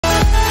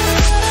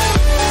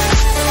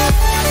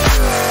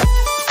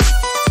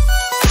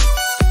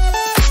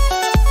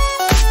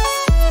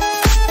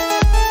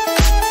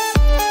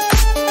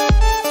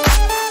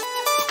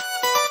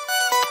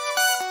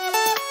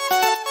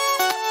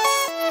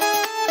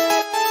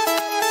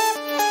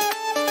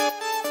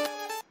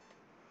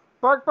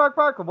Bark, bark,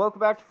 bark, and welcome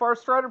back to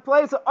Farrstrider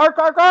Playz. ARK,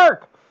 ARK,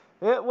 ARK!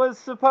 It was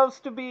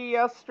supposed to be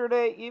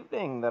yesterday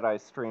evening that I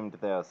streamed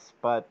this,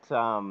 but,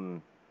 yeah,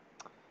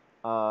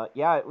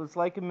 it was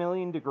like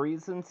 1,000,000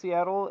 degrees in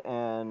Seattle,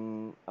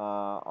 and,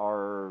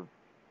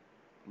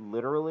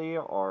 literally,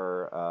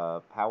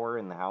 our power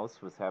in the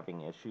house was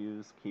having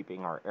issues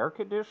keeping our air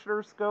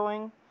conditioners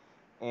going,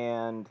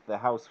 and the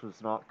house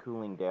was not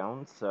cooling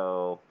down,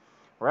 so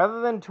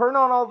rather than turn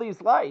on all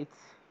these lights,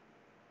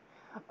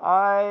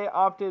 I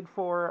opted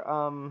for,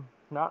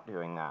 not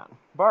doing that.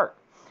 Bark.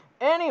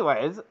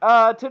 Anyways,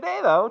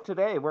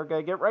 today we're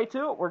gonna get right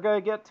to it. We're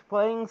gonna get to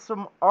playing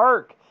some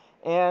ARK,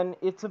 and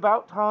it's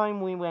about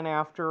time we went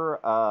after,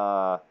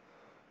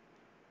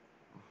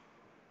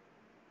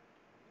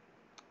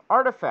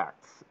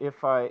 artifacts. There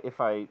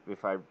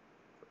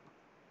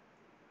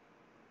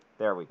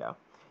we go.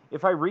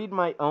 If I read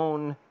my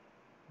own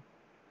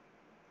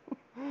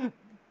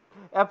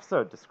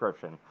episode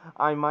description,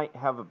 I might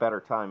have a better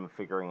time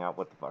figuring out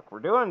what the fuck we're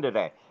doing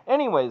today.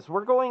 Anyways,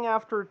 we're going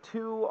after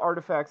two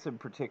artifacts in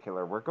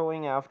particular. We're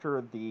going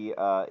after the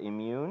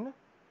immune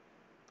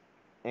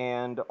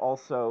and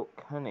also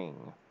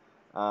cunning,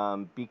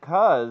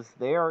 because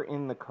they are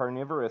in the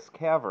carnivorous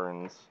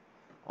caverns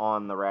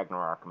on the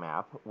Ragnarok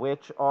map,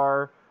 which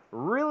are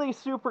really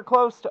super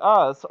close to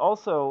us.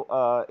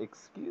 Also,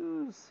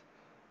 excuse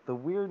the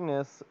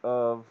weirdness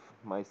of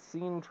my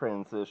scene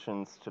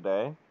transitions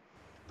today.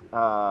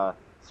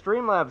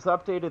 Streamlabs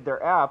updated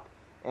their app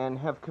and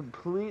have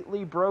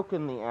completely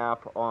broken the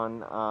app on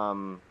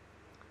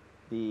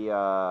the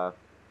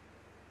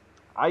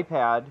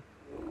iPad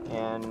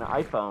and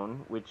iPhone,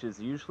 which is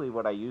usually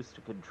what I use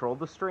to control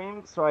the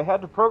stream. So I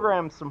had to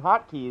program some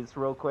hotkeys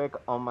real quick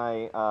on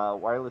my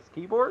wireless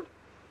keyboard,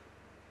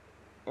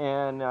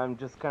 and I'm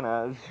just kind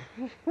of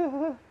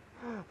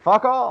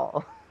fuck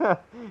all.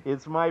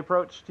 It's my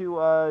approach to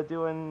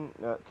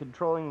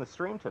controlling the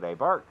stream today.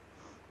 Bark.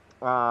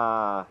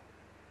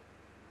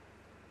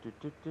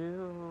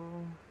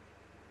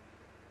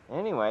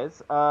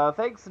 Anyways,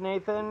 thanks,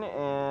 Nathan,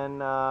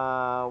 and,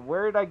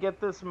 where did I get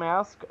this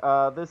mask?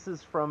 This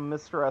is from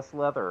Mr. S.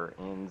 Leather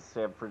in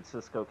San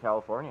Francisco,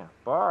 California.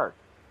 Bark.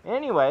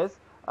 Anyways,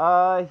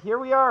 here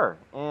we are,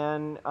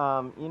 and,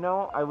 you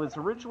know, I was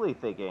originally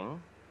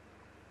thinking,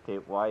 okay,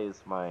 why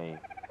is my,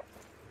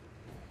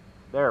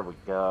 there we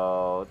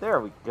go,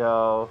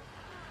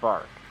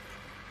 bark.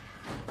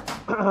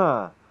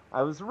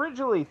 I was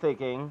originally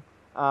thinking,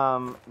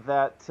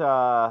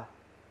 that,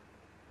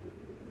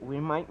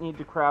 we might need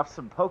to craft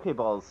some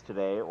Pokeballs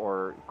today,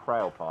 or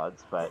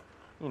cryopods, but,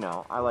 you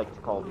know, I like to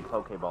call them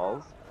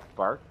Pokeballs.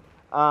 Bark.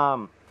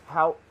 However,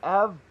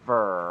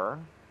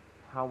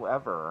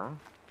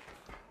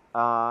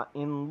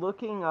 in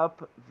looking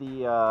up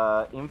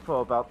the, info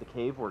about the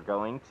cave we're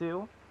going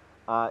to,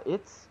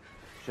 it's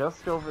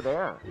just over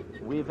there.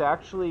 We've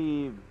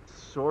actually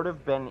sort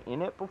of been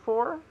in it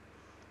before.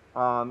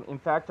 In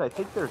fact, I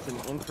think there's an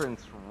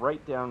entrance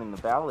right down in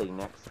the valley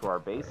next to our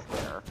base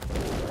there.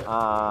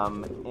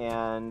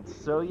 And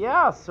so,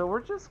 yeah, so we're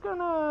just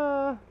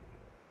gonna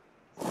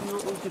see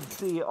what we can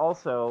see.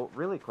 Also,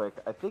 really quick,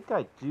 I think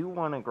I do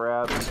want to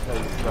grab,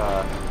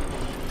 because,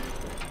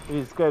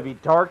 it's gonna be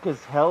dark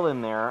as hell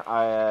in there,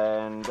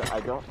 and I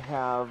don't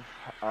have,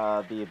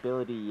 the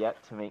ability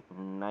yet to make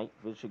night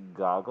vision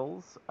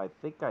goggles. I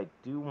think I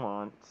do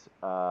want,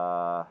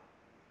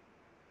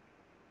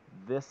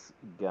 this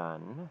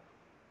gun.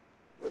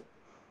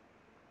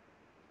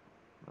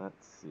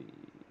 Let's see.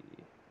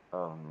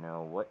 Oh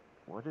no,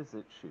 what does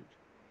it shoot?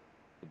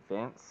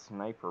 Advanced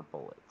sniper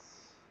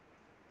bullets.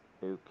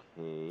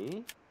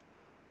 Okay.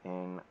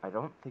 And I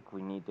don't think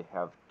we need to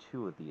have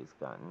two of these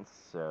guns,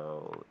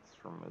 so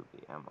let's remove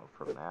the ammo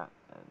from that,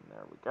 and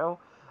there we go.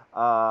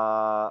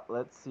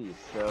 Let's see,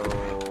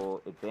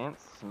 so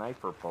advanced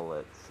sniper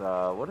bullets.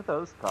 What do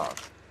those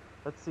cost?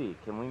 Let's see,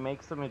 can we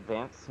make some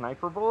advanced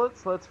sniper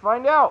bullets? Let's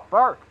find out!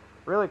 Bark!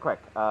 Really quick.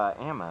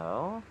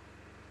 Ammo.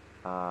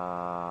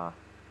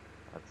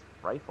 That's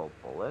rifle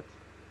bullet.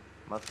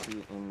 Must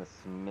be in the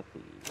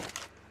smithy.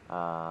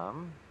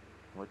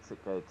 What's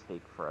it gonna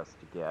take for us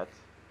to get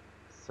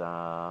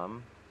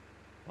some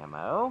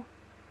ammo?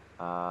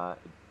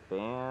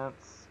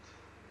 Advanced.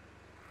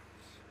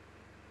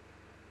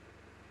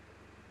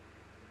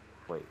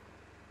 Wait.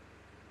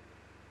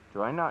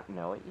 Do I not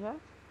know it yet?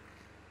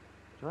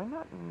 Do I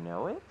not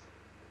know it?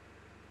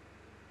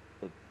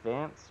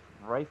 Advanced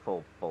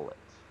rifle bullet.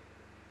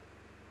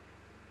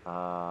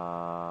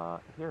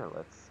 Here,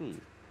 let's see.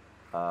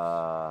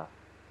 A,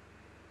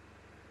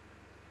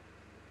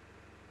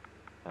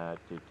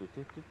 D,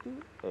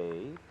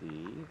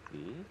 V.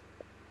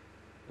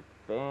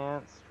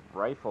 Advanced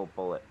rifle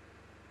bullet.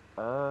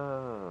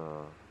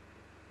 Oh.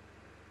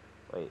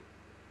 Wait.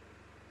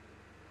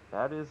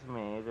 That is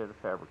made at a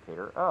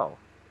fabricator. Oh.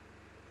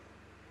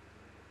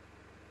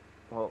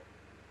 Well,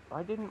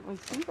 why didn't we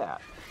see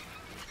that?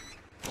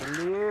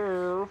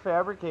 Hello,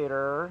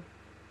 fabricator.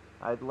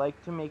 I'd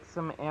like to make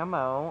some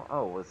ammo.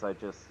 Oh, was I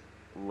just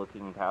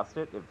looking past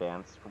it?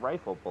 Advanced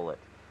rifle bullet.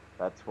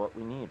 That's what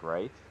we need,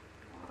 right?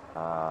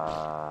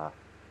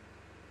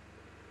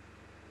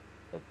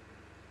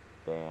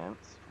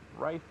 Advanced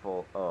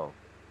rifle. Oh.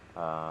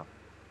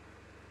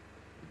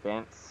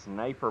 Advanced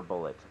sniper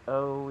bullet.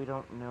 Oh, we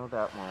don't know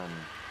that one.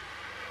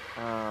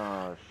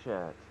 Oh,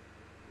 shit.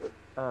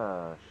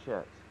 Oh,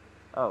 shit.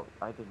 Oh,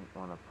 I didn't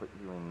want to put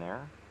you in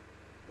there.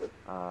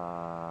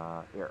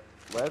 Here.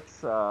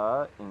 Let's,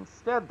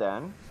 instead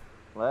then,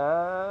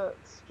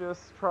 let's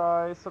just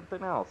try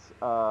something else.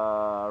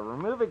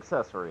 Remove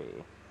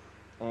accessory.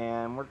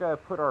 And we're going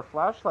to put our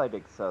flashlight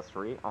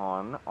accessory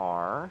on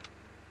our...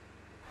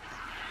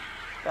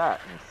 that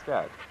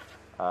instead.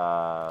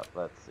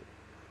 Let's see.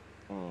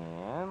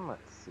 And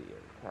let's see.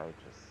 Okay,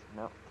 just...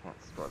 nope,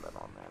 can't store that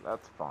on there.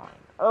 That's fine.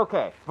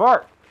 Okay,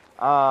 Bart!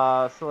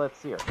 So let's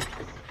see here.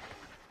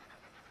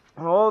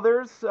 Oh,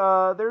 there's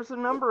a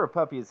number of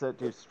puppies that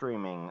do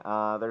streaming.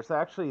 There's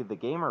actually the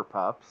gamer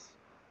pups,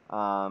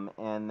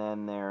 and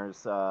then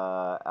there's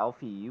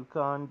Alfie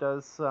Yukon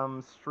does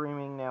some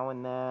streaming now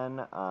and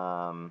then.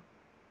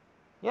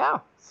 Yeah,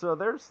 so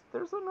there's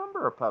a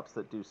number of pups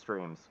that do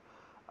streams.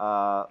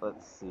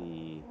 Let's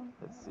see.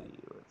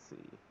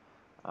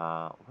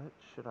 What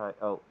should I?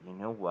 Oh, you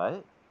know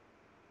what?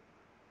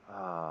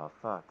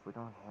 Fuck, we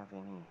don't have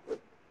any.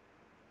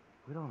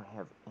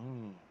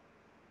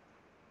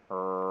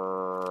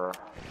 Can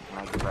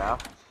I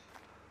craft?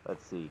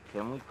 Let's see.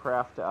 Can we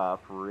craft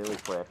up really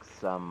quick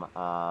some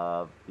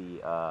of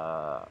the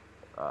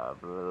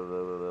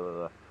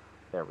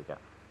there we go.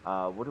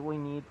 What do we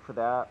need for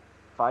that?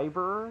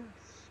 Fiber,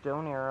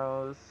 stone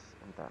arrows,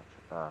 and that.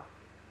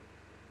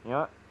 You know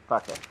what?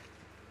 Fuck it.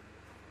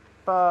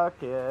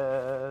 Fuck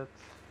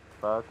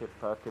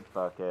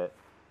it.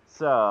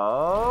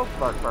 So,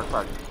 bark.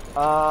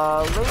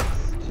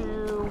 Links to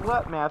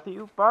what,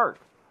 Matthew? Bark.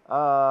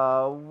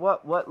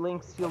 What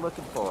links you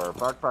looking for?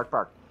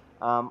 Bark.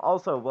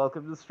 Also,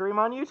 welcome to the stream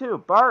on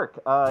YouTube. Bark.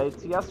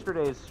 It's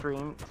yesterday's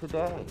stream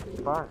today.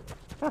 Bark.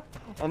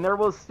 And there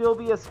will still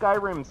be a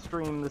Skyrim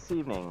stream this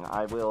evening.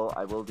 I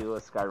will do a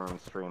Skyrim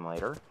stream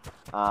later.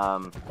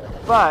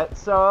 But,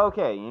 so,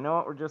 okay, you know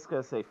what? We're just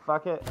gonna say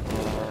fuck it,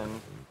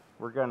 and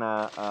we're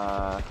gonna,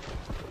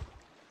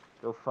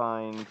 go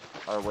find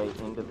our way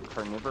into the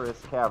carnivorous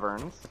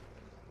caverns.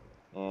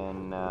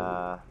 And,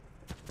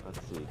 let's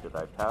see, did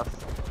I pass?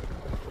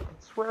 I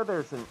swear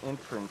there's an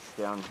entrance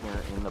down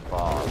here in the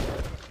bog.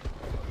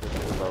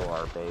 Just below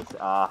our base.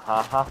 Ah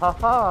ha ha ha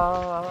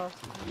ha!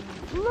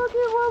 Look at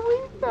what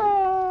we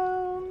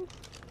found!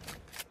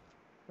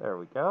 There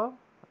we go.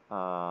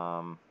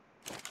 How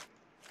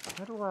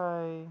do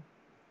I...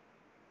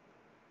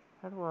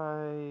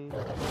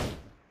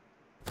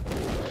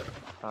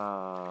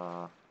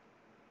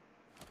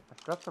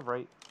 I've got the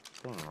right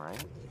thing,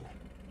 right?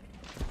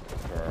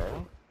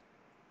 Okay.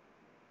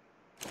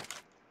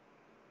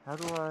 How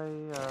do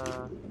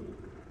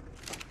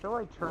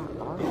I turn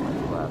on my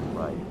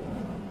flashlight?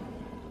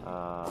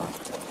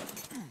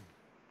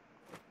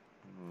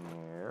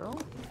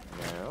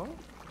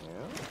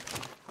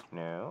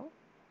 No.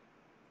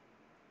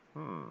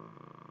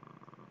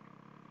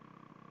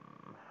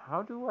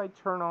 How do I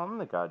turn on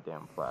the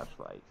goddamn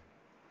flashlight?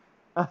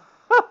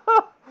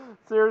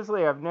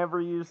 Seriously, I've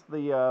never used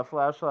the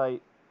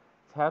flashlight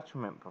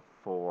attachment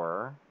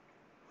before.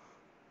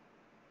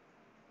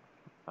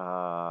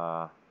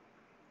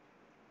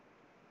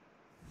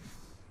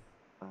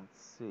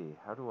 Let's see,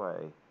 how do I...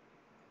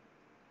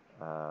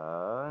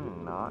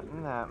 not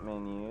in that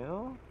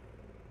menu.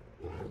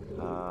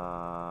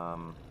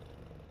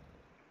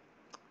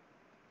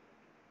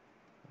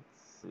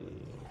 Let's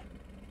see.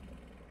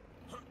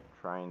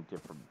 Trying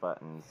different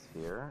buttons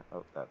here.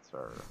 Oh, that's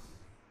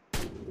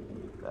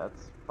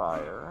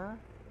fire.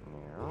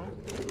 No.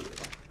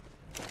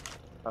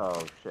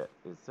 Oh, shit.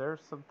 Is there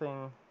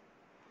something...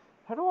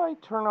 How do I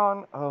turn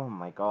on... Oh,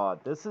 my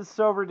God. This is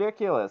so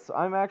ridiculous.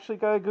 I'm actually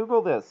gonna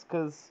Google this,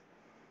 because...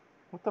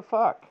 What the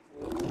fuck?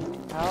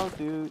 How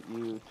do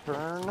you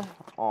turn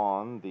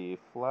on the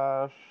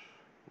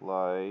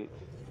flashlight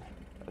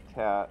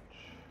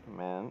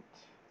attachment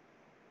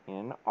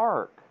in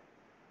ARK?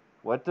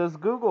 What does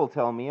Google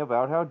tell me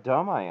about how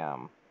dumb I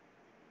am?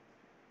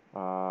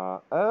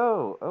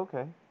 Oh,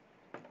 okay.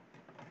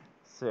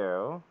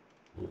 So...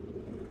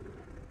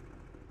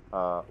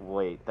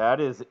 wait, that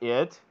is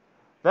it?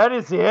 That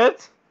is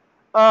it?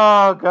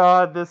 Oh,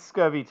 God, this is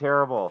gonna be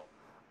terrible.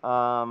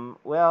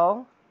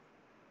 Well...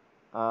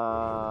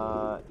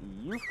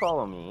 you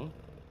follow me,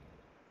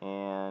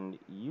 and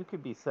you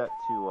could be set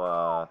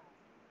to,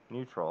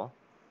 neutral,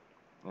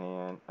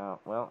 and,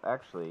 well,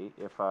 actually,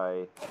 if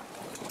I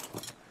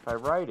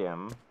ride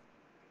him,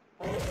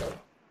 and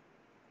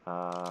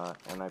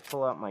I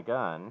pull out my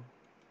gun,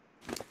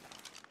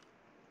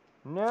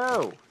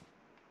 no!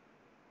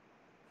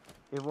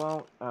 It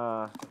won't,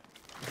 what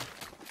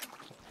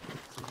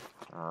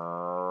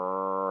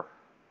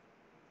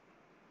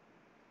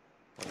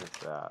is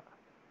that?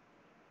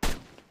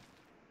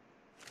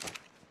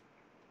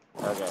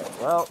 Okay,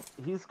 well,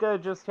 he's gonna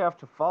just have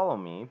to follow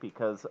me,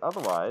 because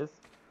otherwise,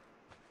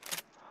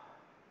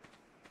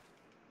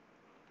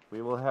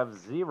 we will have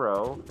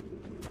 0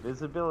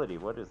 visibility.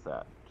 What is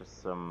that?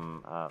 Just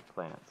some,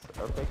 plants.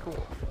 Okay,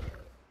 cool.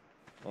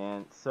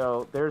 And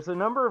so there's a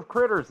number of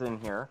critters in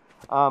here.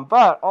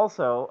 But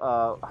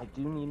also, I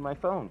do need my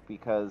phone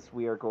because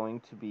we are going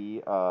to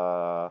be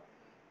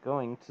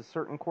going to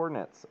certain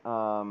coordinates.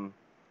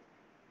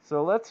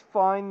 So let's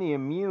find the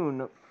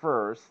immune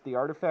first, the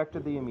artifact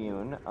of the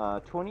immune,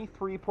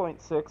 23.6,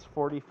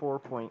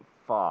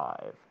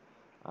 44.5.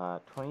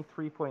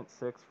 23.6,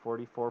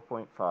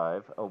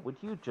 44.5. Oh, would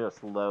you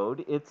just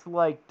load? It's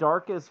like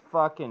dark as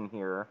fuck in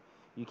here.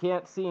 You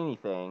can't see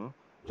anything.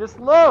 Just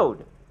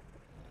load!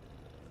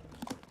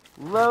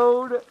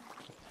 Load!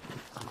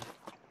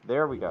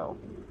 There we go.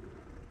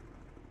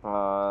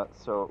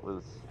 So it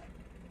was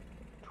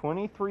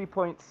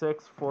 23.6,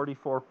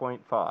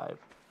 44.5.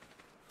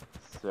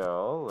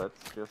 So let's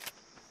just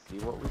see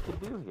what we can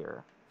do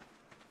here.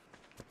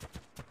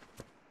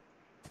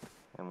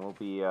 And we'll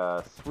be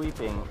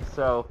sweeping.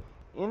 So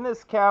in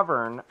this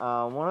cavern,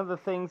 one of the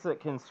things that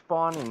can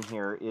spawn in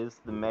here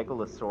is the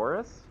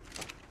Megalosaurus.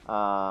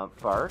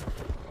 Bark.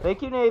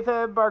 Thank you,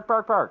 Nathan. Bark,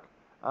 bark, bark.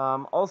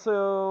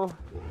 Also...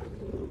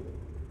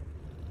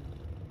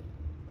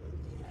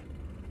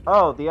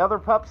 Oh, the other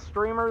pup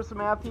streamers,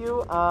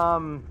 Matthew?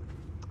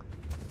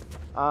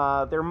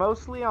 They're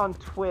mostly on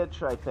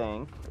Twitch, I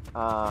think.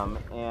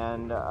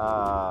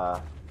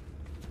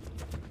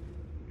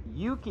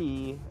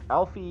 Yuki,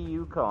 Alfie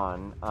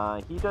Yukon,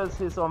 he does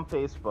his on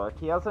Facebook.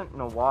 He hasn't in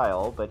a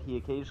while, but he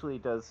occasionally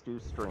does do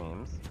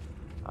streams.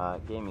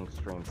 Gaming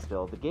streams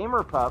still. The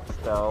Gamer Pups,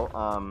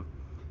 though,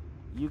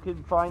 you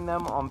can find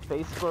them on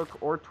Facebook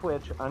or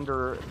Twitch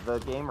under the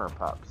Gamer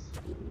Pups.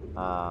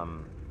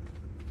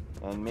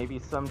 And maybe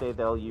someday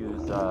they'll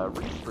use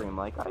Restream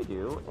like I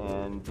do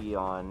and be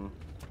on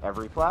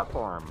every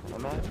platform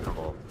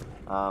imaginable.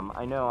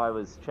 I know I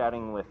was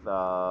chatting with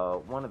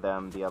one of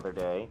them the other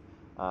day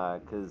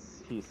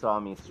because he saw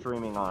me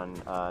streaming on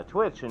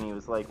Twitch and he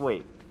was like,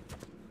 wait,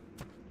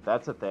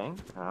 that's a thing?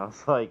 And I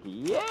was like,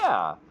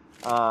 yeah,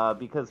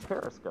 because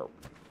Periscope.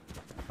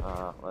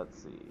 Let's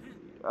see.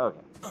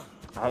 Okay.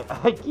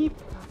 I keep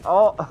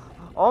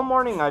all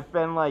morning I've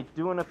been like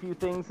doing a few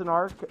things in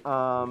ARK,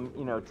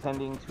 you know,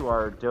 tending to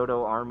our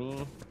dodo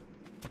army.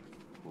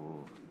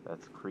 Ooh,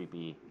 that's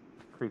creepy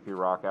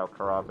rock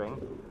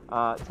outcropping.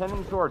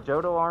 Tending to our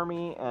dodo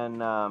army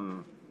and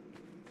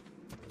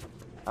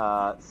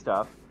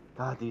stuff.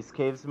 God, these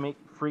caves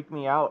freak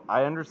me out.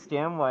 I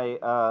understand why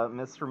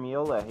Mr.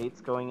 Miola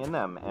hates going in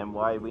them and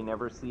why we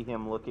never see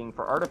him looking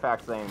for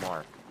artifacts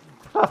anymore.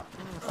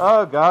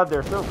 Oh god,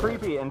 they're so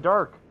creepy and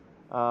dark.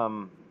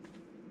 I'm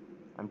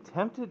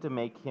tempted to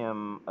make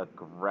him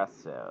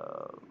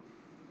aggressive.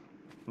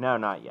 No,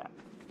 not yet.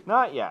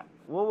 Not yet.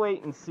 We'll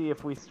wait and see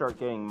if we start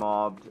getting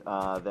mobbed,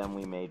 then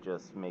we may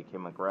just make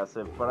him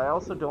aggressive. But I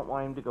also don't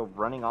want him to go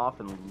running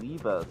off and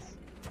leave us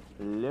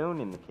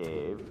alone in the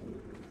cave,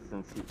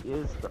 since he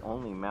is the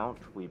only mount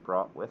we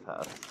brought with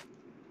us.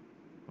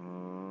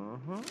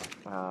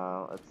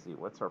 Let's see,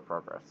 what's our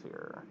progress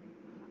here?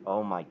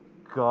 Oh my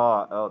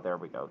god. Oh, there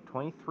we go.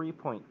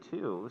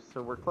 23.2,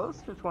 so we're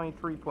close to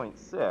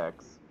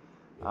 23.6.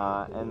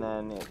 And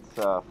then it's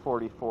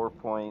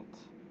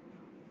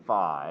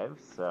 44.5,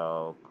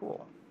 so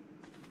cool.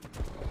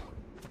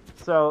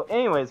 So,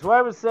 anyways, what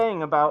I was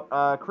saying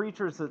about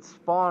creatures that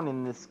spawn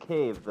in this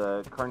cave,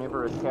 the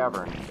carnivorous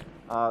cavern,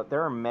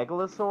 there are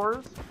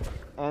megalosaurs,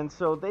 and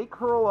so they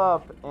curl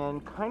up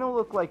and kind of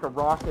look like a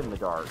rock in the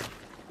dark,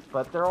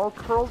 but they're all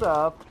curled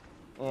up,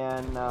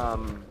 and,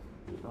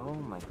 oh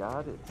my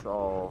god, it's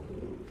all,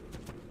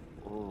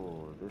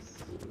 oh, this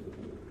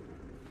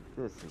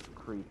is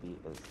creepy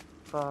as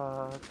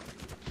fuck.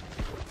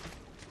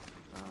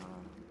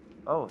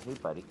 Oh, hey,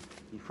 buddy.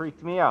 He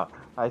freaked me out.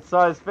 I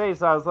saw his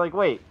face. I was like,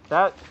 wait,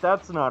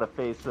 that's not a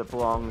face that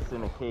belongs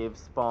in a cave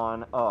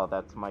spawn. Oh,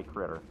 that's my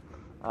critter.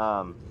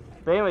 But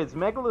anyways,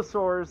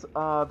 megalosaurs,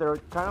 they're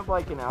kind of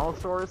like an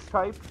allosaurus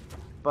type,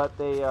 but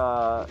they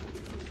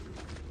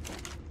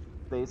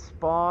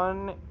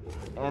spawn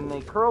and they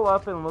curl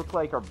up and look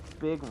like a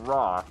big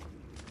rock.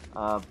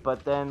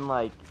 But then,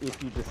 like,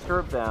 if you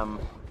disturb them,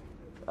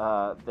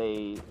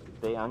 they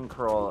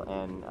uncurl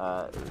and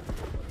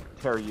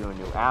tear you a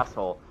new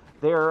asshole.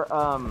 They're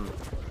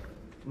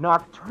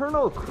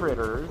nocturnal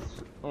critters,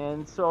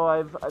 and so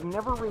I've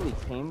never really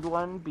tamed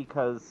one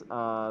because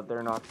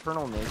their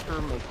nocturnal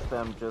nature makes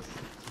them just,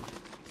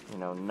 you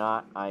know,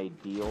 not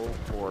ideal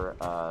for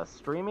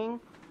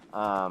streaming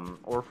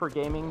or for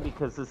gaming,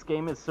 because this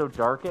game is so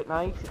dark at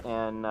night,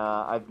 and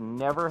I've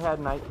never had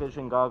night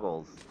vision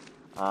goggles.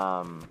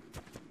 I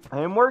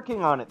am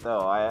working on it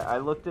though. I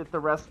looked at the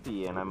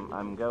recipe, and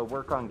I'm gonna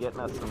work on getting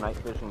us some night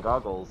vision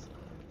goggles,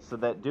 so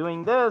that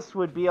doing this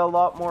would be a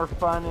lot more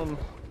fun and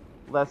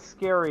less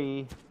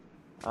scary.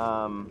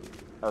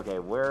 Okay,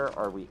 where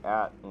are we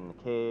at in the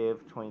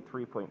cave?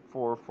 23.4,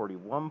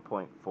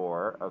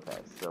 41.4. Okay,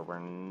 so we're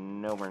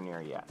nowhere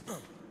near yet.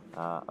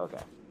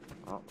 Okay.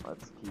 Well,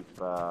 let's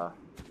keep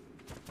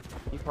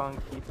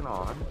on keeping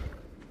on.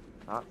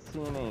 Not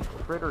seeing any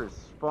critters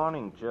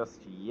spawning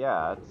just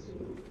yet.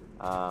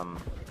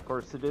 Of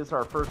course, it is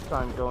our first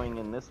time going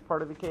in this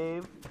part of the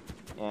cave,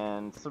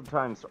 And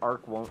sometimes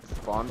ARK won't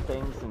spawn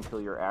things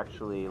until you're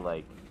actually,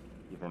 like,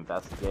 you've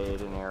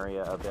investigated an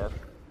area a bit.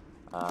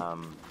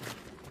 Oh,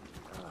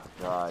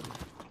 God.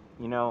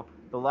 You know,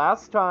 the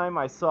last time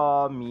I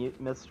saw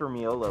Mr.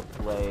 Miola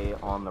play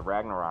on the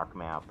Ragnarok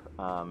map,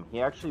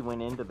 he actually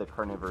went into the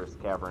Carnivorous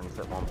Caverns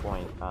at one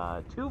point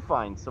to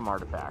find some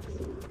artifacts.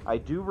 I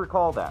do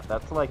recall that.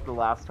 That's like the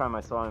last time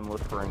I saw him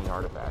look for any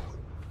artifacts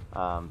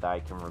that I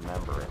can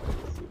remember at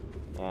least.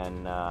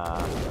 And,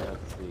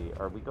 let's see,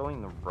 are we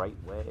going the right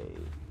way?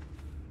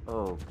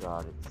 Oh,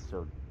 God, it's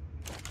so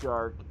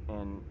dark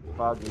and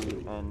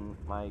foggy, and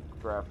my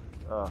graph,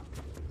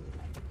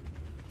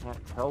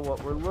 can't tell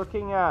what we're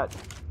looking at.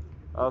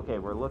 Okay,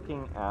 we're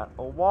looking at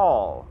a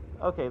wall.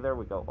 Okay, there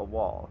we go, a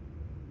wall.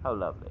 How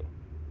lovely.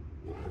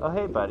 Oh,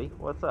 hey, buddy,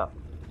 what's up?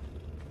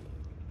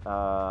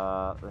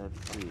 Let's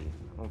see.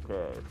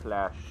 Okay,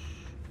 flash.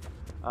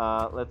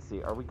 Let's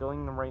see, are we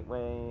going the right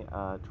way?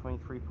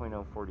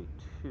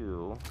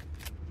 23.042.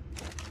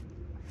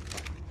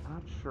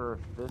 Not sure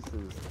if this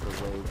is the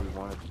way we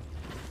want to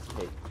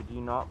take. Could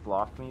you not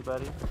block me,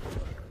 buddy?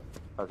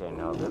 Okay,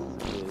 no, this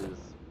is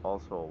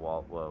also a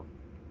wall. Whoa.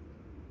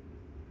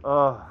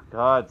 Oh,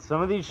 God,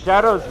 some of these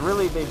shadows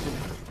really, they should...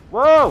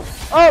 Whoa!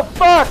 Oh,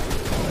 fuck!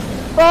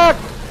 Fuck!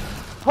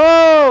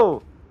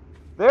 Oh!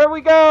 There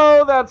we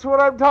go! That's what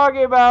I'm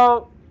talking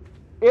about!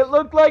 It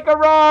looked like a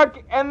rock,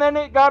 and then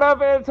it got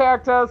up and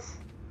attacked us.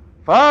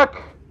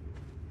 Fuck!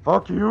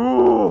 Fuck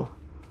you!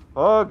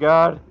 Oh,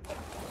 God.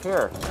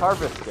 Here,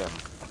 harvest him.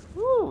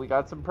 Woo, we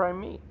got some prime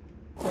meat.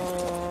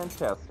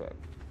 Fantastic.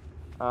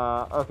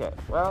 Okay,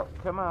 well,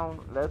 come on,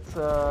 let's,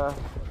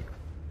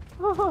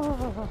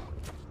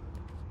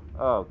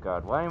 Oh,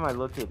 God, why am I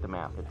looking at the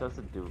map? It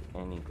doesn't do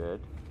any good.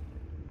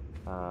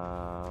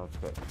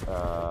 Okay,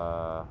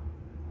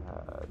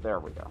 there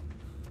we go.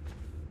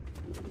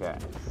 Okay,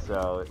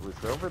 so it was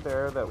over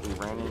there that we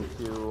ran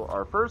into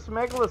our first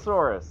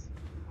Megalosaurus.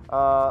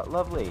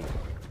 Lovely.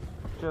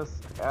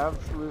 Just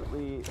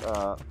absolutely,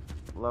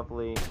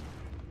 lovely.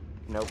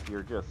 Nope,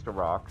 you're just a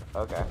rock.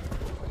 Okay.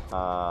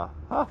 Fuck.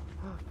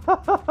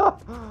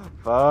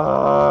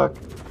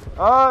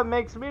 Oh, it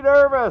makes me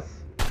nervous.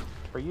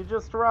 Are you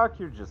just a rock?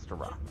 You're just a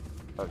rock.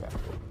 Okay.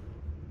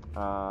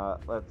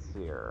 Let's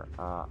see here.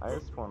 I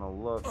just want to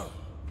look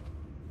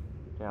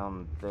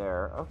down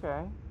there.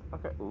 Okay.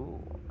 Okay.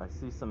 Ooh, I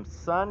see some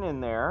sun in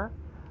there.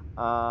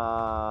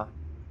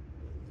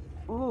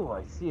 Ooh,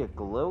 I see a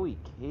glowy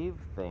cave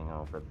thing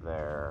over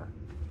there.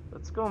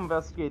 Let's go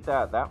investigate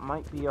that. That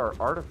might be our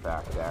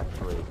artifact,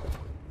 actually.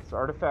 So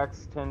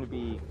artifacts tend to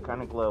be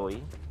kind of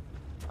glowy.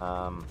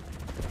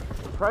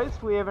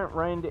 Surprised we haven't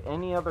run into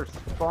any other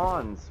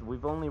spawns.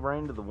 We've only run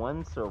into the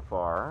one so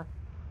far.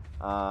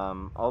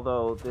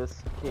 Although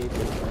this cave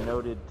is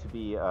noted to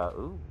be,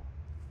 ooh.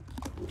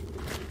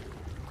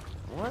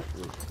 What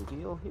is the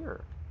deal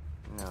here?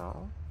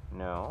 No.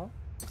 No.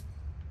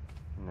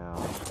 No.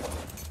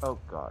 Oh,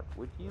 God.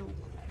 Would you...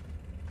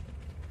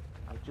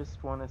 I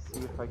just want to see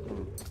if I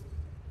can...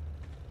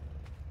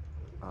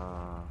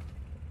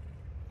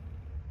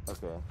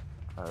 Okay.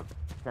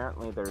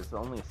 Apparently there's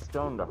only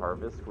stone to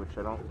harvest, which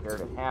I don't care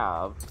to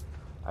have.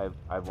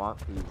 I want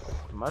these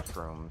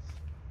mushrooms,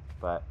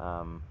 but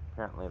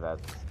apparently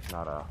that's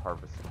not a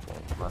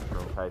harvestable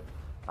mushroom type.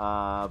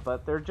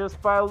 But they're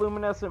just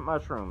bioluminescent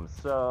mushrooms,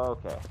 so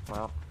okay.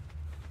 Well,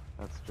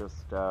 that's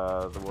just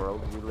the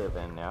world we live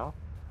in now.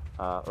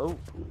 Oh.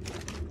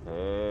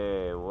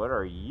 Hey, what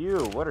are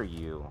you? What are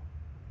you?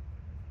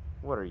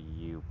 What are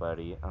you,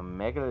 buddy? A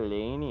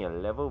Megalania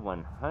level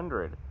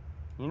 100.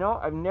 You know,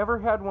 I've never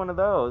had one of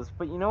those,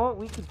 but you know what?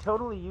 We could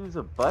totally use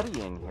a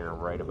buddy in here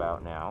right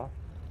about now.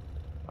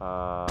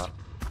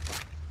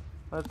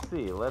 Let's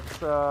see. Let's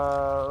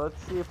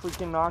see if we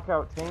can knock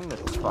out Tame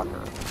this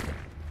fucker.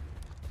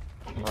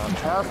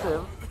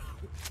 Passive.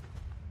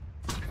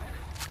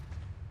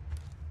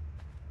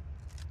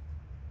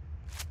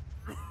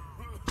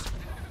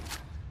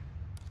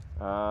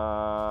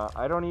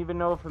 I don't even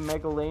know if a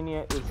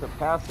Megalania is a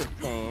passive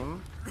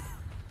tame.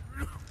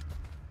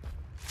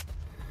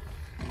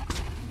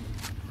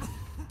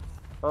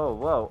 Oh,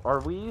 whoa.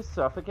 Are we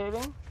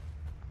suffocating?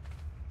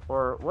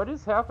 Or what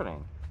is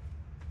happening?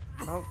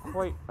 I don't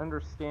quite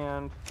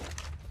understand.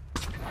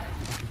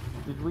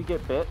 Did we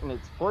get bit and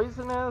it's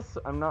poisonous?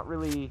 I'm not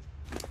really...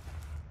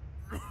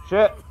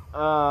 Shit!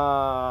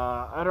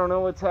 I don't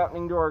know what's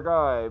happening to our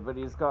guy, but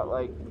he's got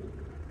like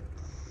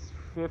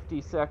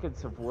 50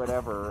 seconds of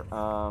whatever.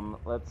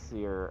 Let's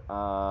see here.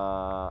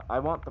 I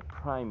want the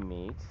prime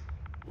meat.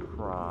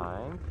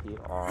 Prime.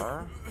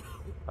 PR.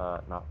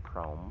 Not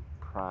chrome.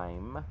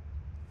 Prime.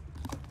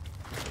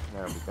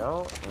 There we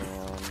go.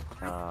 And,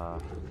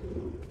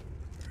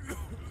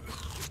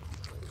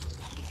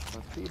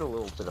 let's eat a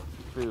little bit of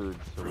food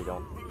so we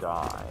don't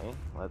die.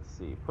 Let's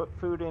see. Put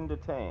food into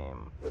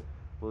Tame.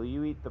 Will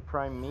you eat the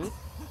prime meat?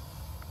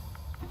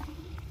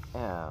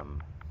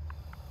 M-E-A-T.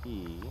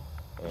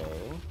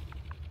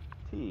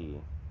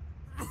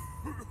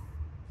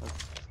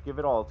 Let's give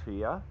it all to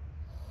ya.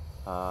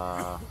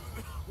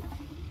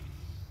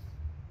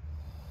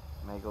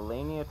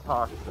 Megalania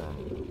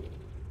toxin.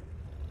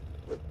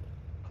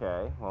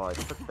 Okay, well I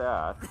took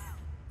that.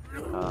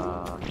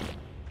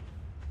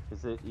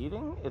 Is it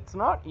eating? It's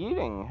not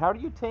eating. How do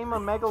you tame a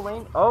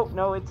Megalania? Oh,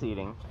 no, it's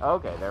eating.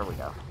 Okay, there we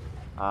go.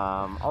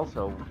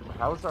 Also,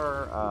 how's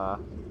our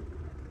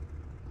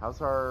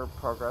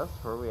progress?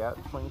 Where are we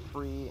at?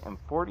 23 and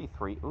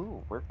 43.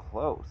 Ooh, we're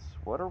close.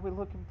 What are we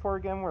looking for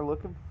again? We're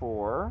looking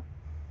for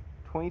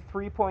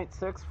 23.6,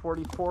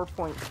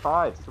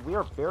 44.5. So we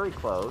are very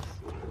close.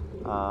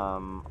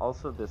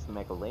 Also, this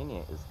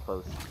Megalania is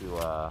close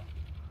to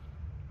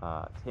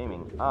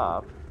taming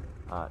up.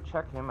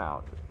 Check him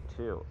out,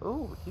 too.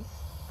 Ooh, he's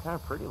kind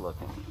of pretty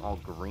looking. All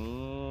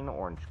green,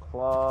 orange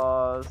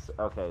claws.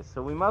 Okay,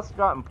 so we must have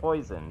gotten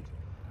poisoned.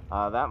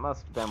 That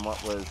must have been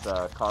what was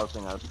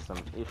causing us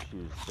some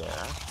issues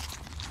there.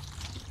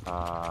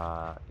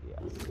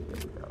 Yes, here we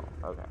go.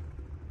 Okay.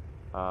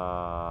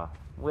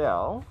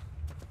 Well,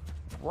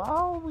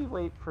 while we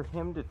wait for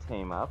him to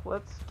tame up,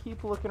 let's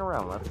keep looking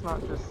around. Let's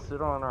not just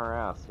sit on our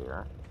ass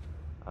here.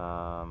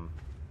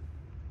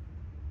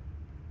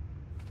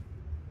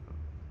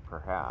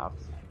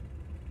 Perhaps.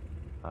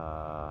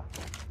 Oh,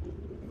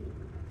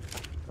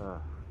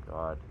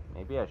 God.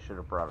 Maybe I should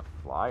have brought a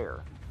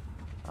flyer.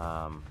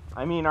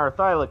 I mean, our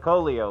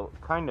Thylacoleo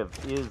kind of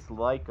is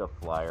like a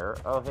flyer.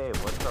 Oh, hey,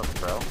 what's up,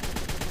 bro?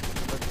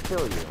 Let's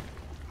kill you.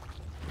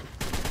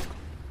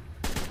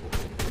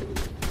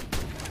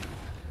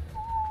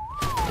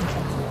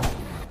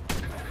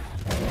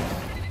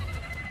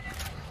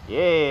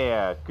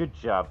 Yeah, good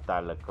job,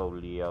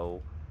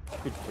 Thylacoleo.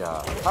 Good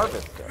job.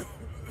 Harvest it.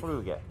 What do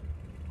we get?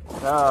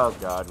 Oh,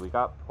 God, we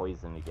got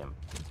poisoned again.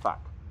 Fuck.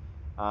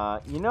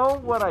 You know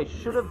what I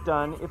should have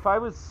done if I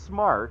was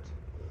smart?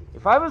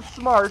 If I was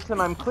smart,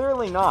 and I'm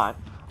clearly not,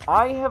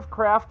 I have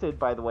crafted,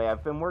 by the way,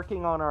 I've been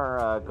working on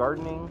our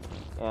gardening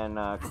and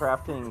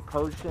crafting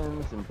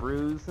potions and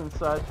brews and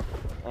such,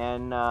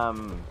 and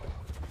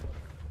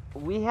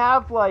we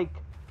have like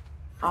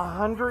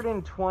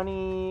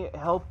 120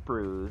 health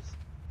brews,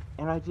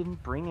 and I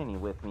didn't bring any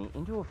with me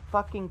into a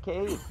fucking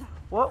cave.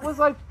 What was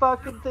I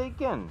fucking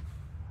thinking?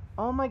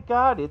 Oh my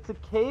God, it's a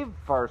cave,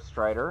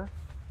 Farrstrider.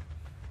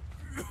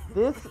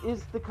 This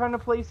is the kind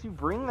of place you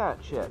bring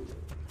that shit.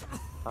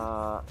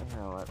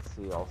 Here, let's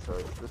see also,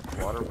 is this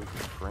water we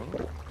can drink?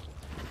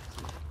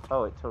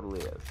 Oh, it totally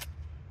is.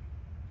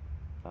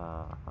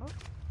 Uh-huh.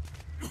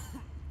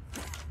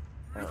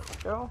 There we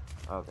go.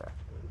 Okay.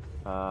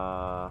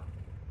 Well,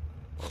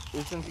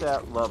 isn't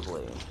that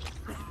lovely?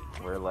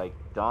 We're, like,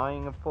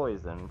 dying of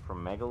poison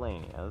from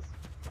Megalanias.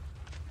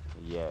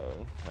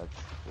 Yay. That's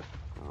just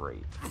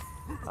great.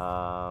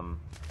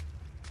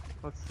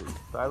 Let's see.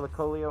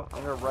 Thylacoleo,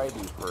 I'm gonna ride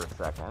you for a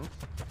second.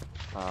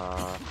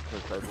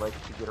 Because I'd like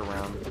to get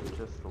around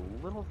just a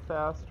little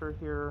faster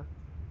here.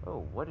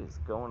 Oh, what is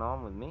going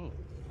on with me?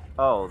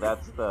 Oh,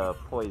 that's the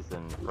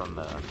poison from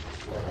the...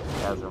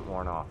 It hasn't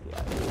worn off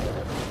yet.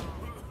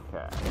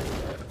 Okay.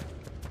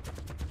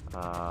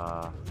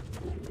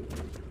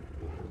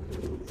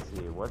 Let's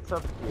see, what's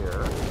up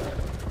here?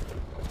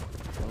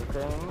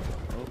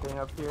 Anything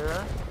up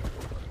here?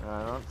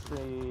 I don't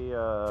see,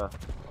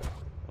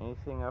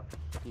 anything up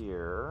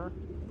here,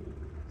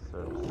 so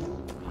to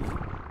speak.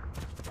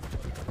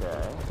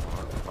 Okay,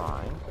 that's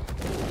fine.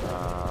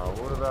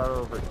 What about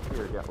over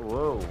here? Yeah,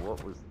 whoa,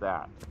 what was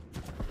that?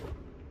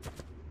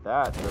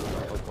 That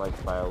doesn't look like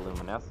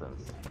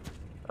bioluminescence.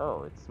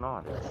 Oh, it's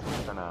not. It's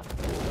kinda...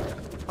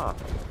 Huh.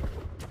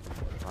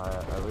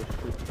 I wish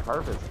we could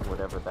harvest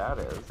whatever that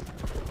is.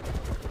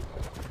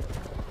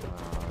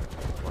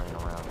 Just playing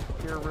around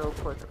here real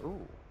quick.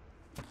 Ooh.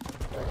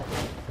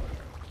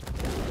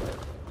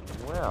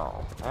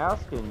 Well,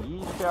 ask and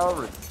ye shall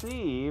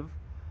receive.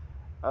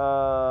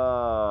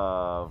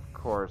 Of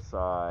course,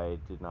 I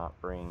did not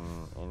bring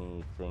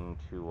anything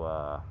to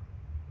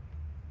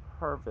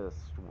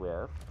harvest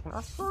with. Can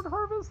our sword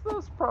harvest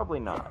this? Probably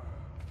not.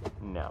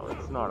 No,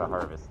 it's not a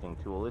harvesting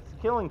tool. It's a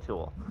killing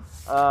tool.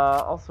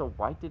 Also,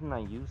 why didn't I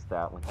use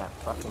that when that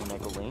fucking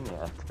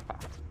Megalania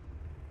attacked?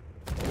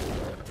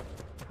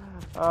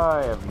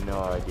 I have no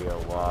idea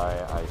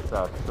why I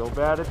suck so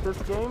bad at this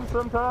game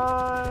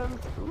sometimes.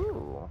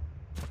 Ooh.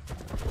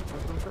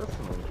 Isn't this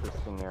an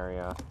interesting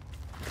area?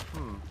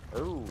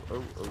 Oh.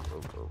 There's a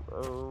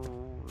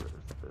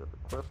bit of a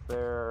cliff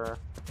there.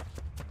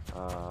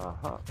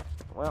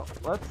 Well,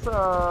 let's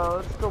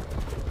go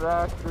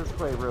back this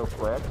way real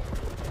quick.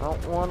 I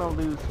don't want to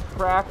lose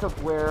track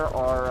of where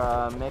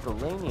our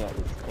Megalania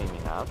is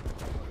taming up.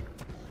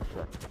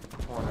 Check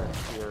the corner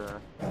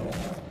here.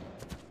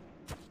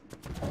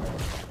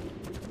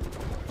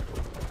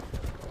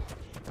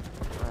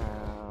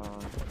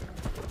 Around.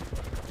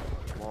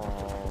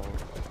 Walls.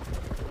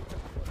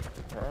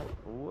 Okay.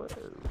 Whoa.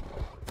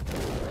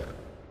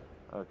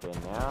 Okay,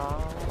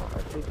 now I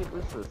think it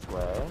was this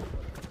way.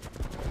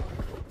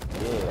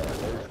 Yeah,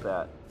 there's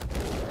that.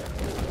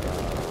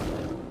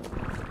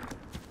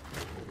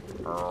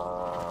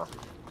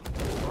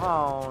 Come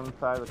on,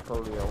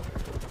 Thylacoleo.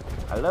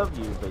 I love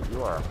you, but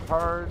you are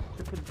hard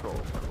to control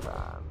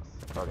sometimes.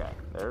 Okay,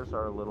 there's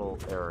our little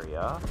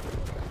area.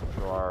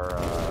 So our,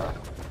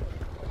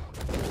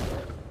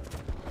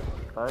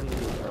 buddy,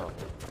 oh,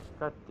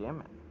 god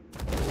damn it.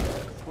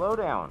 Slow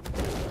down.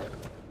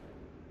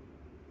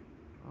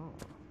 Oh.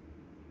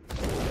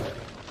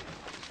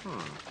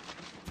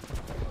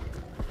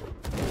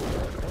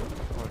 Okay,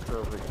 what's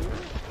over here?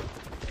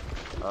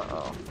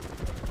 Uh-oh.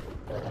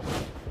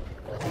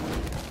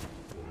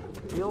 I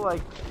feel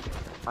like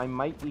I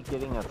might be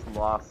getting us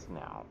lost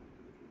now.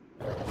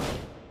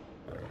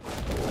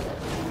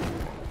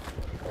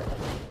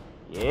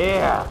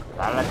 Yeah!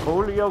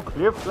 Calacolio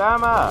Cliff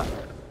Climber!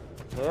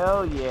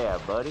 Hell yeah,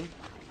 buddy.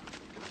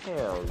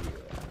 Hell yeah.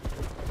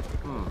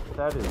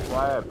 That is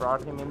why I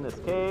brought him in this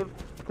cave,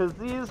 because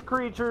these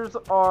creatures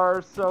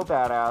are so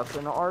badass,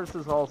 and ours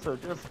is also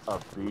just a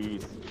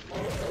beast.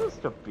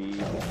 Just a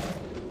beast.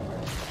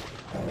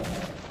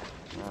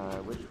 I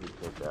wish we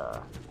could,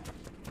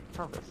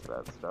 harvest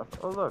that stuff.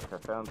 Oh look, I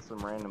found some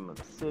random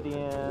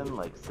obsidian,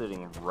 like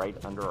sitting right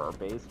under our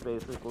base,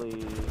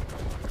 basically.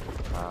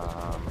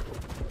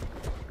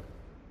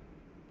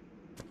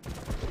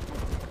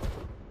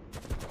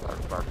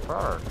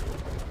 Bark.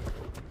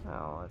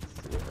 Now, let's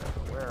see here.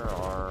 Where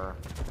are...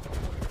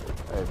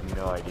 I have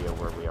no idea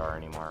where we are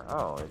anymore.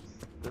 Oh,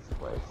 it's this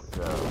way.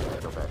 So, we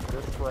go back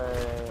this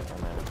way, and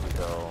then if we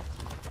go...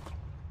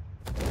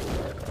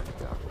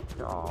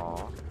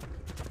 Oh.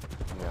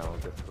 No,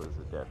 this was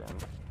a dead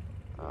end.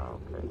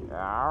 Okay.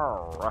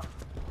 Ow.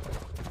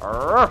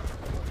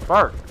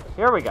 Bark!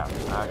 Here we go.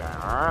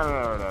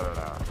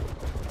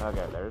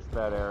 Okay, there's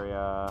that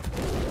area.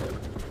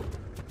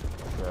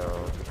 So,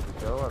 if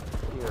we go up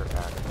here,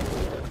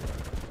 actually,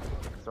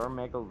 is our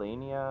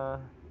Megalania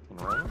in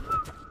range?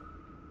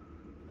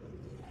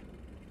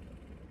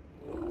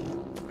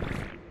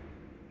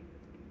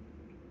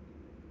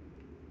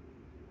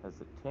 Has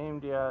it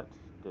tamed yet?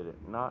 Did it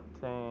not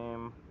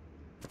tame?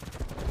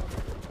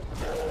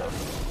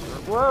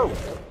 Whoa!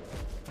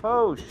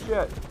 Oh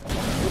shit!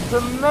 It's a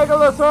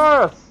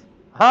Megalosaurus!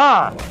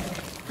 Ha!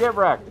 Get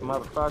wrecked,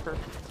 motherfucker.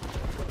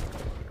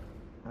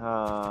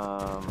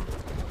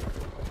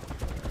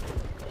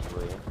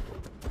 Actually.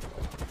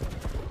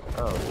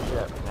 Oh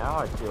shit, now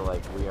I feel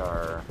like we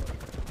are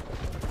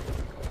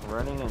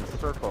running in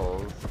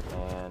circles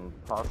and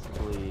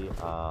possibly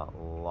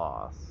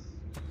lost.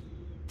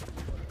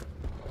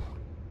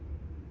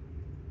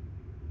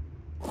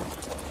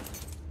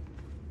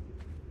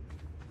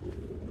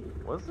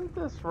 Wasn't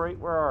this right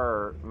where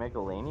our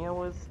Megalania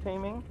was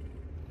taming?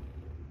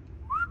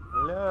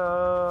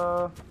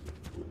 Hello?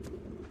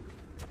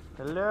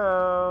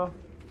 Hello?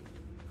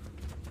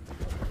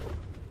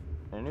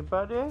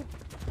 Anybody?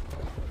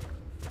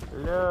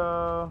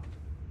 Hello?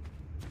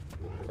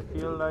 I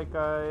feel like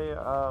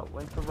I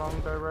went the wrong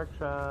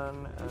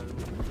direction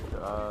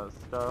and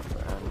stuff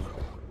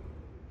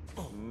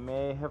and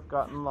may have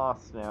gotten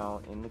lost now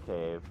in the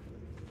cave.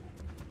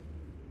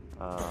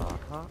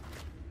 Uh-huh.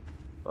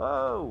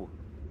 Whoa!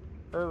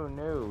 Oh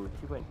no,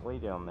 he went way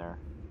down there.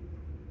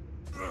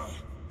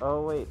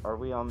 Oh wait, are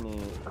we on the...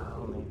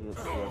 Oh, maybe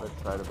it's the other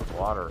side of the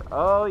water.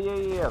 Oh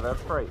yeah,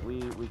 that's right.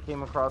 We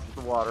came across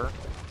the water.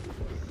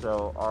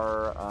 So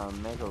our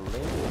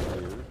Megalania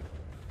dude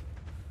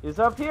is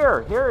up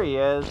here. Here he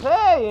is.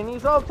 Hey, and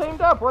he's all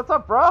tamed up. What's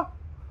up, bro?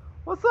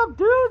 What's up,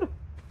 dude?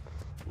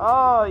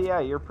 Oh yeah,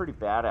 you're pretty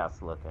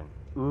badass looking.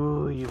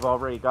 Ooh, you've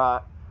already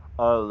got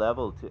a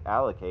level to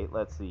allocate.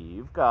 Let's see,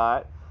 you've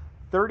got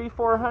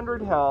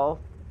 3,400 health.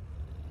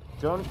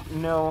 Don't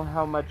know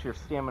how much your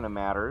stamina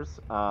matters.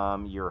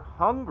 You're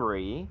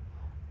hungry.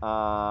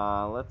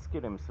 Let's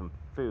get him some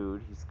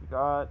food. He's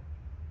got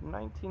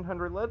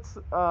 1,900. Let's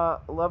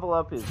level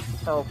up his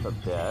health a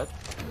bit.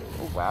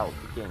 Oh wow,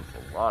 he gains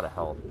a lot of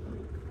health.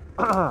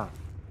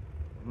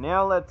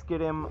 Now let's get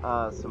him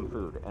some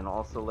food, and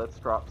also let's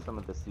drop some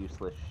of this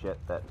useless shit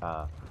that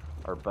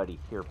our buddy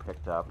here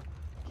picked up,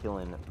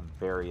 killing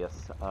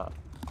various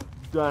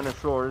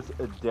dinosaurs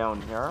down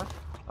here.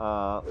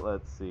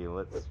 Let's see,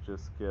 let's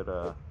just get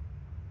a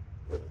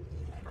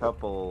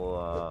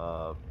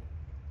couple,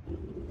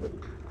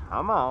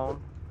 come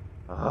on.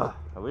 I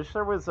wish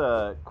there was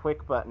a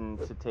quick button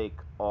to take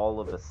all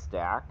of a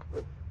stack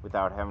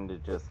without having to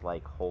just,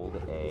 like, hold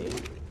A.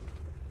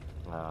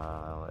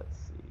 Let's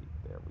see,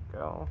 there we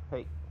go.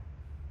 Hey.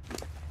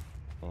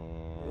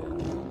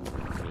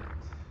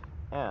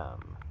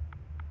 And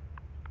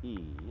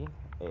meat.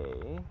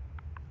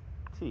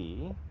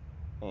 M-E-A-T.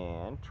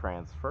 And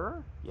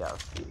transfer. Yes.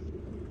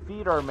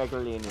 Feed our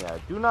Megalania.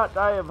 Do not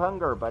die of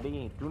hunger,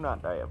 buddy. Do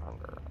not die of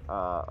hunger.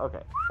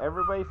 Okay.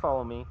 Everybody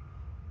follow me.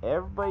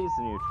 Everybody's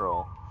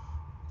neutral.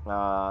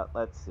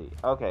 Let's see.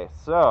 Okay,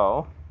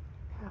 so...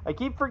 I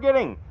keep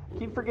forgetting.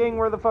 Keep forgetting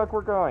where the fuck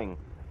we're going.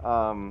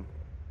 Let's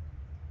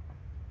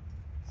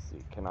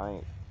see. Can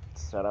I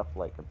set up,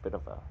 like, a bit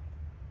of a...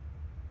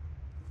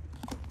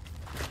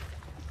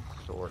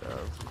 Sort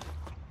of...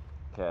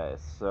 Okay,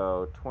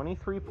 so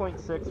 23.6,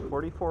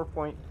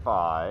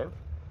 44.5.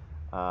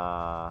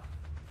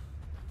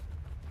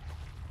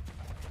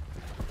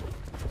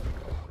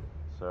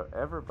 So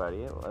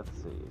everybody, let's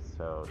see.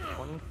 So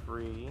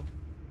 23.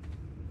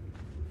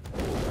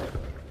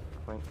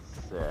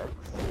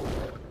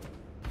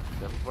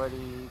 Is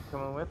everybody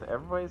coming with?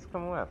 Everybody's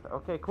coming with.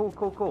 Okay, cool,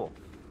 cool, cool.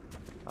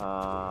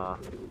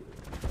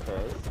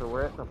 Okay, so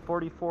we're at the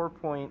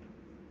 44.5,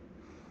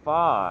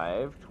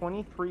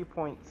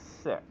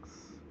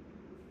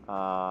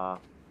 23.6.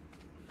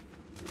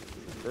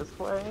 This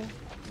way?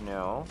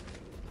 No.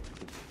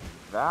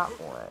 That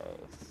way,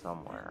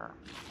 somewhere.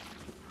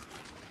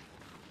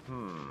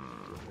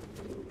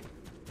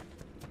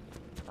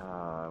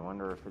 I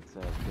wonder if it's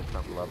in a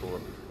different level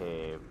of the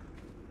cave.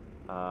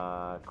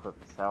 Equip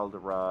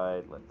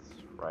Salderide. Let's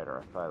ride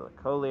our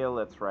Thylacoleo.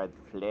 Let's ride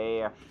the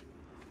Flash.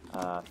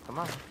 Come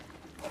on.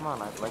 Come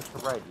on, I'd like to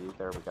ride you.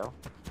 There we go.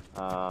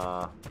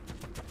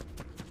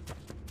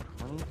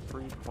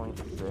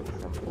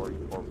 23.6 and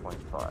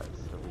 44.5.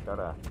 So we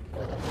gotta...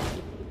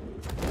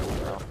 There we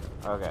go.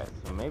 Okay,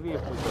 so maybe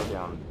if we go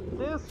down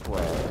this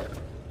way...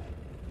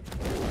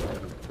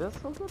 Maybe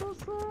this will get us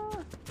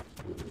there?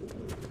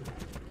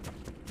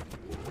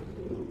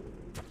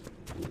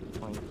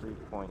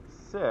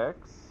 23.6.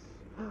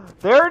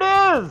 There it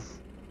is!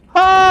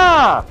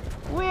 Ha!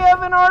 We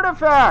have an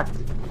artifact!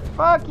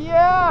 Fuck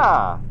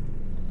yeah!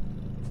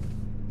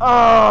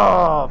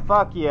 Oh,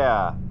 fuck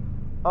yeah.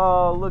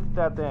 Oh, look at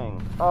that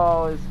thing.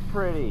 Oh, it's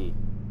pretty.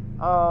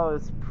 Oh,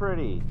 it's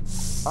pretty.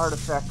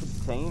 Artifact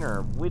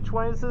container. Which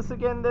one is this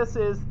again? This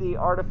is the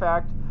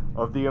artifact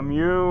of the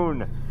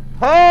immune.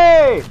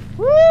 Hey!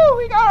 Woo!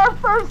 We got our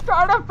first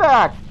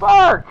artifact!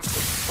 Bark!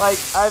 Like,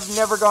 I've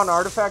never gone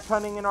artifact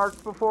hunting in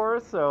ARK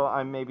before, so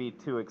I'm maybe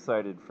too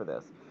excited for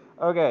this.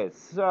 Okay,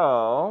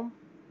 so...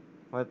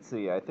 Let's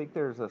see, I think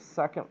there's a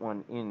second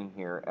one in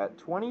here at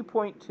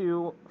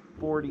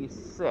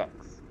 20.246.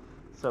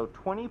 So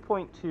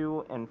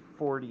 20.2 and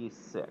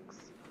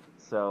 46.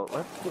 So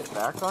let's get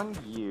back on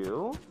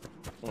you,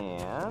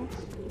 and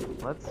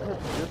let's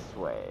head this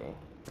way.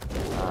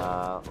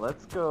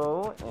 Let's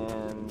go,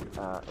 and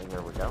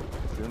here we go.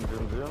 Zoom,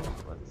 zoom, zoom.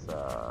 Let's,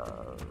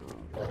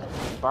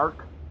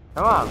 bark.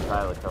 Come on,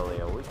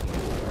 Thylacoleo.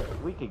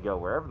 We could go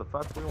wherever the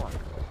fuck we want.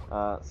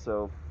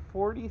 So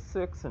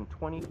 46 and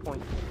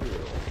 20.2.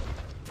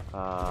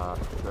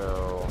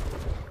 So,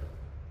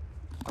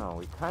 oh,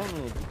 we kind of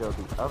need to go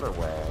the other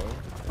way,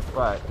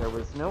 but there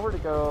was nowhere to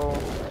go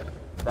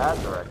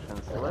that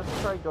direction, so let's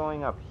try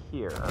going up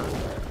here.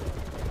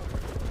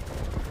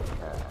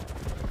 Okay.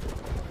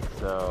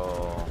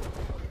 So,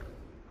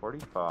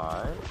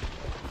 45.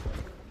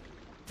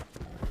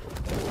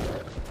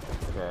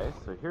 Okay,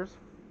 so here's,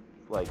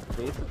 like,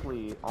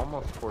 basically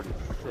almost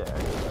 46.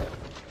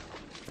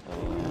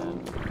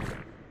 And...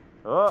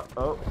 Oh,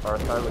 our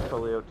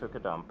Thylacoleo took a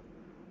dump.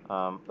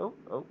 Can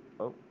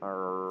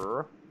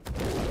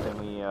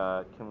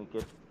we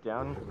get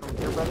down from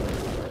here, buddy?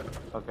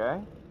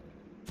 Okay.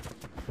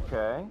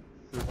 Okay.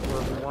 Is this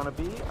where we want to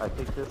be? I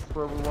think this is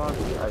where we want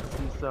to be. I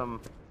see some...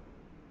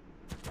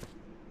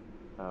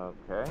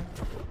 Okay.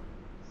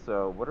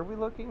 So, what are we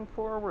looking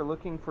for? We're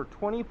looking for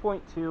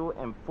 20.2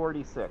 and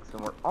 46,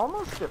 and we're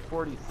almost at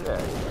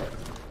 46.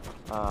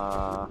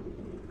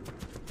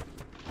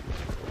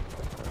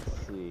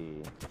 Let's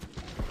see.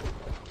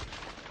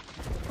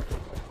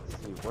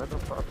 Where the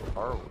fuck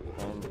are we?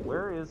 And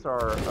where is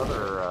our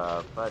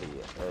other buddy?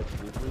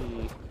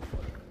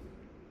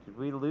 Did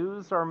we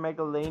lose our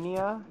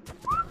Megalania?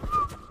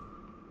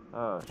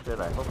 Oh shit,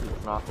 I hope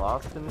he's not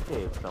lost in the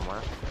cave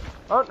somewhere.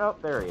 Oh no,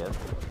 there he is.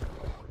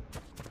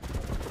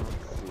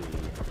 Let's see.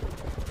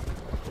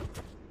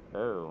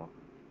 Oh.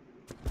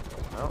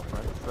 Well,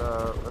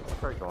 let's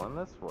try going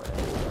this way.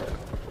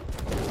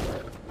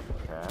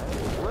 Okay.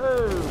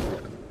 Woo!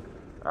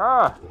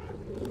 Ah!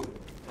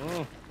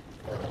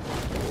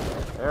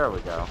 There we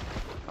go.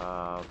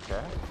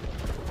 Okay.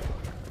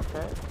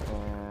 Okay,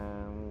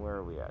 and where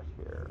are we at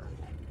here?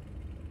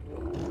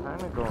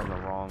 Kind of going the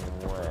wrong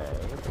way,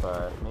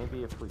 but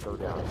maybe if we go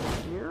down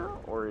here,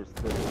 or is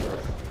this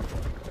just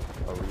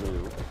a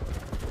loop?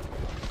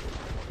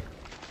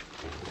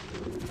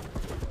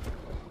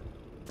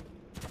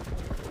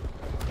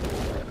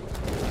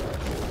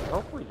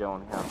 Hope we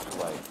don't have to,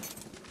 like...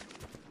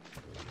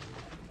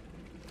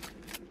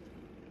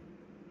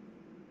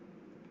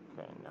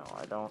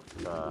 I don't,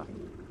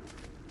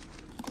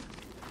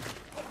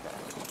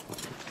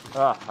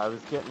 Okay. I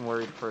was getting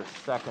worried for a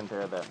second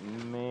there that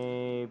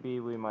maybe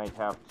we might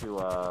have to,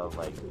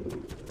 like,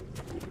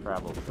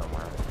 travel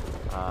somewhere,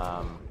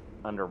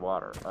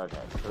 underwater.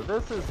 Okay, so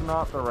this is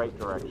not the right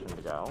direction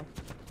to go.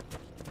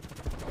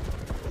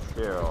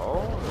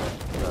 Still,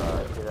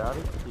 let's, get out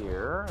of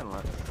here, and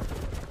let's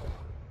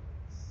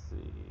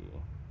see.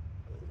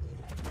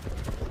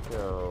 Let's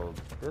go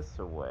this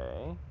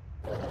way.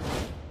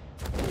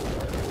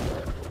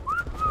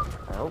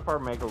 I hope our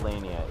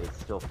Megalania is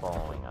still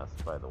following us,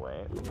 by the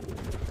way.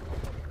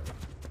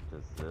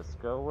 Does this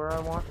go where I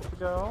want it to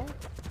go?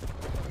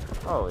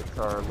 Oh, it's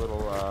our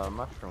little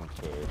mushroom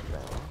cave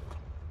thing.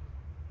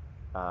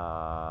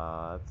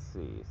 Let's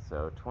see.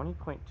 So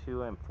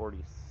 20.2 and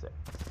 46.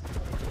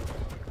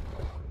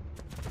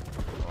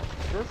 Well,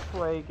 this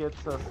way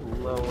gets us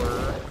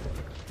lower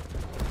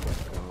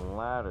in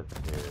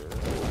latitude.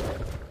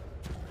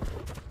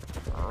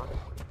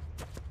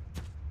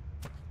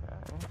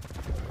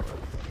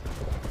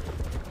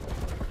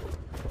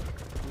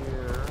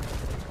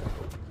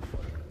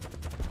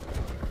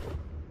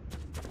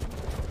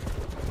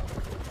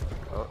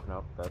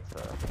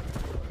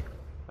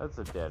 That's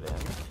a dead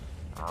end.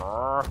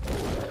 Ah,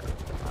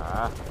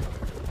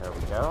 there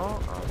we go.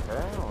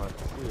 Okay,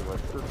 let's see.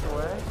 What's this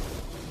way?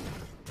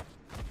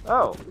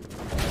 Oh!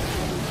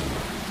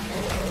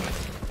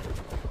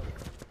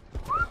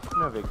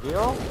 No big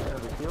deal. No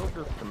big deal.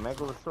 Just a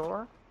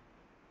Megalosaurus.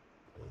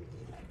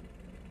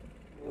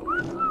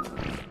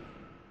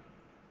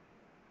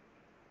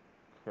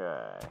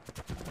 Okay.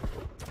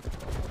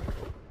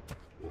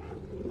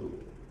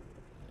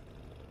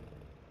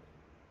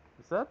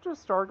 Is that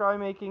just our guy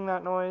making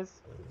that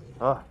noise?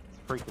 Ugh, it's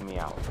freaking me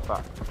out.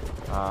 Fuck.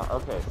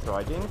 Okay, so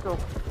I didn't go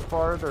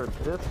farther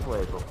this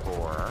way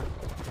before.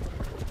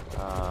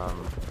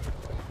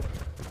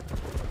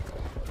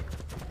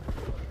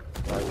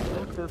 I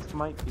think this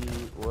might be...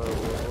 Whoa. I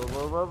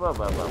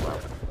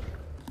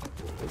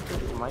think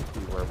this might be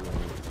where we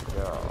need to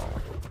go.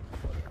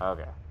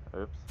 Okay.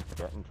 Oops.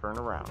 Getting turned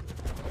around.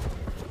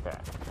 Okay.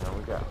 There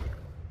we go.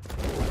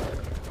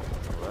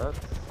 Let's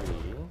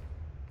see.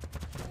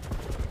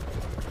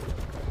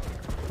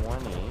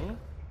 20.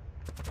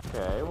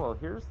 Okay, well,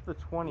 here's the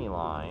 20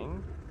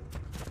 line.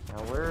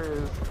 Now, where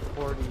is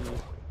 40...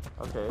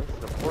 Okay,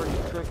 so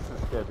 46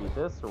 is going to be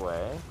this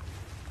way.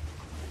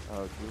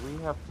 Oh, do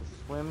we have to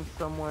swim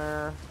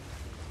somewhere?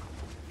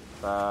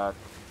 Fuck.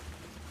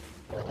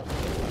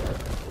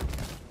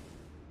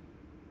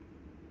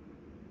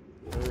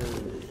 Oh,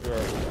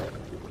 shit.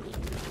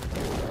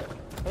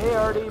 Hey,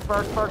 Artie!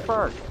 Bark!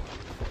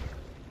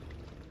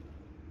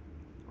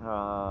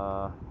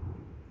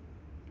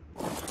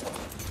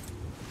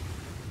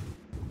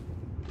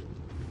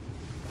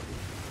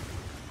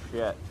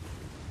 Shit.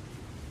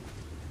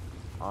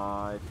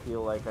 I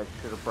feel like I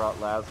should have brought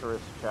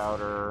Lazarus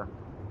chowder.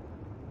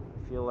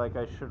 Oh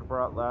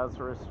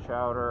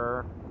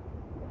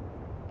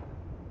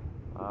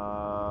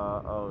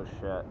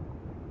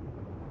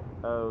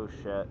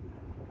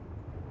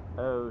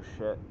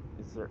shit.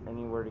 Is there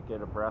anywhere to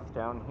get a breath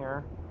down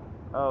here?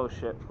 Oh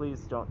shit,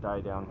 please don't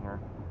die down here.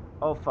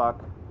 Oh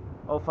fuck,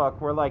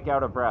 we're like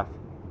out of breath.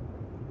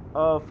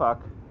 Oh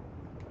fuck,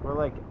 we're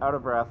like out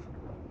of breath.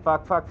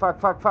 Fuck.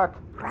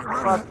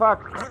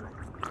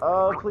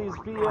 Oh, please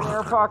be an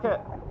air pocket.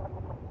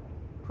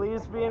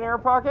 Please be an air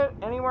pocket.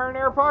 Anywhere an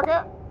air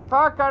pocket?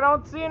 Fuck, I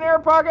don't see an air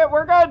pocket.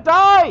 We're gonna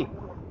die.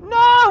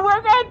 No,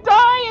 we're gonna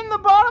die in the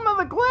bottom of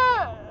the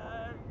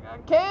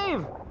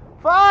cave.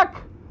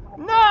 Fuck.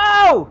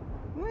 No.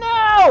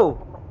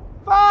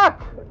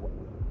 Fuck.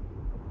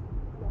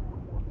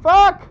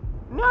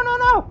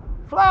 No.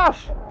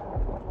 Flash.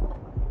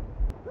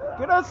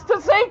 Get us to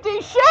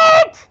safety.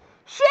 Shit.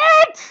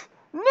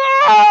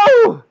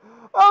 No.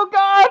 Oh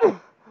God.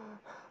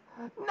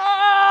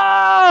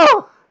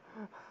 No!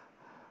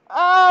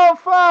 Oh,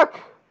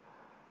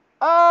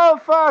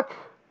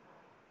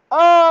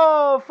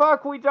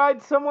 fuck, we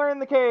died somewhere in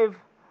the cave.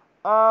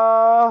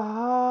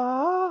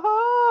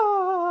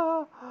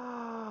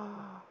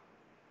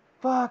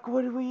 Fuck,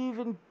 what did we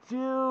even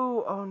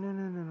do? Oh,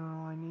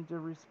 no, I need to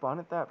respawn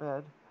it that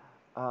bad.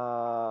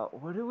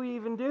 What do we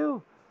even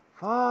do?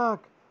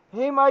 Fuck.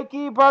 Hey,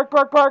 Mikey, bark,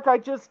 I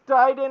just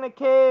died in a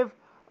cave.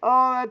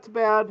 Oh, that's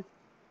bad.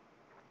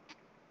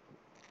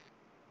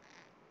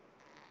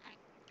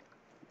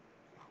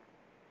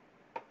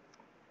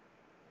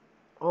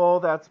 Oh,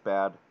 that's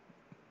bad.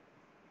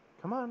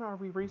 Come on, are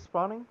we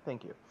respawning?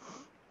 Thank you.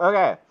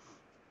 Okay,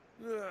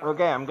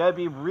 I'm gonna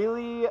be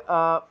really,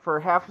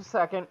 for half a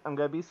second, I'm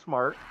gonna be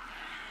smart.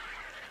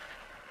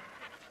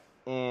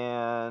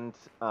 And,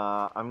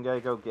 I'm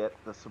gonna go get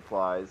the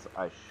supplies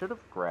I should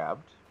have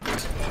grabbed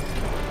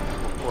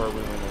before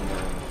we went in there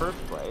in the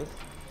first place.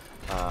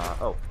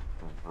 Oh,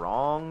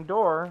 wrong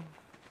door.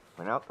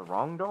 Went out the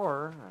wrong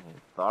door. I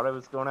thought I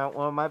was going out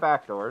one of my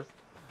back doors.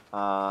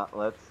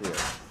 Let's see.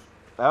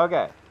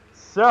 Okay,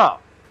 so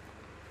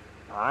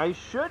I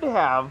should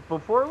have,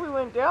 before we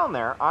went down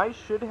there, I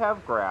should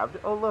have grabbed,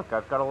 oh look,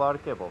 I've got a lot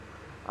of kibble.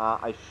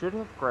 I should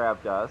have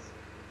grabbed us,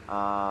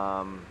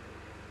 well,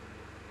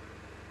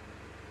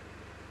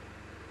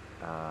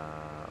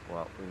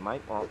 we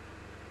might want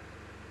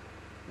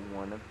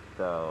one of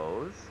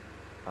those,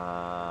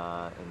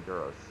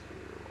 Enduro stew.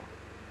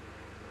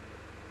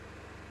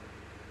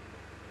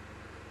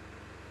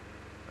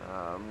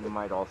 We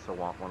might also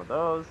want one of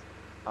those.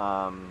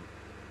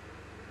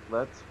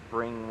 Let's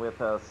bring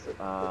with us, in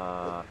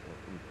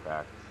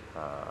fact,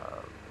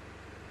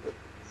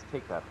 let's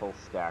take that whole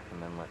stack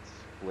and then let's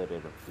split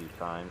it a few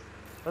times.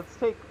 Let's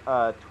take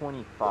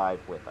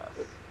 25 with us.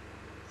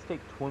 Let's take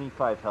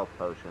 25 health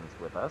potions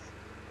with us.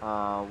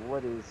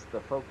 What is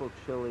the focal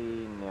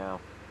chili?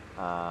 No.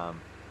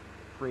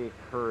 Free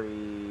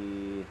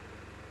curry.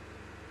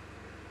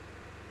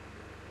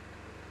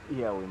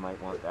 Yeah, we might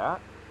want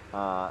that.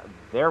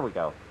 There we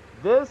go.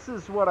 This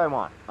is what I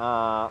want.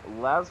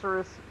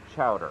 Lazarus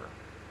chowder.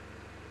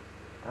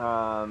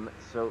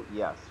 So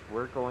yes,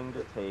 we're going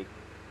to take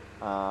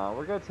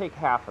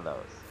half of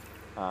those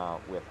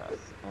with us,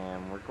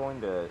 and we're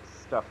going to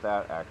stuff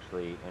that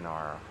actually in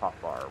our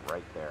hotbar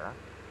right there.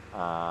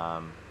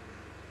 And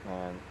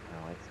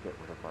let's get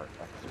rid of our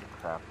extra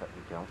crap that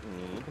we don't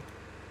need.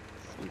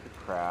 Stupid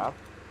crap.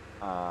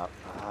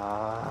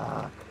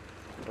 Fuck.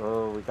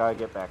 Oh, we gotta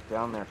get back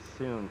down there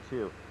soon,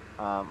 too.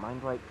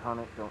 Mind Light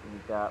Tonic, don't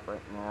need that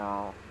right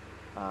now.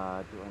 Do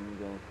I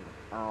need anything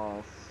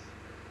else?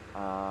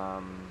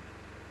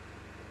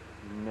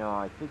 No,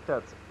 I think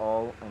that's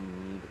all I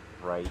need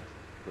right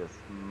this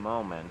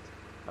moment.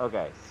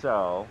 Okay,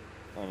 so,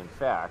 and in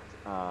fact,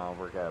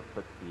 we're gonna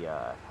put the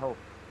health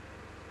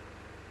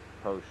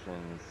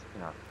potions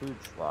in our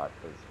food slot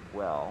as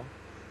well.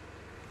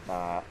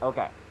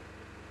 Okay.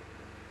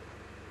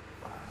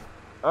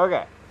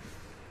 Okay.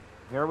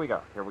 Here we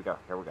go.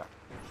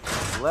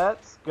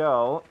 Let's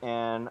go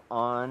and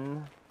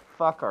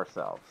unfuck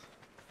ourselves.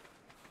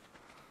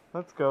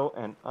 Let's go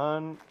and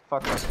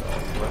unfuck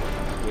ourselves.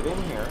 Let's get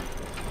in here.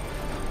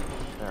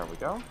 There we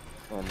go.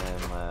 And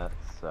then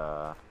let's,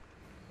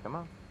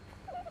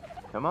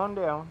 come on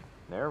down.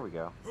 There we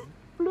go.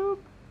 Bloop.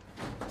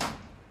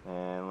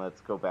 And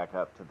let's go back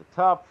up to the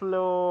top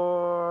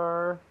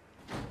floor.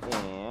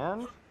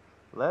 And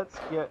let's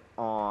get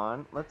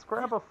on. Let's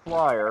grab a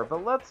flyer,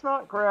 but let's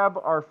not grab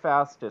our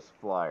fastest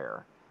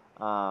flyer.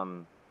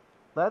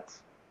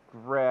 Let's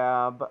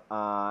grab,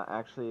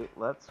 actually,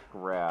 let's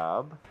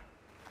grab,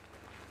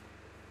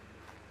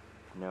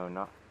 no,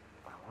 not,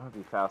 I want to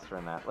be faster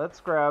than that. Let's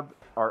grab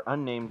our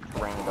unnamed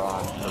Renton,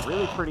 a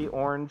really pretty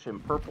orange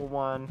and purple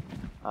one.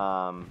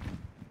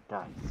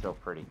 God, he's so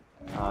pretty.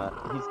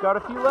 He's got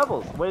a few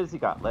levels. What has he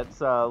got?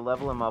 Let's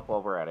level him up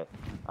while we're at it.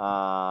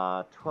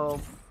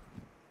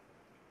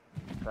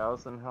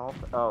 12,000 health.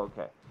 Oh,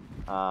 okay.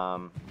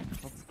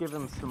 Let's give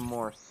him some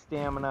more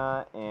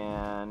stamina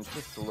and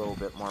just a little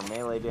bit more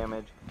melee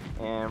damage.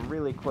 And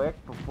really quick,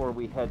 before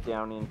we head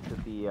down into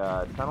the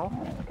tunnel,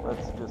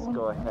 let's just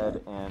go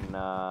ahead and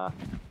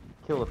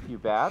kill a few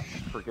bats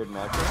for good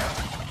measure.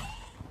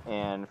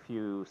 And a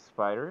few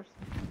spiders,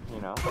 you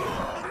know,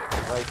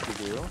 like you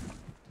do.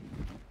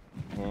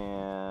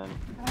 And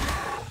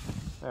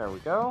there we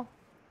go.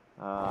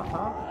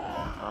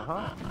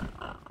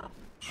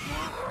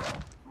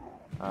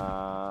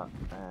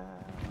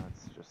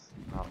 Let's just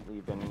not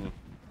leave any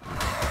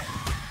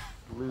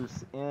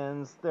loose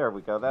ends. There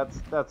we go. That's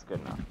good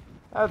enough.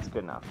 That's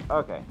good enough.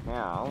 Okay,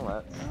 now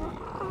let's see.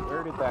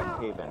 Where did that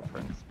cave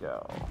entrance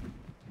go?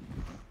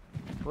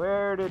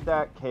 Where did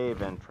that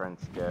cave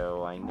entrance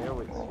go? I know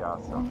it's here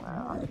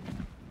somewhere.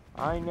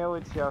 I know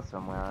it's here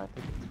somewhere. I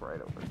think it's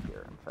right over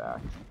here, in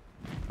fact.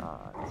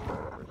 It's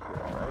right over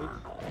here, right?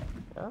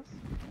 Yes?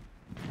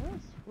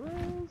 Yes? Where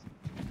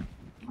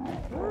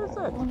is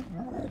it?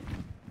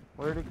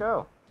 Where'd it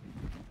go?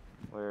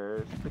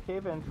 Where's the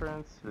cave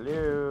entrance?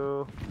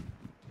 Hello?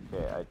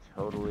 Okay,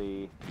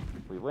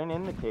 we went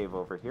in the cave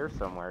over here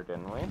somewhere,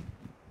 didn't we?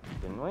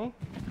 Didn't we?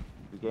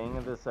 Beginning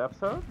of this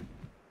episode?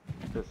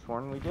 This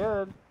one we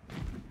did.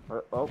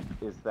 Oh,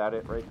 is that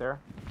it right there?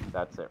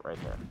 That's it right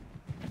there.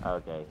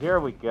 Okay, here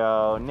we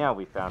go. Now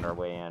we found our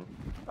way in.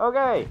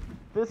 Okay,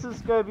 this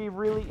is going to be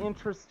really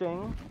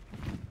interesting.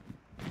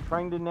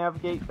 Trying to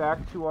navigate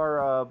back to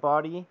our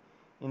body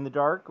in the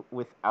dark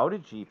without a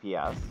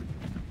GPS.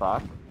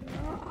 Fuck.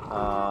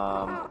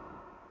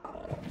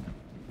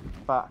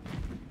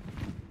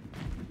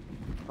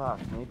 Fuck,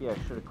 maybe I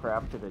should have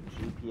crafted a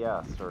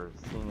GPS or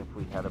seen if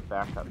we had a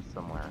backup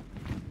somewhere.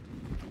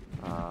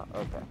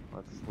 Okay,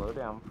 let's slow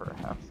down for a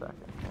half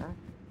second here.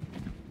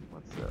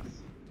 What's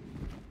this?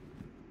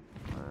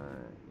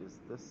 Is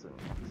this an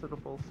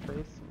exitable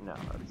space? No,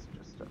 it's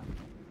just a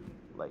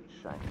light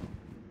shining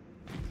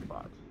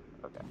spot.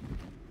 Okay.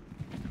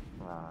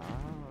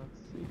 Let's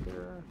see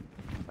here.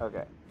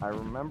 Okay, I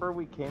remember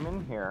we came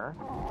in here.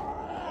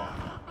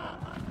 God.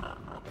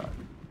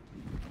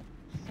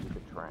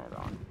 Stupid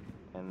Pteranodon.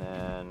 And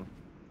then,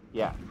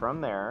 yeah,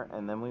 from there,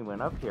 and then we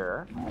went up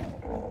here.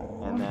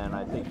 And then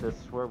I think this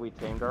is where we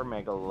tamed our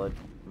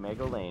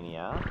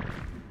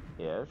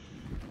Megalania-ish.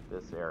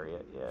 This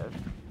area-ish.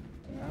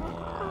 And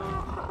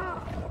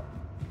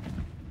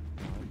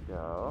there we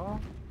go.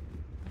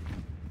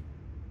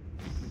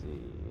 Let's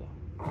see.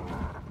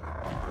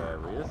 Okay,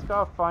 we just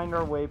gotta find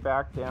our way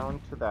back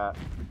down to that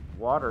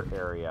water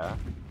area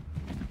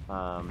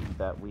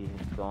that we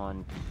had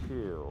gone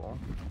to,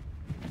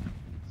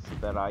 so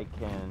that I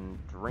can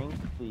drink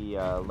the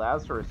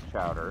Lazarus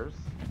chowders.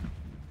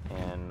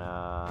 And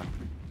oh,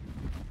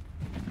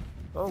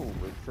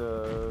 it's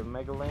a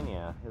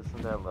Megalania.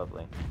 Isn't that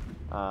lovely?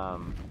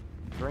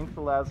 Drink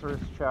the Lazarus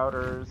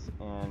chowders,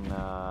 and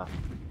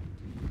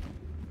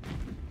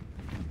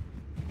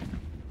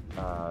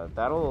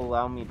that'll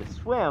allow me to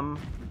swim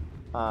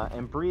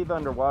and breathe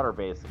underwater,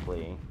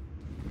 basically.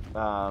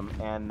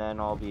 And then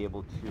I'll be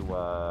able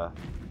to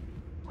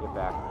get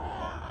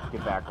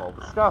back all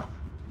the stuff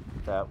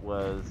that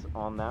was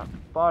on that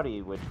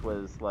body, which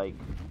was like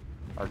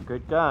our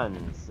good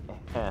guns,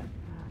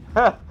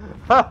 all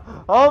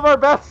of our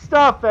best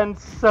stuff, and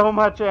so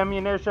much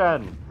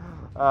ammunition.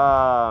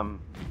 Bark.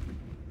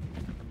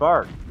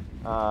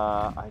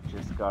 I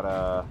just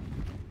gotta.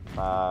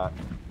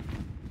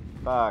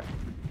 Fuck.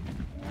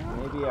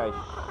 Maybe I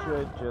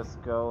should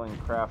just go and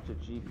craft a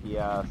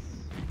GPS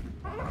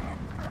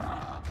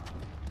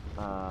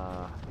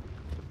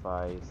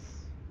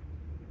device.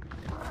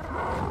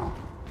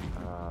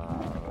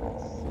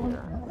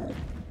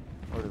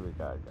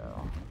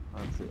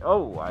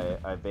 Oh,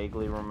 I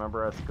vaguely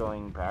remember us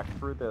going back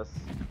through this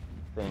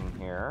thing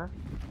here.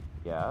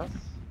 Yes.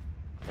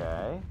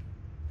 Okay.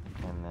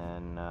 And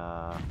then,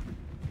 I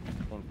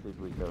think, did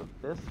we go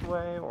this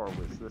way, or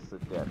was this a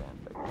dead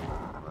end? I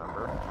can't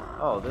remember.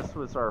 Oh, this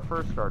was our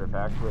first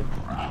artifact,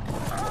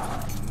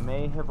 which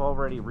may have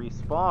already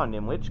respawned,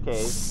 in which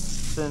case,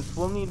 since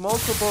we'll need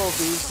multiple of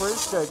these, we're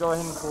just gonna go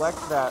ahead and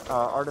collect that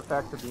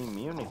artifact of the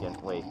immune again.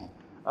 Wait.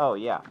 Oh,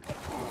 yeah.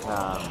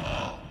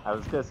 I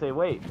was gonna say,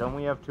 wait, don't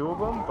we have two of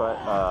them? But,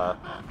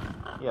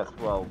 yes,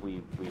 well,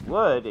 we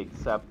would,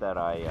 except that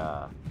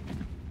I,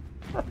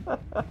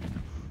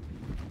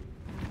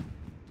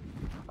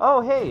 Oh,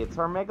 hey, it's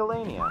our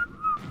Megalania.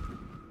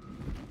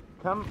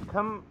 Come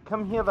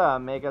here,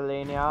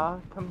 Megalania.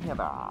 Come here.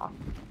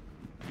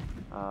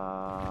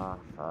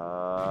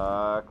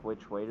 Fuck.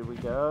 Which way did we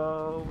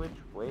go? Which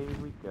way did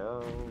we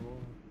go?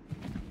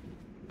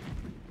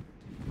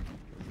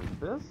 Is it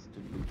this?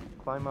 Did we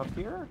climb up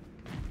here?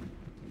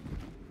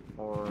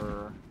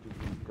 Or did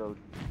we go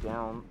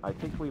down? I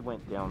think we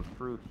went down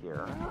through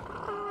here.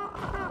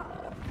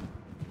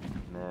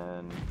 And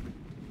then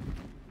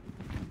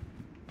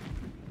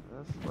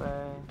this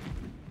way.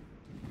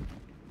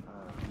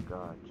 Oh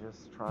god,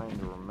 just trying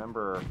to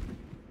remember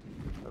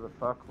where the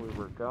fuck we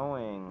were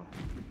going.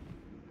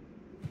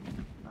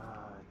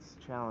 It's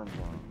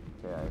challenging.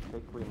 Okay, I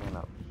think we went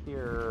up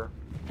here.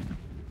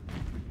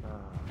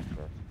 Oh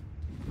shit.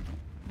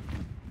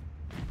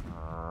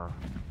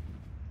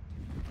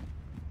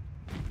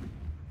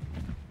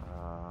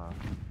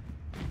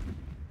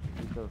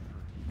 We go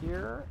through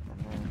here, and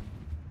then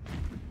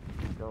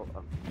we go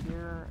up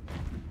here,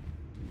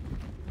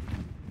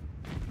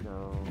 and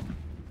go...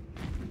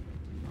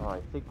 Oh,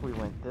 I think we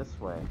went this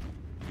way.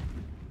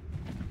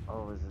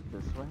 Oh, is it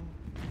this way?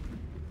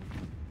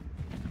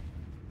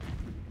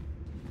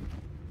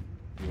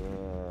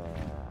 Yeah.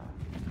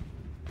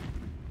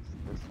 Is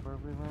this where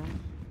we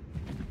went?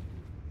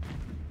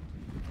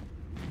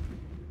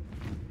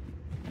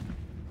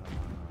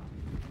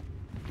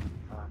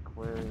 Fuck,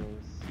 where is...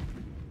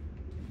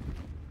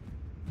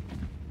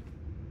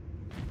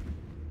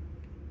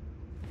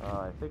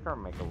 I think our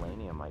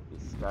Megalania might be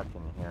stuck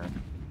in here.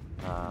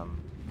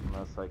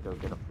 Unless I go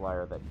get a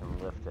flyer that can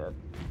lift it.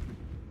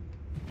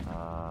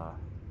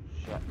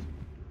 Shit.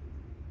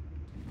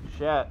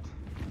 Shit.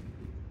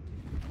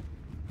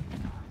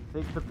 I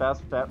think the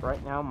best bet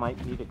right now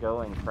might be to go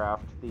and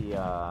craft the,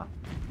 unless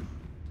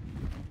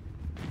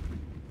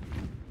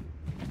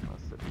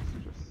it was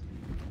just...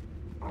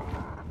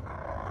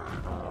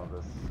 Oh,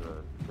 this,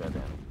 dead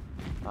end.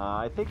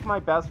 I think my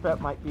best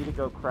bet might be to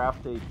go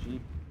craft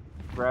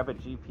grab a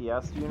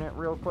GPS unit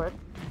real quick.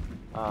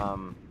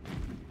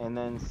 And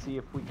then see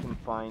if we can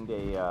find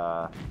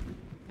a,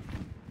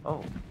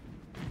 oh.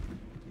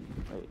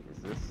 Wait, is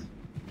this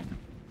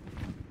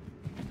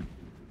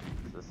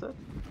it?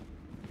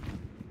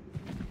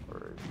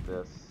 Or is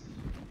this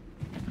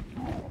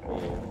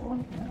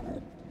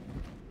cave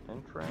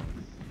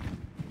entrance?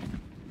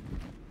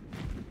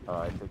 Oh,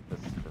 I think this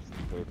is just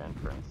the cave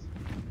entrance.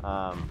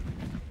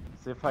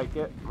 So if I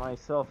get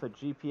myself a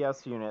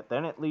GPS unit,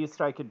 then at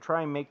least I could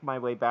try and make my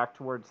way back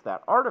towards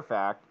that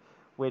artifact,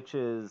 which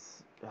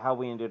is how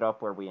we ended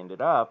up where we ended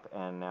up,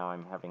 and now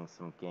I'm having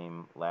some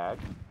game lag.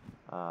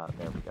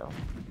 There we go.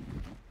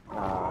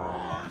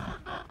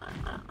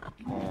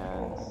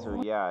 And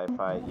so yeah,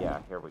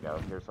 here we go.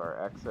 Here's our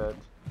exit.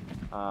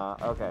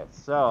 Okay,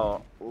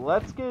 so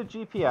let's get a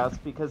GPS,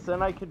 because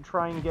then I could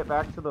try and get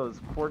back to those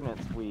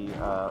coordinates we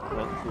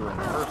went to in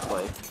the first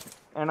place.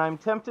 And I'm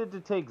tempted to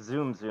take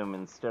Zoom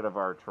instead of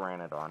our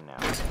Pteranodon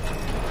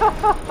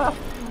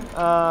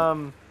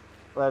now.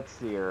 Let's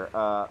see here.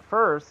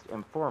 First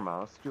and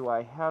foremost, do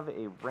I have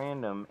a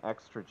random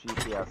extra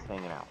GPS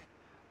hanging out?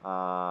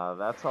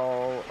 That's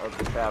all of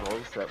the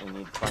saddles that we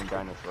need to find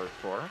dinosaurs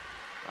for.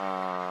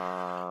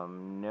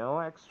 No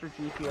extra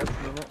GPS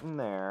unit in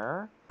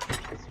there.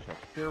 Let's check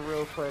here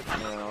real quick.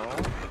 No.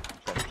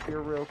 Check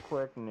here real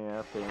quick.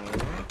 Nothing.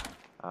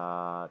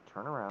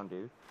 Turn around,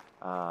 dude.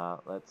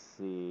 Let's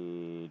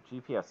see.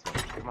 GPS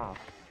unit. Come on.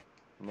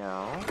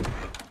 No.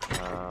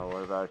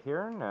 What about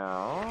here?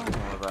 No.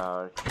 What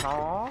about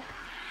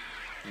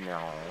here?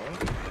 No.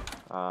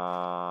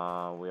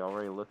 We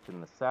already looked in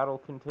the saddle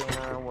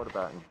container. What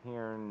about in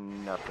here?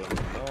 Nothing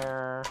in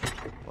there.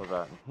 What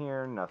about in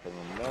here? Nothing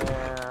in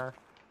there.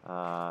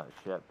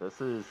 Shit.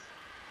 This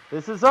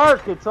is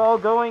ARK. It's all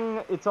going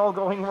wrong.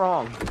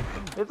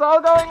 It's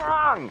all going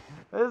wrong.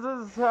 This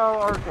is how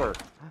ARK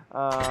works.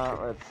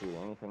 Let's see.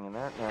 Anything in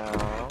there? No.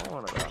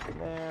 What about in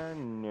there?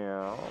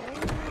 No.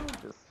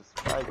 Just a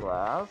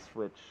spyglass,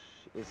 which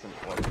isn't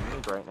what we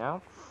need right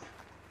now.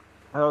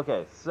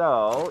 Okay,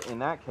 so in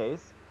that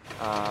case,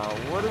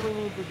 what do we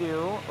need to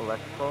do?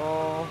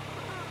 Electrical.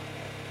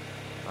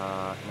 No.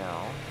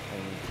 I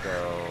need to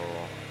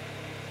go.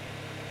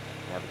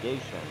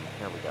 Navigation.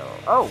 Here we go.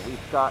 Oh,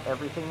 we've got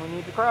everything we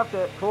need to craft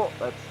it. Cool.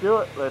 Let's do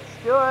it. Let's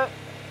do it.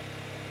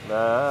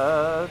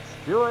 Let's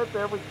do it.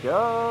 There we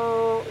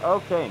go.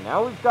 Okay,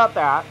 now we've got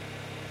that.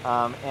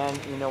 And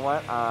you know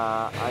what?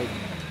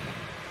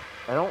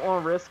 I don't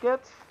want to risk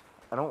it.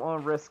 I don't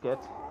want to risk it.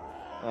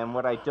 And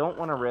what I don't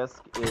want to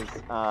risk is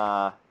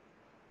not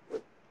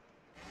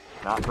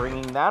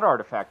bringing that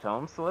artifact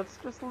home. So let's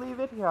just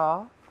leave it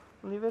here.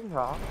 Leave it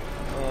here.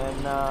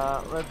 And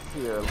let's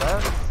see here.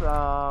 Let's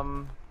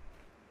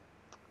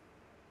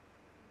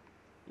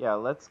yeah,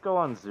 let's go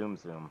on Zoom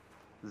Zoom.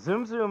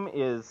 Zoom Zoom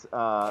is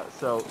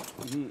so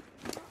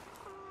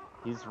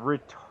he's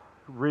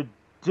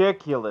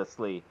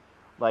ridiculously,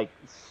 like,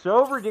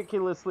 so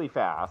ridiculously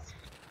fast,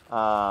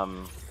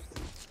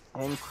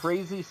 and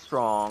crazy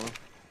strong.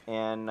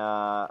 And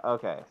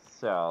okay,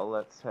 so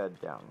let's head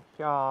down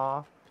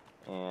here,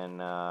 and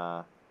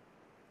there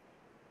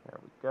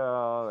we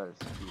go. There's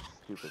these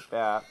stupid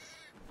bats.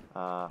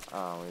 Oh,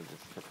 we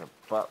just took a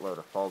buttload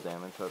of fall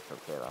damage. That's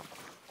okay though.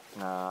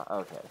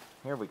 Okay,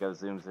 here we go,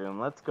 Zoom Zoom.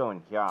 Let's go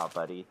in here,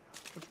 buddy.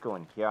 Let's go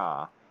in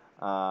here.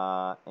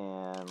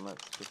 And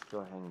let's just go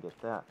ahead and get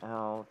that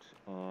out.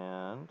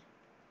 And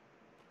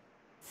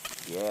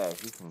yeah,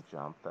 he can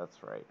jump.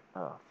 That's right.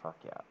 Oh, fuck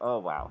yeah. Oh,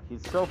 wow.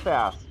 He's so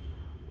fast.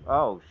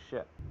 Oh,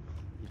 shit.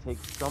 He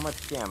takes so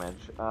much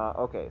damage.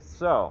 Okay,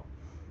 so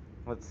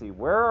let's see.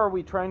 Where are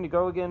we trying to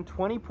go again?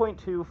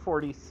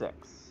 20.246.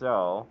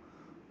 So,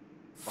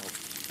 oh,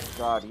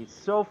 God. He's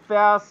so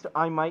fast,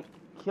 I might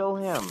kill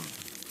him.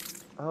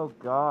 Oh,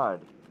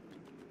 God.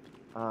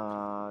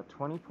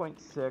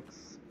 20.6,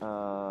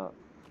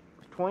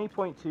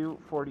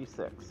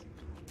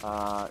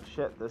 20.246.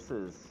 Shit, this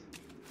is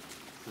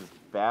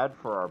bad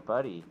for our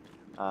buddy.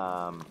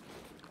 Because,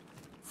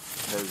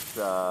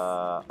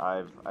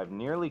 I've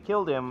nearly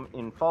killed him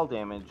in fall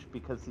damage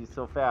because he's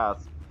so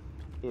fast.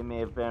 It may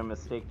have been a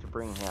mistake to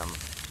bring him.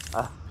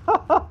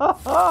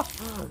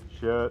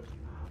 Shit.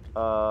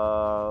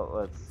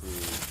 Let's see.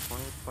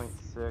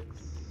 20.6.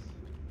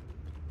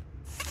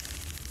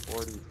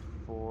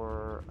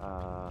 44,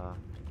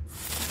 let's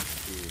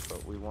see,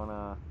 but we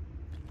wanna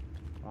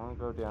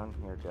go down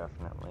here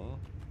definitely.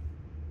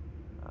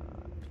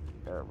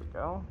 There we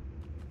go.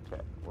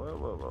 Okay, whoa,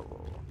 whoa, whoa,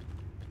 whoa.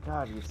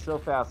 God, he's so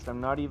fast.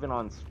 I'm not even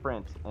on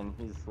sprint, and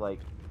he's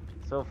like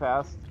so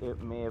fast.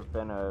 It may have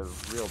been a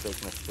real big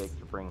mistake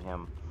to bring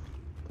him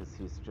because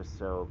he's just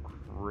so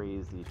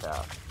crazy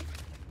fast.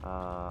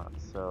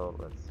 So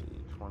let's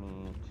see,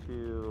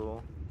 22.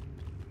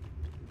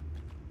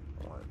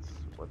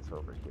 What's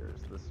over here?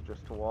 Is this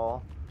just a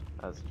wall?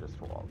 That's just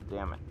a wall.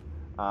 Damn it.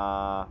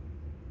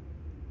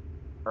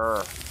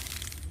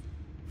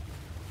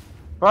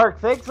 Bark,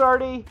 thanks,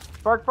 Artie.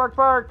 Bark, bark,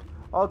 bark.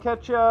 I'll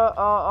catch you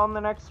on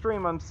the next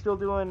stream. I'm still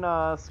doing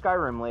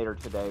Skyrim later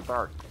today.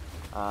 Bark.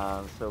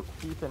 So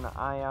keep an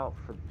eye out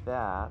for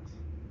that.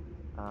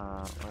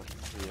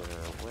 Let's see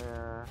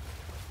where.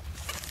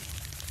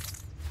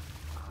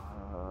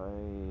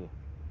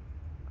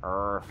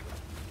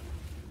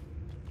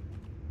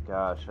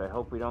 Gosh, I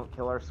hope we don't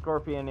kill our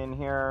scorpion in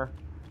here.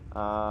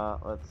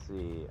 Let's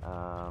see.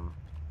 I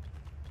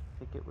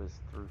think it was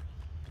through.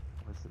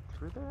 Was it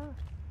through there?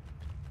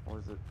 Or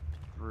was it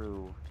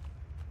through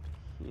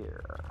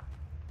here?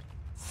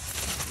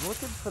 I'm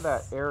looking for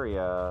that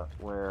area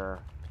where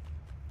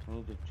I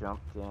need to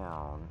jump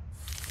down.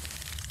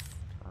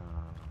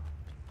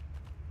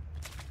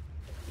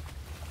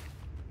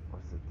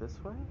 Was it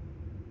this way?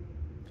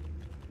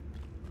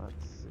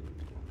 Let's see.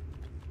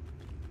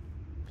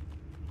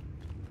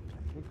 I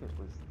think it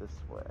was this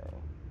way.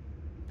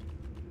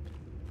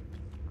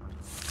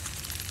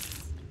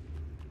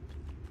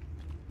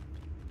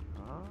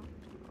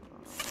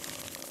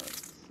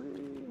 Let's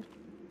see.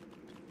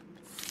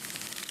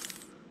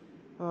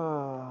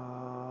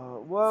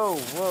 Whoa,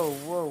 whoa,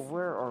 whoa,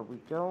 where are we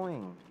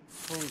going?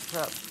 Holy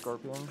crap,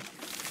 Scorpion.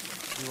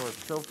 You are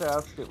so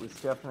fast, it was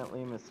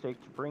definitely a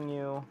mistake to bring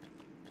you.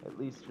 At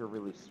least you're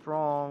really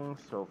strong,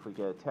 so if we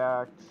get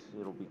attacked,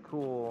 it'll be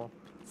cool.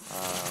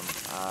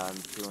 I'm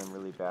feeling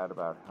really bad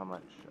about how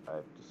much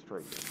I've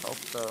destroyed your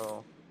health,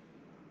 though.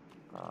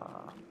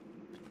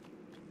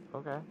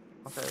 Okay,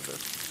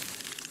 this...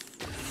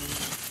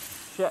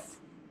 Shit!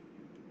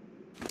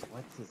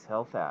 What's his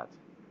health at?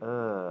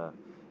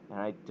 And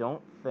I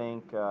don't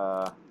think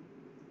I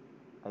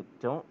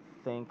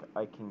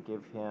can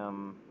give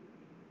him...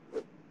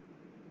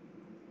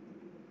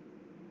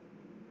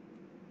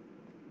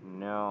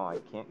 No, I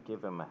can't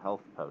give him a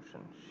health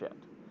potion. Shit.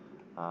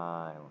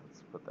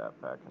 Let's put that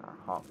back in our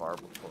hotbar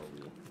before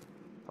we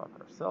fuck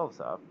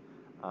ourselves up.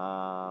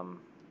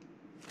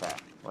 Okay,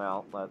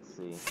 well, let's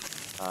see.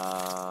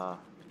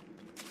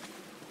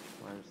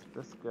 Where's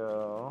this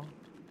go?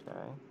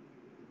 Okay.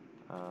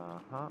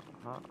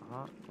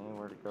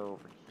 Anywhere to go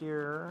over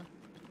here?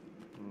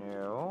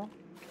 No.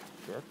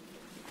 Shit.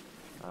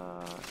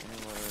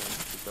 Anywhere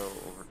to go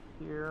over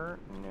here?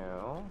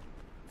 No.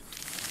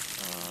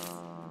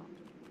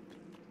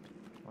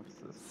 What's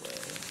this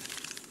way?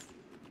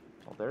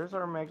 Well, there's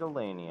our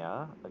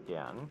Megalania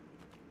again.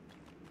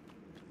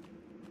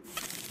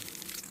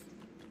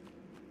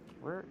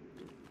 Where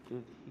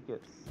did he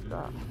get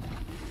stuck?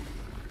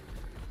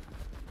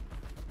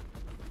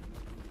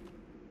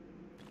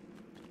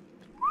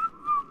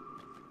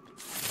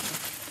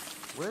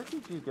 where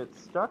did you get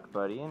stuck,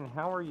 buddy, and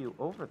how are you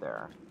over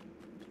there?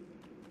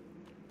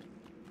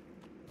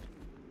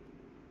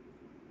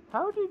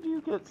 How did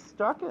you get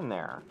stuck in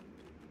there?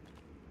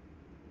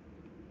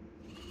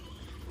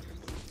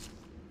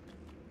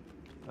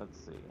 Let's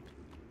see.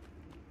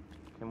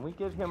 Can we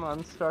get him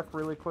unstuck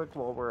really quick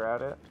while we're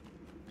at it?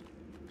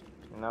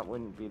 And that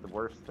wouldn't be the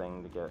worst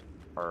thing to get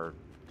our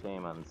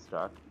tame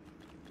unstuck.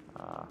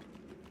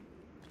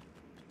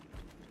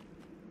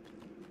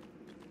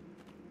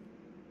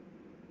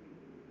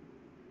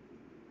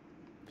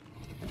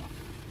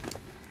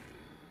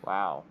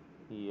 Wow.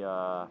 He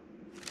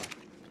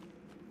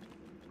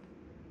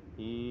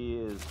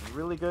is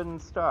really good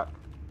and stuck.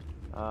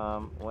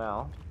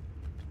 Well,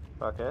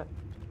 fuck it.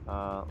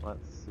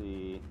 Let's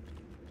see.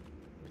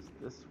 Is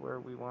this where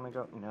we want to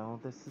go? No,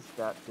 this is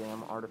that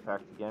damn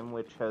artifact again,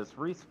 which has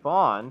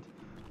respawned.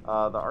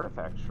 The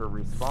artifact sure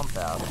respawn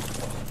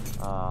fast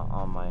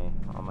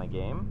on my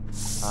game.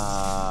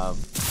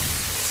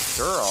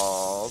 Sure,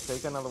 I'll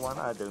take another one.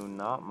 I do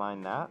not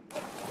mind that.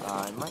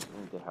 I might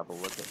need to have a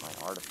look at my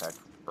artifact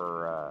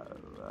for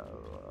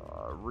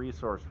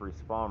resource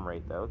respawn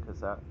rate though, because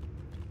that's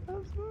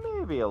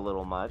maybe a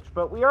little much.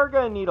 But we are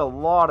going to need a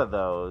lot of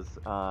those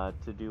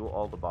to do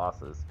all the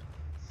bosses.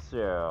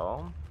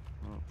 So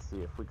let's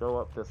see if we go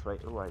up this way.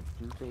 Oh, I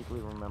do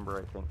vaguely remember,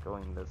 I think,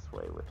 going this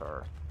way with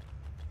our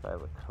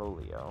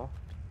Thylacoleo.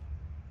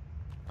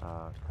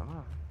 Come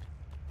on.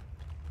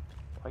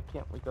 Why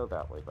can't we go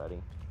that way,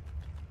 buddy?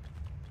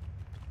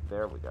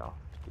 There we go.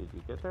 Did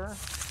you get there?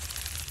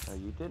 No,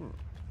 you didn't.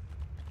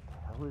 What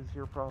the hell is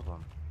your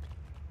problem?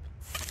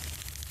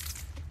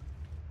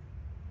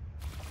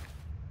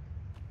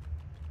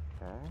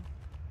 Okay.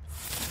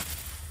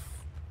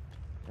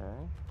 Okay.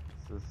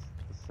 Is this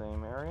the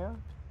same area?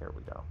 Here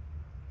we go.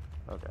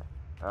 Okay.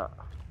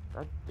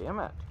 God damn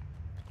it.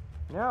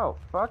 No,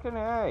 fucking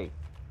A.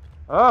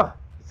 Ugh,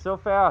 it's so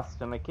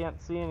fast and I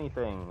can't see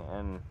anything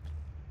and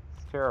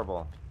it's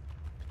terrible.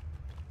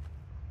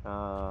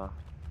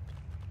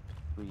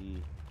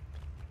 We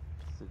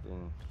sit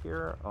in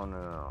here. Oh,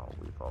 no,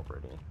 we've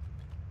already.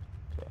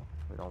 Okay,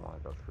 we don't want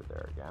to go through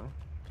there again.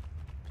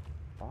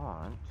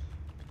 Want.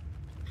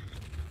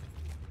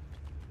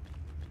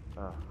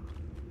 Oh,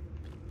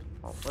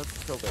 let's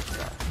kill this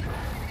guy.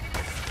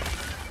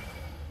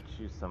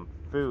 Choose some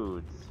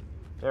foods.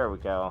 There we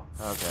go.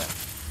 Okay.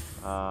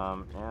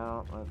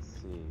 Now, let's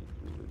see.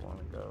 Do we want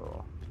to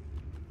go?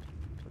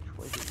 Which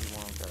way do we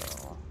want to go?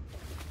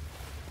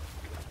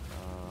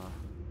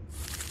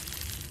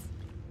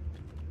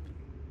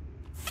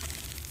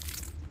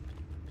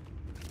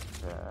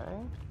 Okay.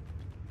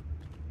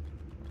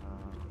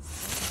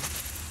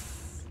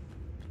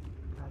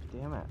 God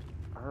damn it.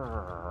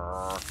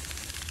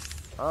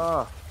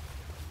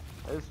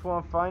 I just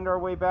want to find our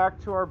way back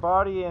to our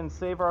body and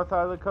save our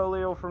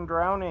Thylacoleo from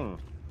drowning.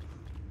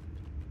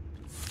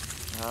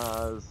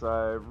 As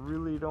I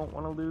really don't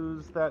want to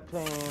lose that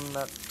tame.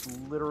 That's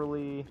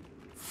literally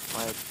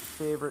my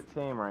favorite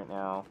tame right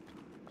now.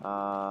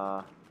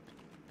 God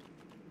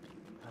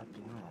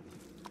damn it.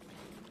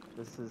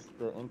 This is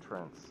the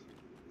entrance.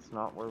 It's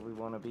not where we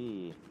want to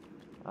be.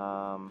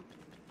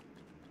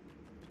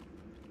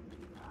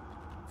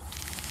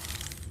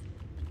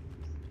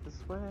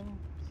 This way?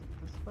 Is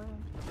it this way?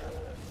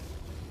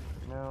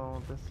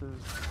 No, this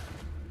is...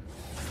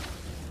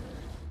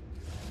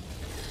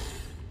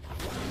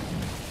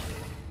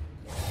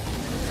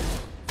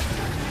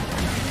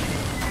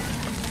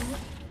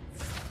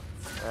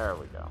 There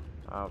we go.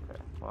 Okay,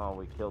 well,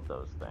 we killed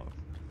those things,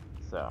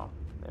 so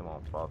they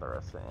won't bother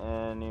us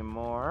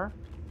anymore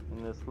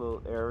in this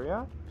little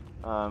area,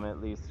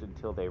 at least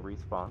until they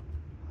respawn.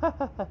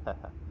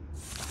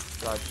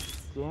 God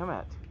damn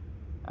it.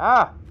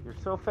 Ah! You're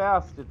so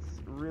fast, it's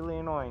really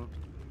annoying.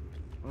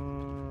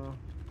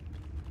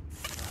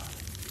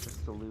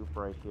 Just a loop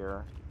right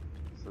here.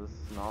 So this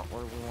is not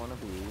where we want to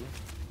be.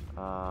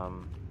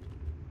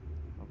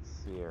 Let's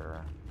see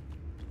here.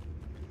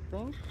 I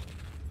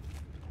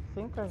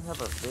think I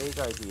have a vague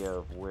idea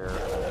of where...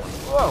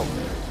 Whoa!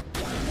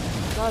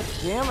 God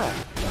damn it!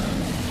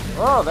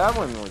 Oh, that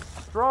one was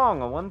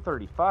strong, a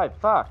 135.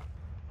 Fuck!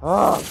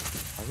 Oh,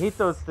 I hate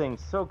those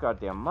things so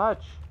goddamn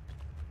much.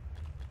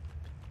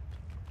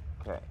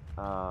 Okay,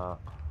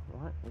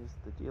 what is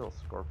the deal,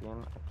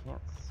 Scorpion? I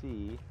can't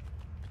see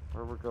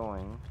where we're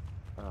going,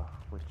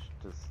 which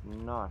does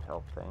not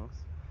help things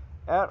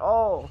at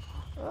all.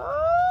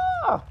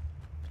 Ah!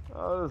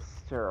 Oh, this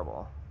is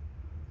terrible.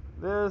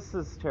 This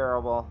is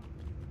terrible.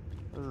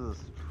 This is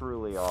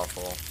truly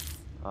awful.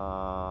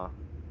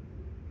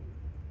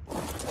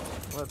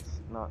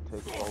 Let's not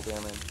take fall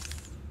damage.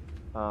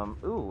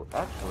 Ooh,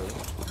 actually,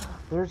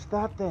 there's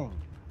that thing.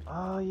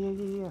 Oh,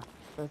 yeah.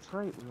 That's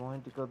right. We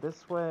wanted to go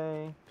this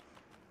way.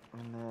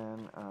 And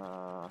then,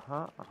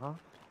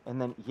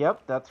 And then,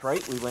 yep, that's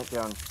right. We went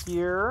down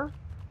here.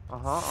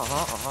 And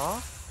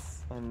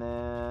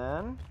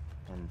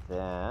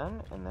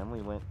then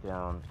we went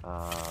down,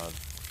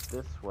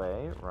 this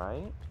way,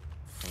 right?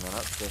 And then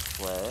up this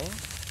way.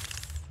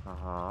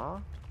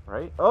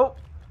 Right? Oh!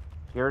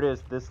 Here it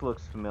is. This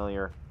looks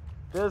familiar.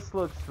 This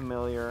looks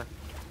familiar.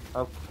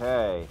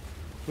 Okay.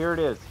 Here it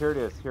is. Here it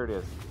is. Here it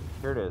is.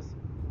 Here it is.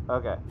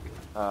 Okay.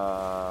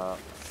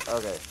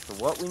 Okay. So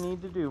what we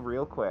need to do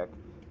real quick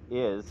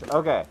is...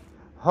 Okay.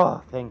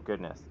 Oh, thank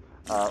goodness.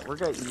 We're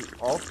going to eat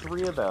all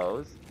 3 of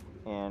those.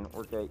 And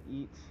we're going to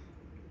eat...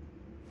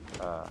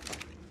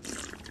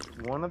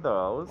 one of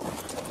those.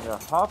 I'm going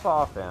to hop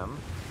off him.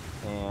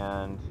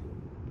 And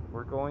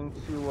we're going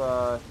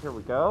to... here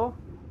we go.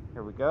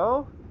 Here we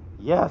go.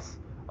 Yes.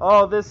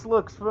 Oh, this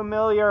looks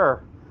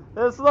familiar.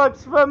 This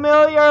looks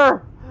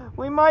familiar.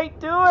 We might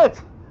do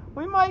it.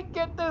 We might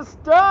get this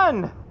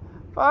done.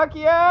 Fuck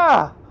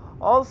yeah.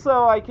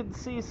 Also, I can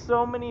see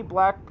so many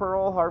black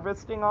pearl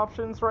harvesting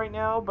options right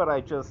now, but I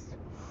just...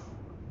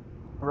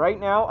 Right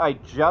now, I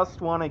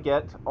just want to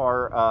get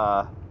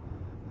our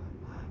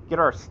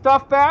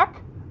stuff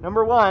back,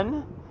 number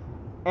 1,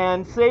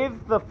 and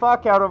save the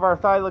fuck out of our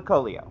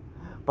thylacoleo.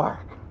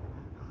 Bark.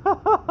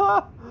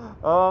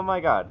 Oh my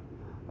god.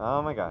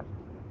 Oh my god.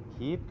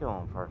 Keep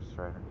going,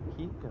 Farrstrider.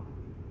 Keep going.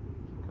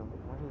 Keep going.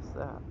 What is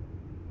that?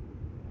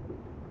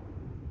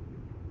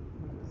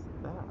 What is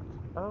that?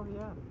 Oh,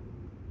 yeah.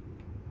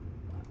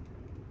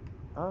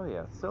 Oh,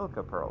 yeah.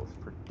 Silica pearls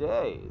for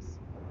days.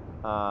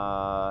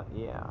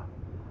 Yeah.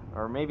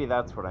 Or maybe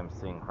that's what I'm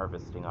seeing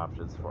harvesting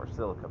options for.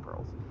 Silica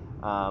pearls.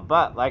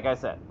 But, like I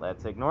said,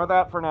 let's ignore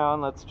that for now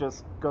and let's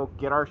just go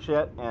get our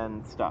shit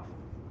and stuff.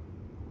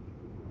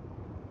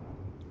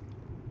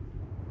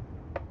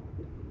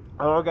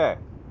 Okay.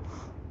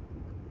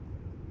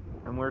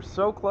 And we're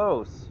so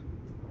close.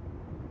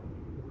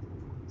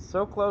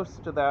 So close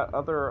to that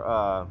other,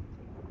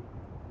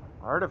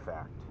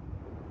 artifact.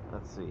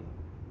 Let's see.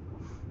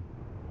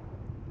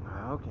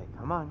 Okay,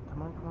 come on,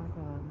 come on, come on,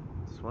 come on.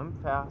 Swim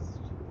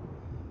fast.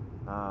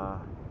 I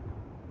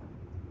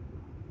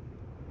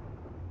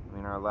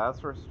mean, our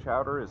Lazarus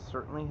chowder is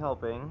certainly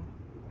helping.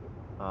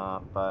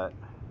 But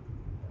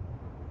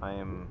I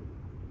don't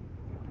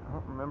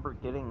remember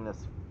getting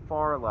this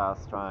far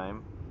last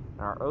time.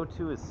 And our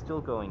O2 is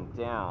still going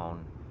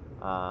down.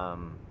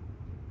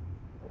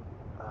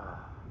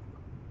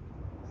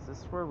 Is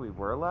this where we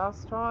were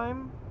last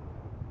time?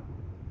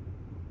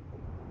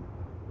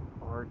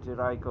 Or did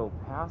I go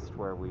past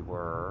where we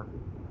were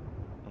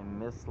and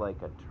miss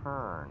like a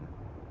turn?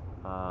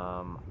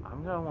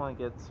 I'm gonna want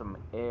to get some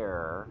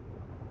air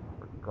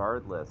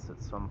regardless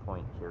at some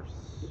point here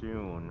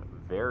soon,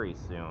 very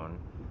soon.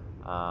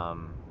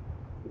 Come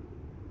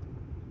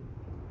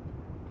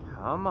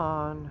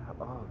on.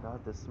 Oh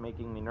god, this is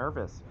making me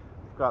nervous.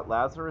 We've got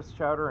Lazarus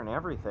chowder and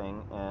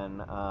everything,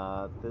 and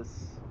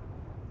this...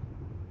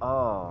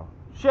 Oh,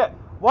 shit!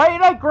 Why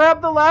did I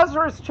grab the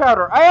Lazarus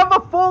chowder? I have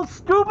a full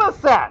scuba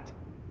set!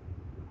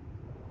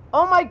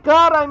 Oh my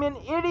god, I'm an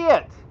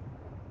idiot!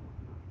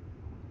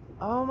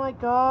 Oh my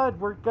god,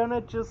 we're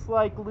gonna just,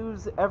 like,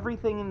 lose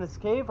everything in this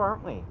cave,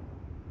 aren't we?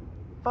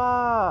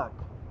 Fuck.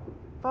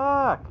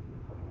 Fuck.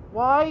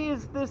 Why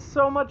is this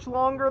so much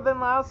longer than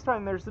last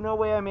time? There's no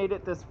way I made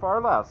it this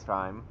far last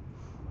time.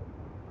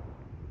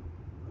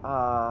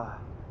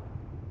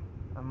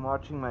 I'm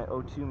watching my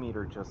O2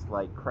 meter just,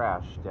 like,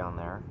 crash down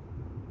there.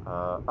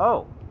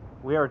 Oh!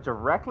 We are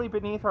directly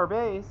beneath our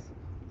base,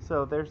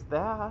 so there's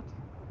that.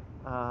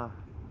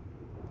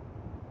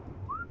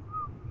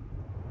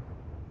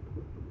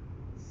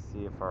 Let's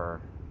see if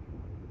our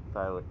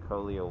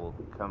thylacoleo will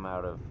come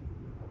out of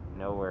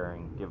nowhere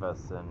and give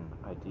us an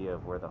idea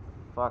of where the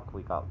fuck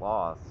we got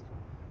lost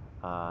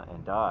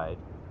and died.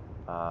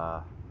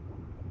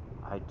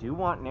 I do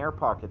want an air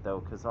pocket though,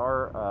 because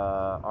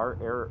our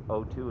air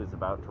O2 is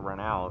about to run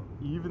out,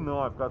 even though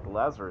I've got the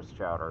Lazarus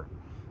chowder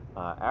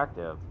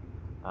active.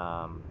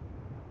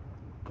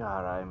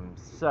 God, I'm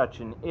such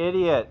an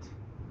idiot.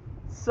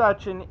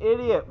 Such an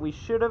idiot. We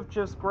should have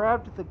just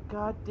grabbed the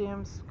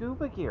goddamn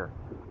scuba gear.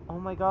 Oh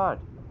my god.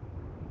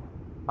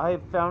 I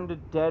have found a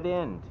dead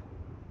end.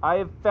 I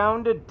have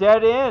found a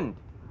dead end.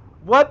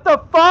 What the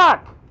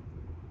fuck?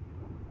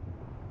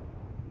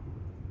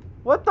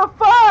 What the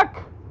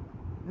fuck?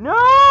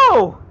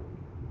 No!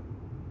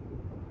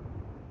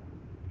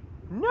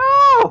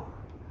 No!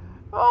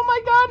 Oh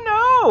my god,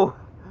 no!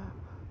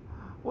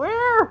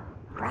 Where?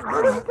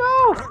 Where'd it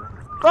go?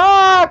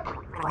 Fuck!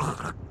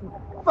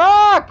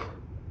 Fuck!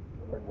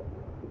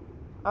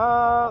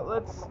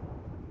 Let's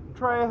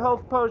try a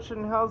health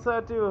potion. How's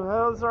that do?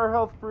 How's our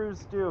health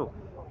brews do?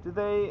 Do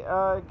they,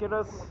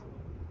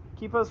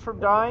 keep us from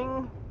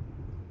dying?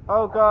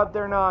 Oh god,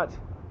 they're not.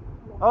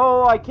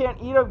 Oh, I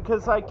can't eat them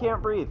because I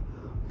can't breathe.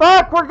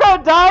 Fuck, we're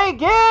gonna die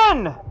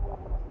again!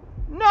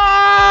 No!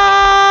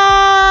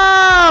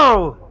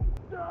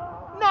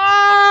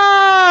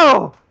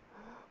 No!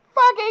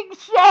 Fucking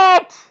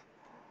shit!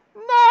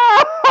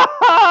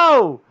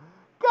 No!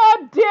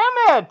 God damn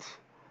it!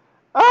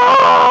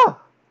 Ah!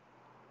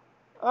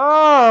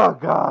 Oh,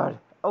 God.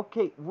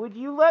 Okay, would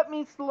you let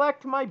me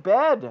select my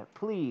bed,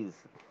 please?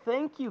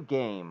 Thank you,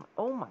 game.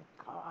 Oh, my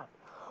God.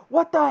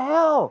 What the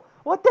hell?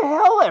 What the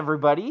hell,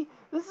 everybody?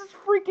 This is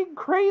freaking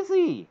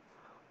crazy.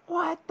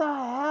 What the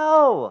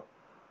hell?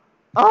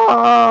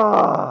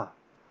 Ah!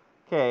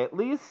 Okay, at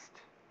least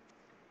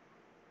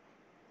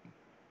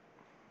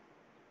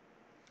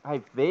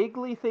I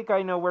vaguely think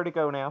I know where to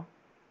go now.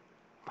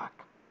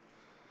 Fuck.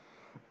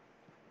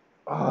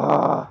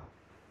 Ugh.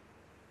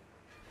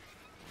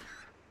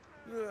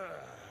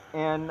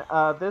 And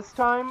this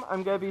time,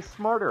 I'm going to be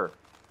smarter.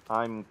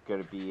 I'm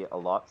going to be a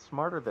lot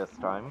smarter this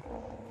time.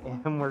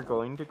 And we're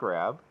going to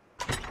grab...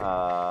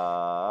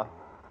 we're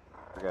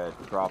going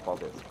to drop all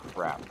this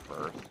crap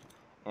first.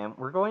 And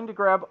we're going to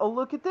grab... Oh,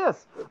 look at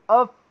this!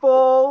 A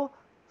full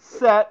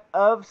set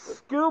of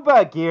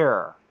scuba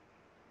gear!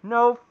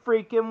 No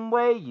freaking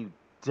way, you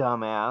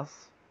dumbass.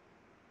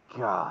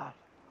 God.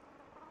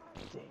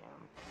 Damn.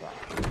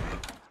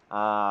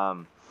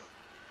 God.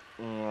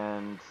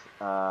 And,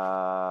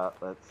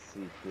 let's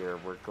see here.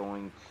 We're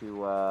going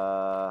to,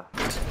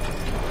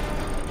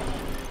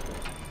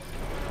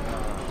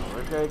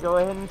 we're gonna go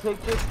ahead and take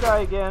this guy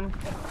again.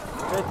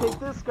 We're gonna take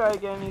this guy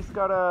again. He's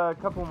got a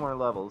couple more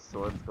levels, so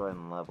let's go ahead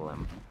and level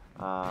him.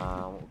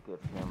 We'll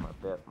give him a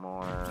bit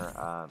more,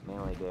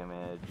 melee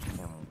damage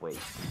and weight.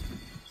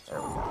 There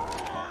we go.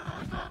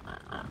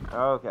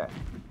 Okay.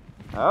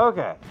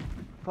 Okay.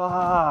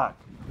 Fuck.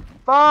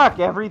 Fuck!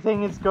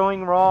 Everything is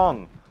going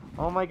wrong.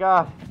 Oh my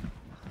god.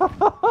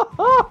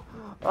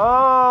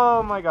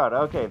 Oh my god.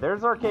 Okay,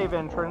 there's our cave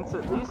entrance.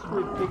 At least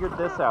we've figured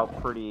this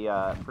out pretty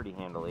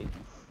handily.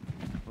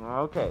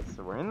 Okay,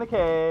 so we're in the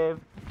cave.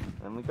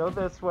 Then we go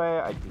this way.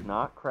 I did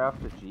not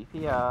craft a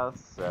GPS,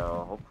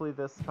 so hopefully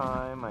this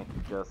time I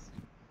can just,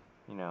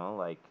 you know,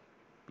 like,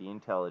 be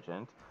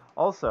intelligent.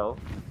 Also,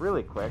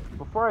 really quick,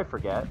 before I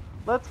forget,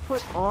 let's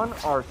put on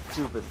our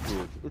scuba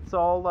suit. It's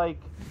all,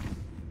 like,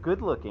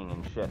 good looking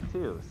and shit,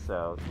 too,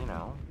 so, you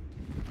know,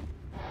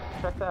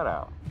 check that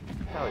out.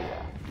 Hell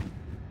yeah.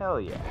 Hell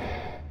yeah.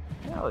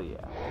 Hell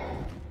yeah.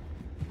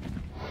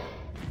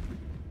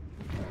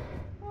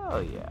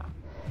 Hell yeah.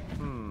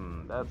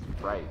 That's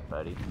right,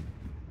 buddy.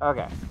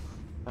 Okay.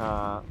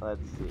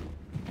 Let's see.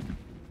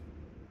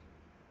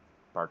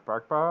 Bark,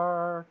 bark,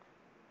 bark.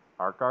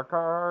 Ark, ark,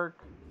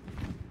 ark.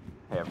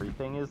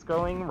 Everything is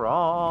going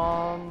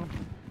wrong.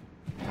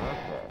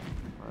 Okay.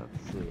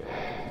 Let's see.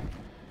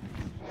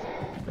 Just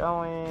keep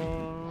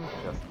going.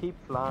 Just keep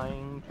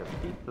flying. Just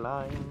keep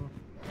flying.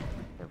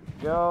 There we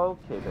go.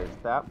 Okay, there's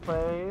that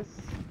place.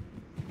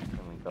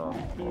 Then we go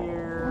up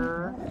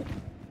here.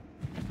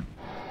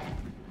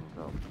 We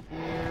go up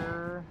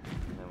here.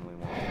 And then we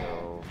want to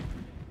go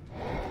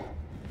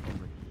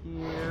over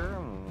here.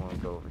 And we want to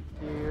go over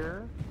here.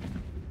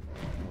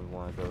 And we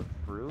want to go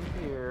through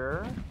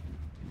here.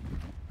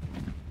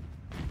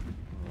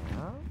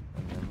 Yeah.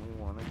 And then we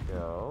want to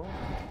go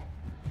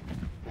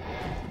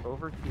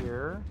over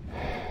here. I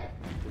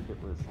think it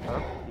was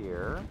up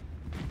here.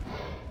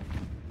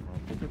 I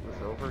think it was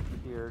over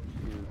here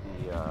to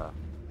the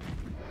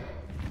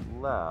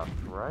left,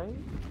 right?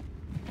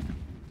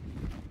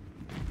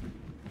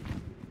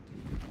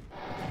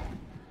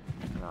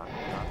 Not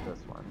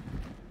this one.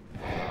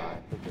 I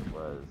think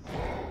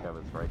that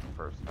was right the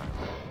first time.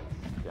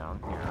 It's down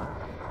here.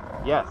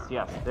 Yes,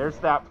 yes, there's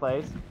that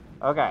place.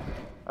 Okay,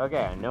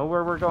 okay, I know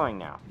where we're going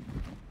now.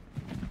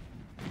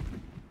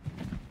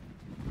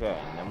 Okay,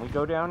 and then we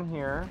go down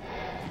here.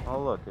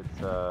 Oh look,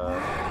 it's a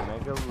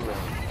Megalosaurus,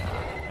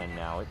 and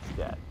now it's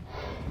dead.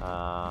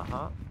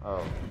 Uh-huh.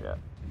 Oh, shit.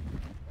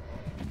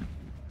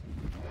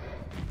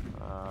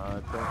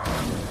 Don't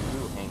see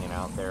you hanging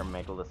out there,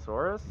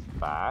 Megalosaurus.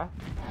 Bye.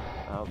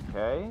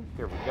 Okay,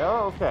 here we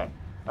go. Okay.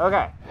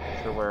 Okay,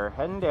 so we're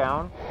heading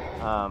down.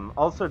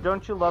 Also,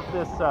 don't you love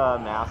this,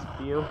 mask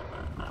view?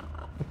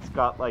 It's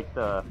got, like,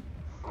 the...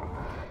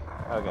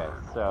 Okay,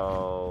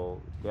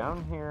 so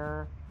down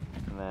here,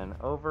 and then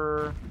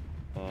over,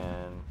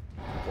 and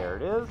there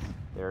it is.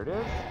 There it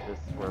is. This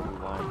is where we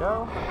want to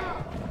go.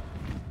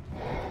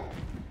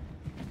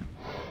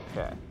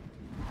 Okay.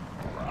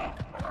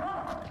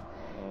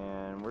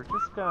 And we're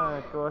just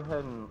gonna go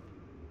ahead and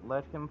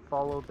let him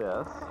follow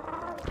this.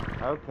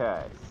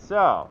 Okay,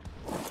 so.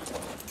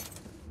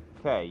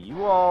 Okay,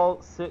 you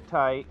all sit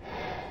tight,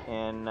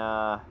 and,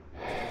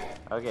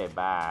 okay,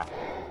 bye.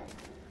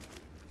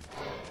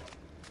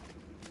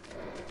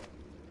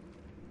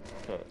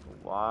 Okay,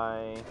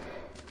 why?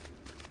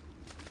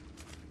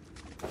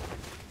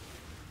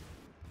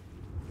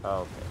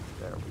 Okay,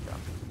 there we go.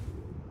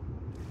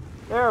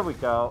 There we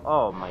go.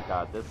 Oh my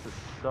god, this is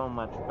so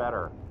much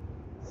better.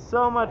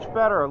 So much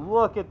better.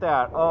 Look at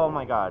that. Oh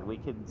my god, we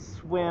could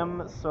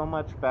swim so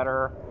much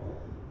better.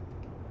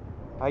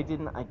 Why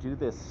didn't I do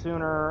this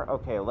sooner?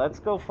 Okay, let's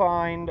go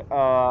find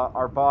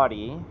our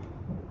body.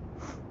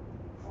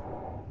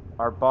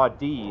 Our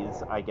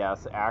bodies, I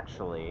guess,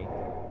 actually.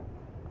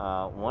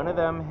 One of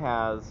them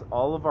has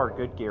all of our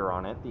good gear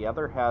on it. The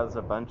other has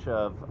a bunch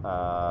of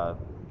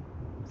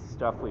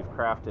stuff we've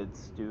crafted,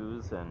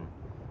 stews and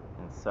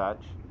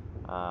such.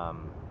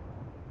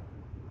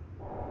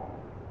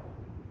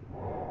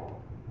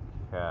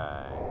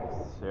 Okay,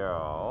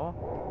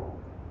 so...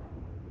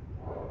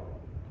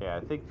 Okay, I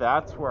think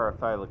that's where our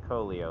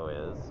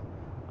thylacoleo is.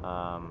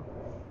 I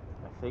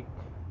think...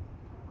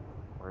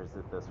 Or is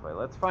it this way?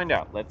 Let's find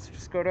out. Let's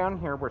just go down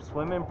here. We're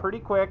swimming pretty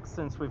quick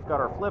since we've got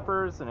our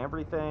flippers and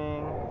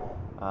everything.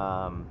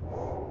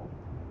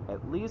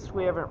 At least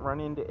we haven't run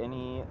into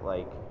any,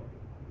 like,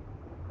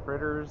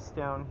 critters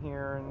down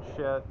here and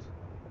shit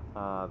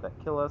that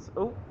kill us.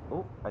 Oh,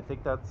 I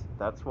think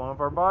that's one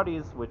of our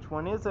bodies. Which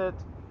one is it?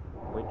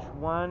 Which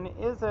one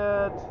is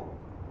it?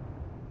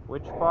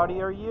 Which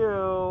body are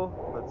you?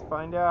 Let's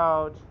find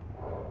out.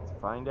 Let's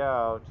find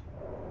out.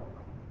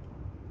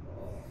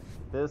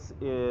 This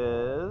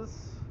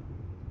is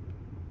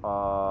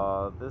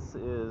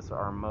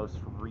our most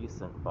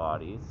recent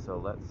body, so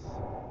let's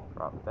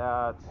drop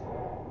that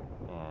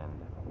and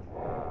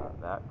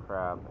that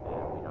crap,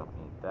 and we don't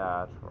need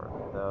that, or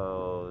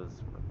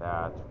those, or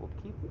that. We'll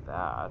keep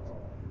that.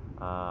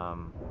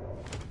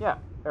 Yeah,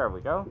 there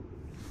we go.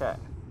 Okay,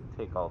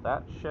 take all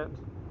that shit,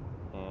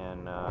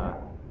 and,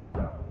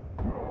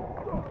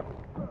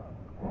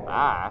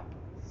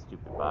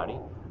 stupid body.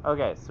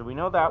 Okay, so we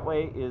know that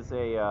way is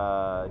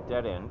a,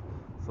 dead end.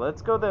 So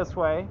let's go this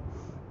way.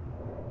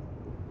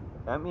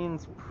 That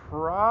means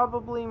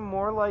probably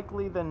more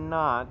likely than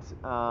not,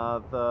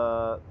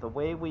 the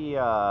way we,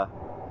 that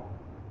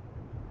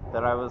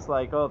I was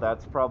like, oh,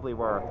 that's probably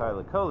where our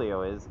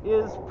thylacoleo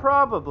is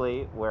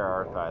probably where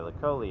our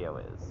thylacoleo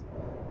is.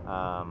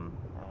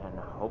 And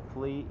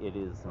hopefully it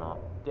is not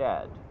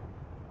dead.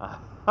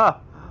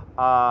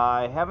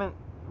 I haven't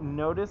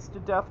noticed a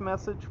death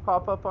message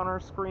pop up on our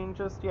screen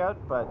just yet,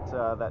 but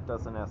that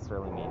doesn't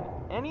necessarily mean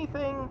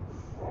anything.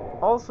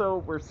 Also,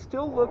 we're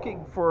still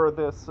looking for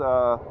this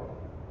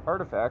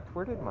artifact.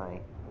 Where did my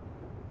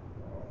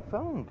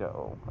phone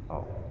go?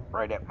 Oh,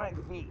 right at my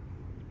feet.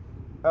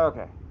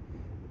 Okay.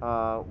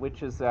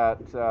 Which is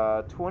at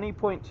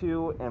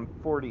 20.2 and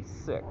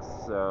 46.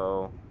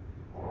 So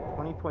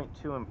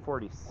 20.2 and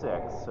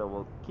 46. So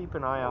we'll keep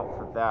an eye out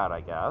for that,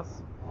 I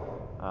guess.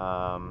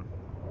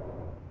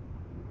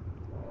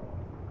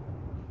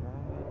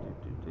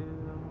 Okay,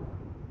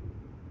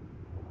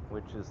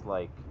 which is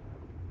like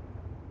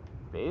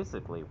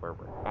basically where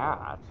we're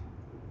at.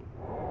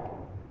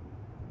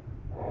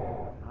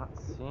 Not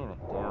seeing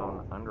it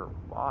down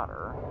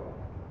underwater.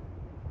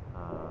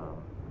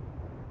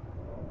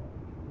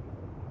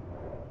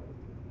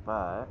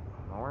 But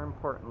more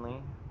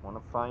importantly, I want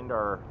to find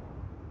our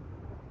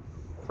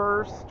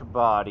first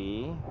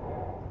body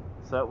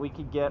so that we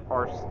could get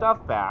our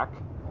stuff back.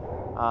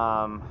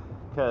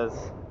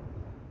 Because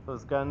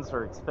those guns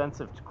are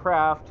expensive to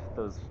craft.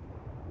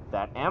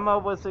 That ammo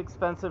was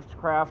expensive to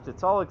craft.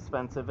 It's all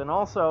expensive. And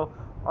also,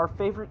 our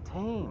favorite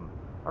tame.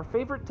 Our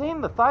favorite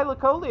tame, the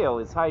thylacoleo,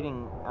 is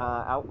hiding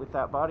out with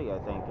that body, I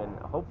think. And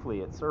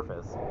hopefully it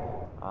surfaced.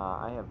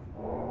 I have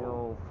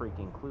no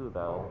freaking clue,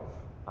 though.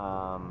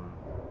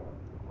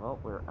 Well,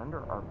 we're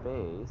under our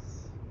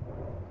base.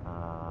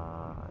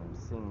 I'm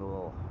seeing a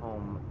little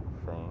home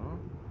thing.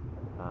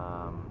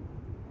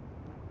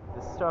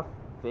 This stuff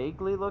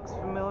vaguely looks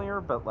familiar,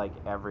 but like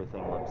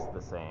everything looks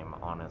the same,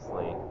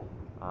 honestly.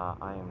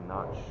 I am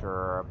not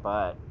sure,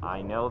 but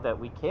I know that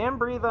we can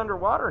breathe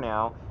underwater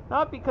now,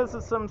 not because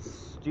of some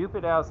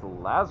stupid-ass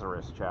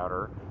Lazarus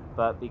chowder,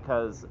 but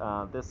because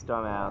this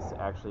dumbass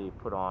actually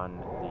put on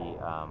the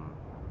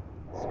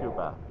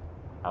scuba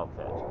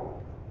outfit.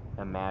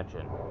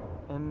 Imagine,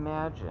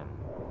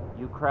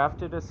 you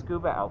crafted a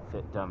scuba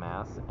outfit,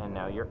 dumbass, and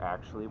now you're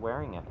actually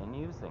wearing it and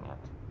using it.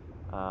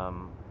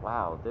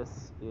 Wow,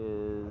 this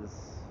is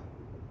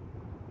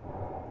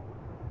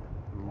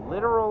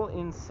literal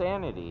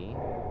insanity.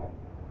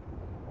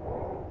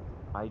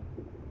 I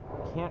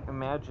can't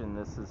imagine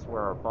this is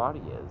where our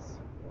body is.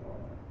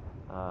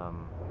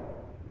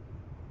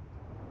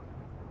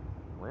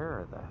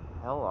 Where the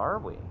hell are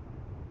we?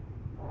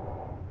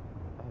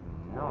 I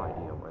have no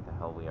idea where the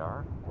hell we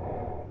are.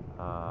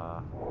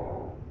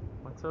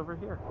 What's over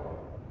here?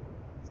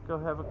 Let's go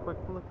have a quick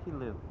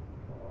looky-loo.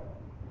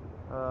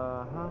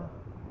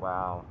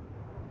 Wow.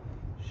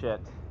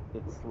 Shit.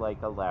 It's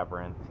like a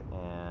labyrinth,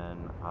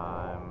 and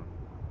I'm...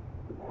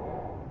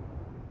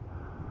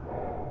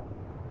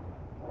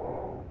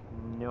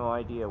 no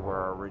idea where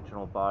our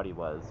original body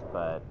was,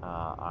 but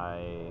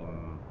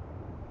I'm...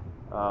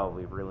 oh,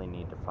 we really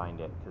need to find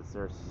it, because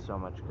there's so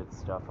much good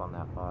stuff on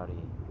that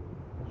body.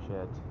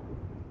 Shit.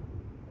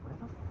 Where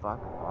the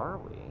fuck are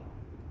we?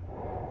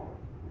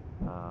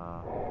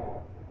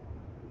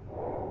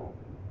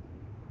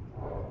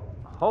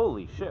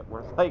 Holy shit,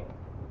 we're like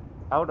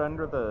out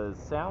under the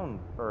sound,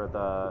 or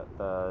the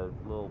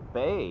little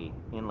bay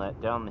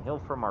inlet down the hill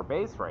from our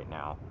base right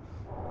now.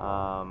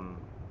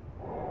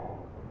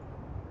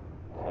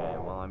 Okay,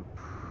 well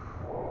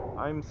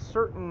I'm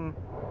certain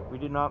we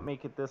did not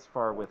make it this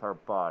far with our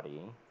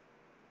body,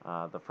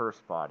 the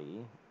first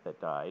body that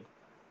died.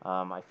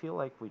 I feel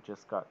like we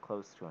just got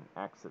close to an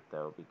exit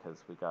though,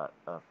 because we got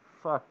a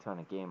fuck ton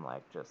of game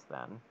lag just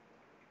then.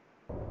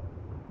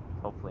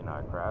 Hopefully not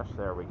a crash.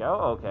 There we go.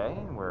 Okay,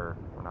 we're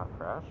not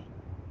crashed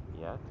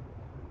yet.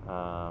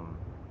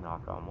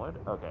 Knock on wood.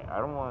 Okay, I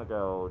don't want to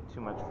go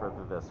too much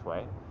further this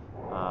way.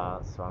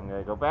 So I'm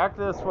gonna go back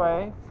this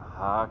way.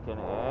 Fucking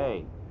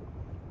A.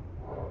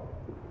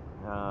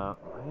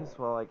 Might as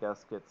well, I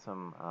guess, get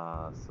some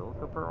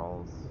silica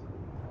pearls.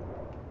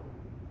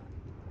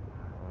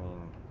 I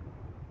mean,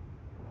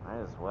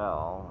 Might as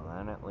well.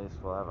 And then at least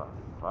we'll have a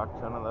fuck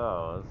ton of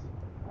those.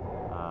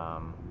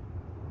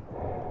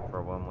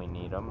 For when we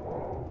need them.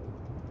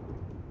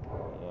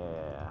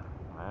 Yeah,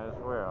 might as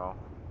well.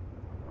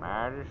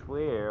 Might as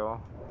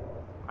well.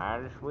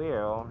 Might as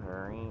well.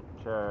 There ain't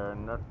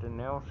nothing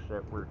else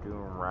that we're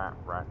doing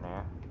right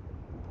now.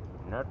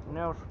 Nothing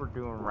else we're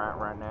doing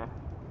right now.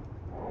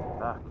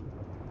 Fuck.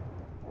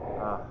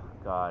 Oh,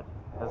 God.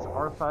 Has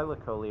our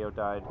Thylacoleo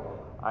died?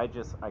 I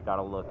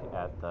gotta look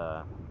at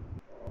the...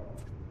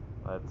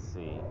 Let's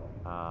see.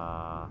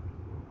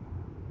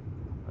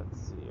 Let's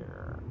see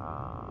here.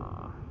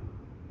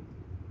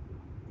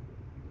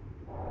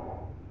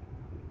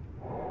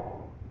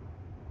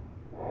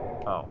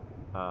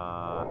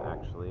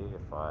 Actually,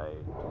 if I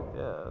do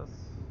this...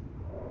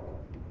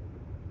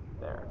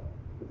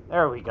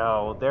 There we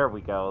go. There we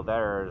go.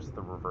 There's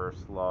the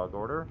reverse log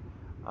order.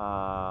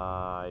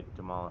 I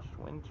demolished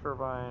wind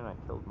turbine. I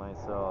killed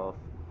myself.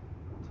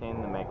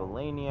 Tamed the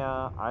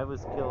Megalania. I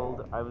was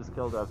killed.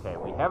 Okay,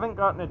 we haven't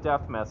gotten a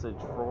death message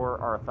for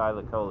our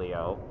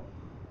Thylacoleo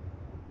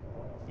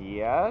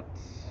yet.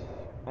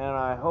 And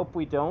I hope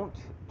we don't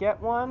get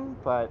one,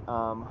 but,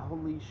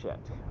 holy shit.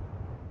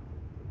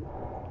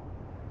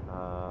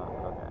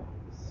 Okay.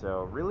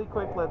 So, really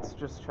quick, let's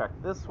just check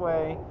this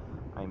way.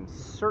 I'm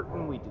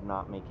certain we did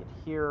not make it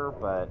here,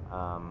 but,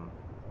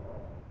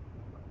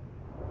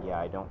 yeah,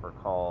 I don't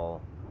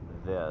recall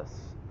this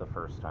the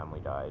first time we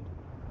died.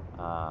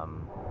 I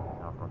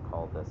don't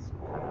recall this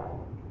kind of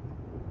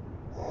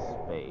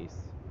space.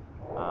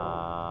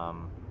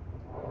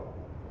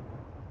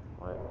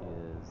 What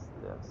is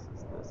this?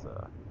 Is this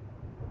a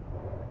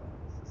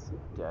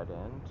dead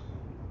end?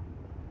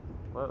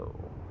 Whoa.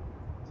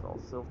 It's all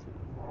silty.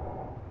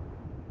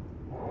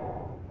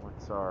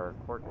 What's our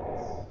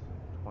coordinates?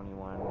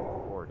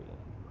 2140.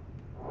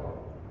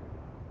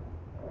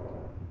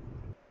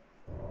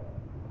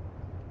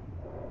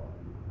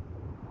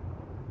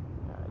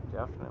 Yeah, I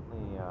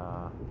definitely,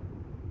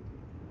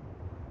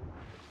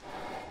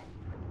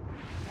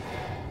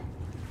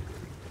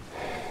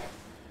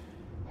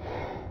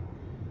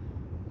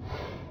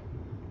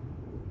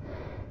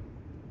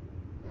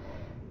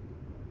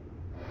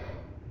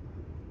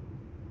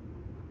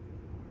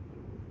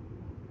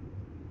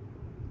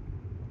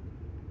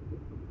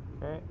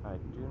 okay, I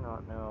do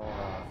not know,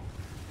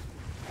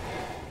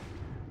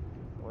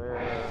 where...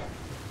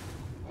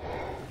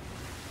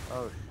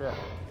 Oh, shit.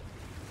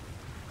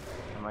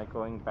 Am I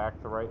going back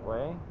the right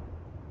way?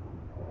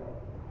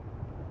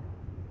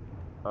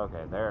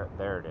 Okay, there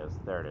it is.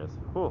 There it is.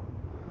 Whew.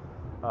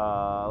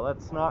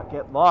 Let's not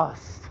get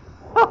lost.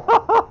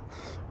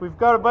 We've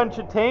got a bunch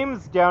of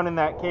tames down in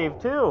that cave,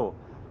 too.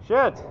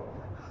 Shit.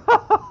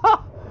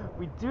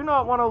 We do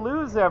not want to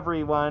lose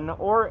everyone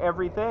or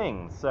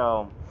everything,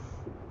 so...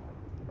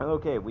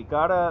 Okay, we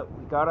gotta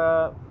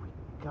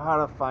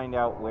find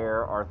out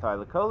where our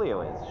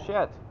Thylacoleo is.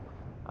 Shit.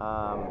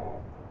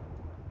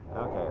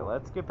 Okay,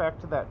 let's get back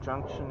to that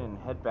junction and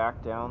head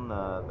back down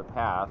the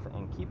path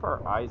and keep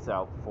our eyes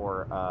out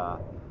for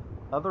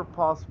other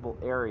possible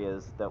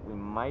areas that we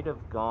might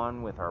have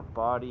gone with our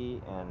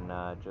body and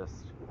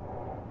just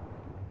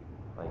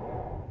like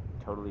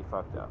totally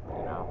fucked up,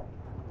 you know?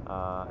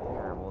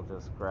 Here, we'll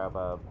just grab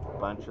a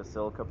bunch of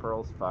silica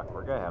pearls. Fuck,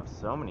 we're gonna have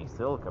so many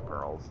silica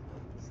pearls.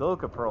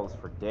 Silica pearls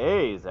for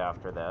days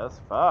after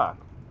this. Fuck.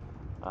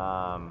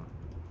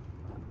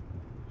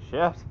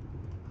 Shit.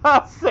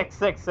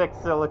 666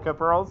 silica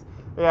pearls.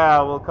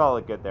 Yeah, we'll call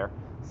it good there.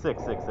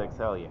 666,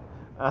 hell yeah.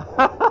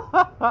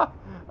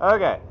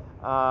 Okay,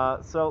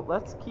 so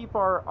let's keep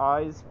our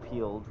eyes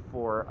peeled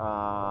for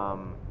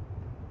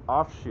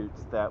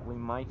offshoots that we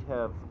might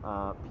have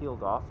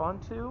peeled off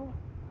onto.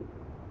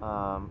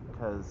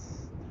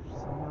 Because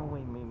there's no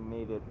way we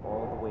made it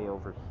all the way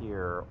over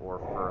here or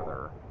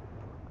further.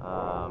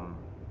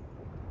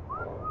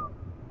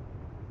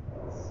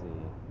 Let's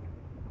see.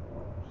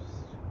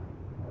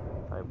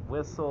 If I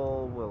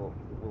whistle, will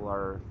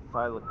our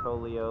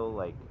Thylacoleo,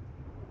 like,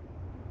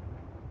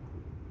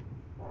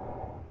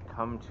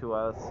 come to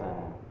us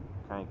and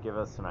kind of give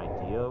us an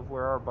idea of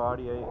where our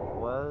body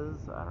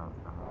was? I don't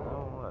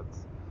know.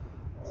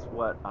 That's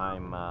what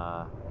I'm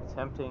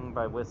attempting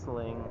by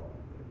whistling.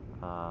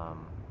 Yeah,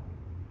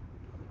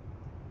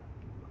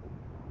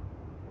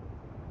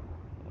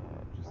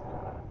 just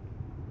kind of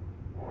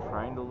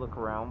trying to look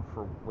around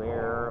for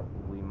where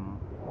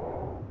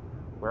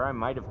I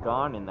might have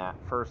gone in that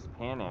first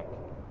panic.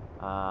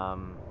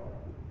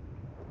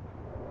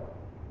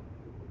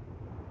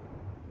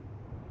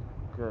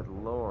 Good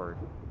lord.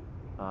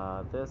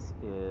 This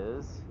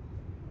is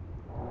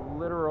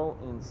literal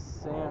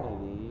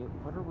insanity.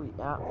 What are we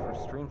at for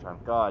stream time?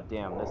 God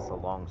damn, this is a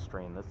long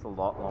stream. This is a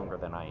lot longer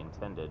than I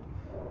intended.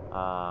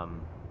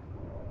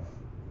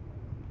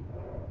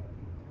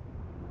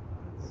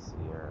 Let's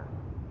see here.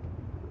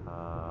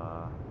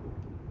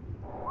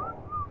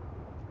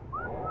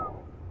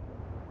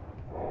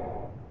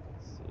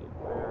 Let's see,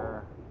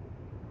 where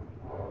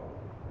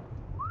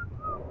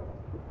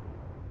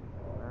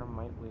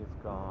might we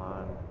have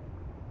gone?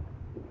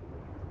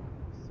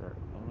 Is there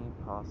any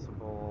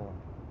possible...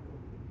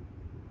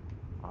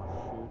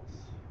 Offshoots.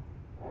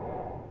 I'm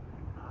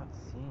not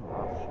seeing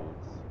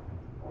offshoots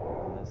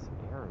in this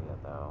area,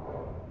 though.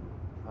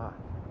 Fuck.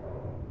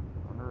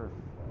 I wonder if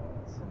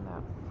it's in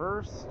that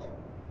first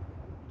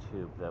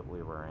tube that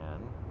we were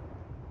in.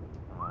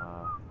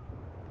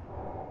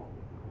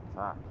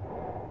 Fuck.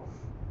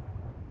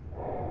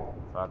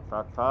 Fuck,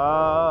 fuck,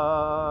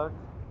 fuck.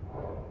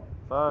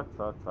 Fuck,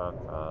 fuck, fuck,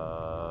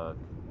 fuck.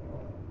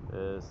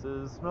 This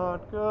is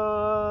not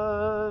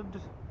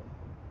good.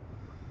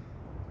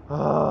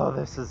 Oh,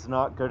 this is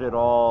not good at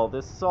all.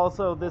 This is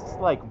also,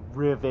 like,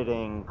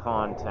 riveting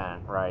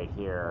content right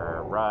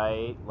here,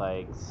 right?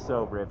 Like,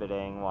 so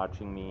riveting,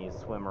 watching me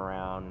swim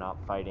around, not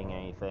fighting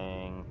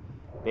anything.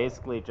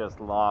 Basically just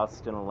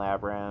lost in a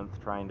labyrinth,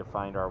 trying to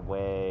find our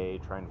way,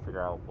 trying to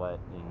figure out what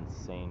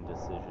insane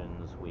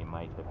decisions we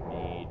might have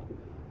made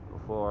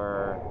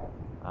before.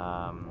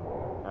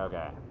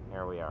 Okay,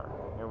 here we are.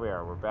 Here we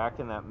are. We're back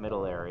in that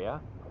middle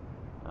area.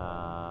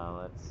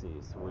 Let's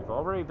see. So we've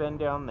already been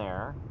down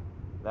there.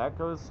 That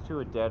goes to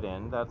a dead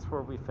end. That's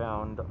where we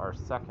found our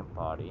second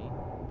body.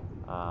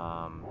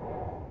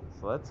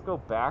 So let's go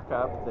back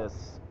up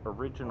this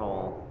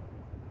original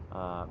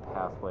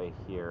pathway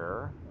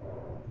here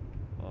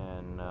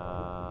and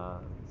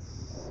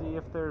see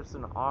if there's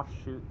an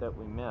offshoot that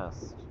we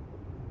missed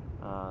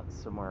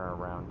somewhere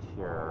around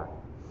here.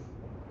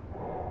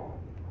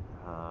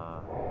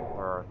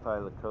 Where our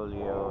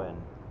thylacoleo and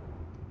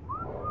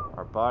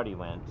our body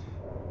went.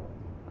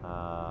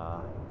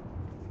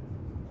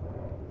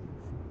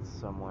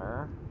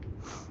 Somewhere.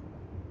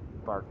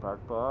 Bark,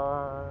 bark,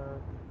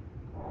 bark.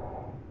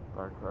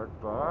 Bark,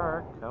 bark,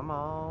 bark. Come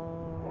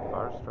on,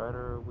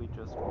 Farrstrider. We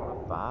just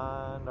want to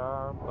find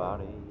our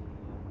body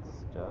and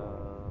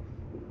stuff.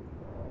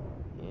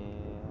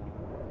 Yeah.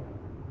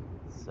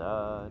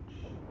 Such.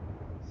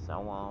 So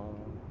on.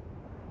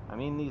 I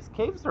mean, these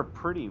caves are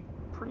pretty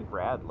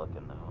rad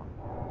looking, though.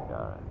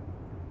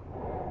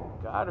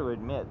 Gotta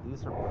admit,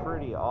 these are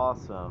pretty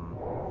awesome.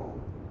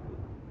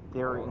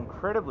 They're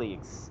incredibly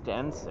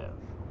extensive,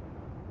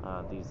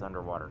 these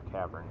underwater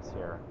caverns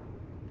here.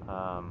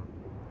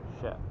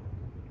 Shit.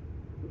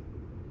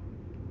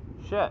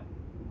 Shit.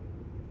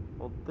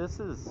 Well, this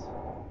is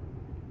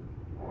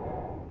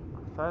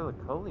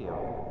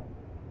thylacoleo.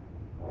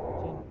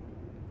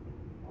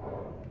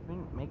 We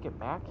didn't make it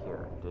back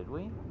here, did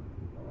we?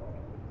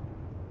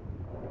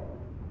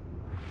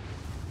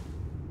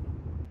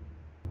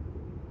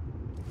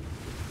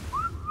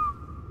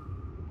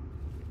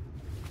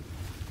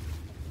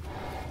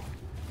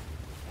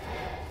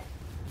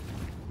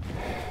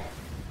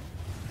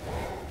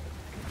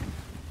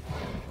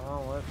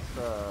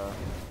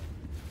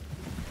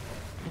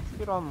 Let's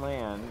get on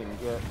land and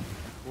get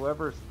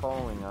whoever's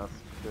following us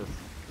to just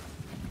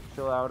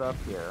chill out up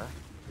here.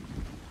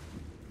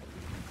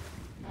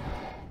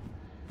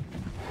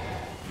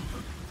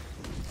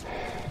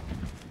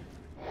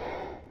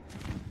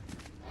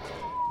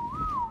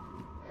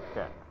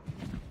 Okay.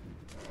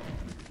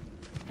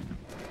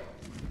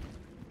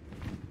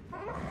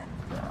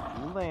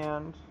 You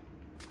land.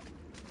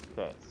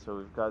 Okay, so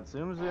we've got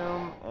Zoom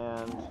Zoom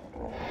and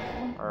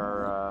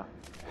our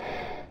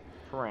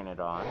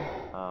Pteranodon.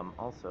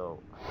 Also,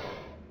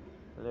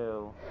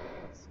 hello.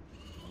 Let's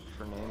make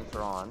sure names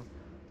are on.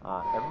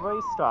 Everybody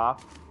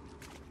stop.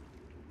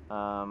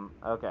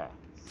 Okay,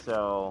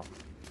 so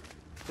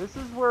this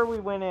is where we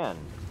went in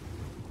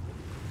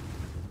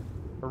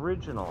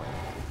originally.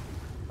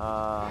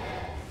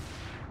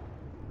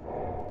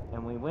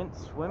 And we went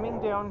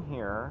swimming down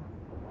here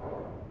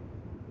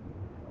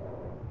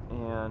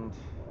and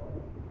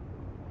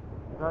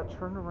got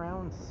turned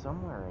around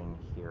somewhere in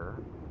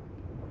here.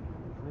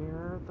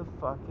 Where the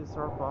fuck is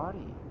our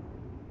body?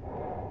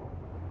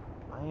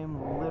 I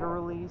am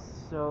literally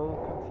so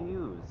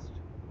confused.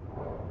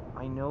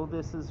 I know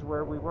this is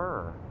where we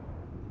were.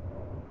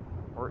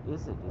 Or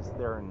is it? Is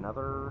there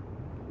another...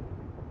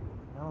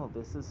 No,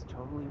 this is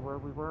totally where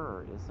we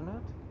were, isn't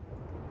it?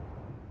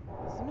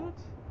 Isn't it?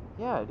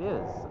 Yeah, it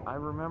is. I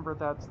remember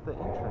that's the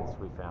entrance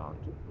we found.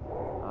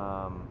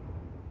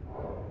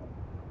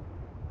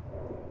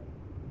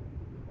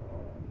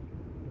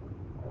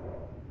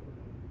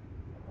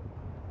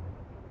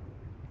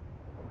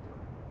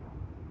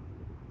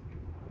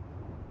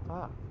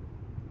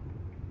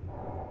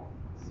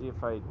 See,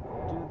 if I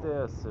do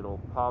this, it'll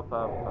pop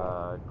up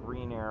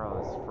green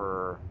arrows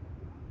for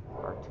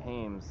our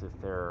tames if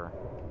they're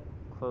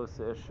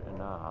close-ish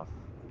enough.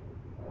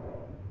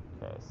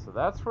 Okay, so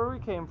that's where we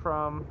came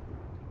from.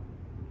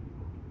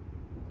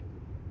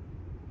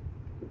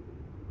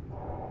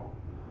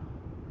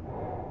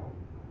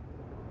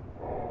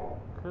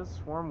 Could have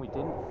sworn we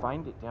didn't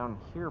find it down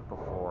here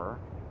before.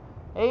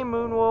 Hey,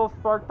 Moonwolf,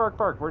 bark, bark,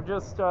 bark. We're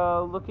just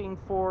looking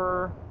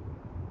for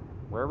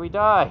where we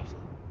died.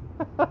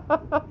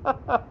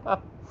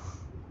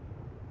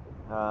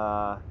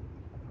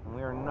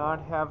 We are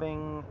not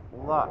having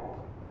luck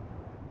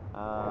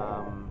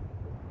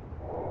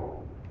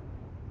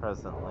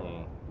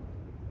presently.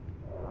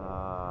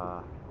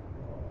 Fuck.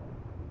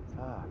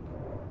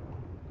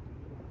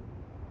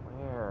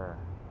 Where?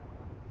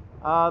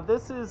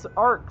 This is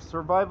ARK,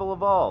 Survival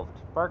Evolved.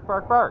 Bark,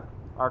 bark, bark.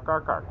 ARK,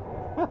 ARK, ARK.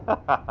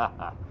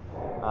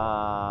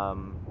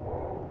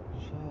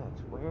 Shit,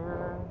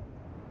 where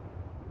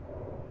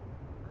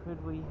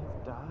could we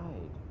have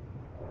died?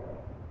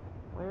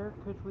 Where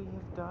could we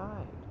have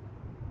died?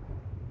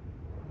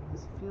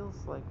 This feels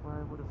like where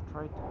I would have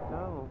tried to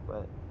go,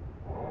 but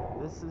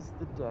this is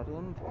the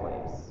dead-end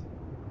place.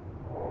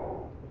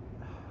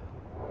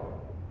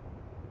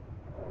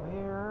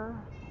 Where?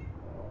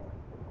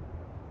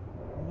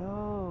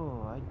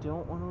 No, I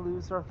don't want to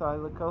lose our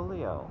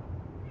thylacoleo.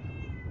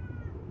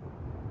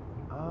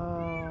 Oh,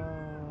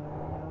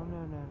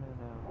 no.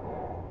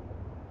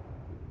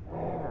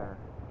 Where?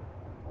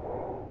 I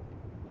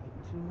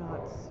do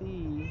not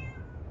see.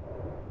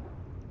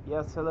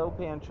 Yes, hello,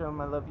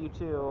 Pancham. I love you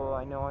too.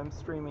 I know I'm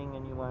streaming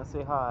and you want to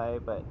say hi,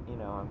 but you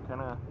know I'm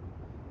kind of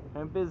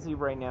busy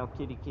right now,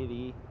 kitty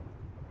kitty.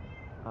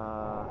 Am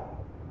I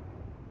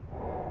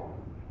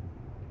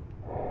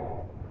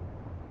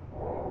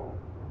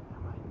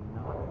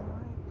not in the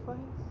right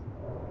place?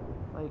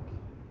 Like,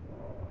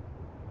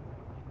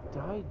 I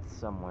died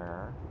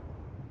somewhere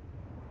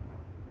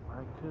where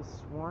I could have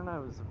sworn I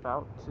was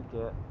about to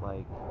get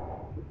like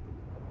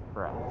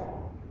breath.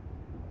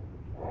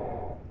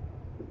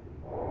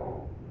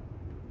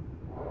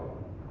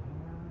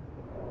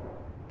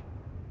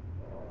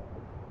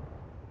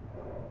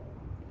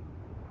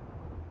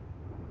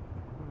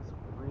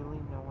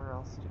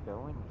 To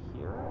go in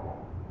here?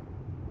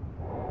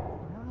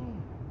 Really?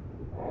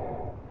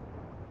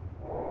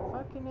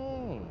 Fucking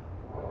A.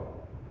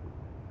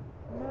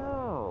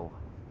 No.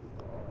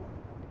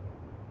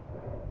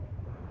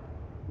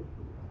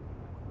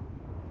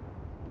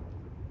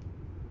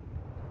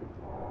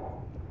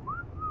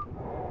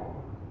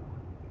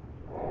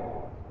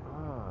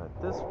 Oh, at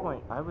this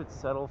point, I would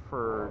settle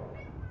for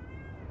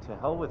to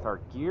hell with our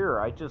gear.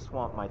 I just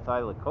want my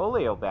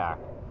thylacoleo back.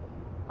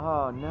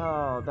 Oh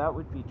no, that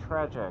would be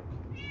tragic.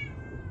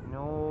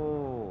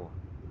 No.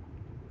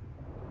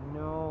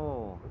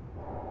 No.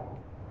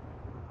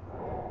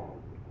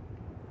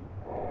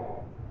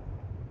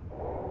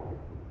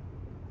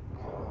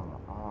 Come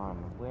on,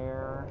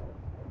 where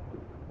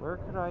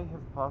could I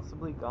have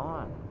possibly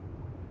gone?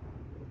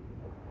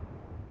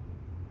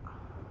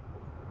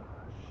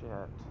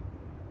 Shit.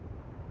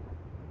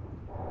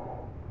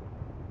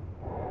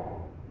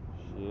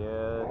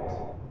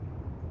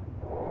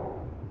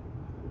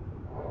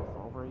 I've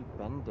already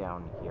been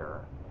down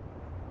here.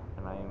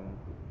 And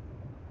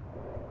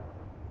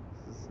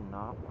this is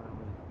not where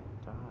we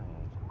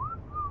died.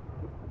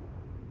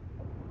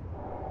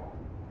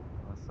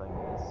 Unless I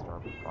missed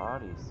our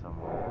body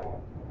somewhere.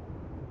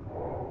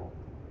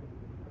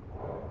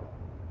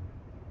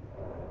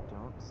 I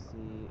don't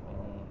see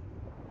any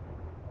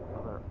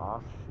other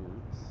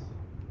offshoots.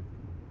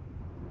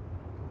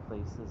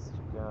 Places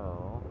to go.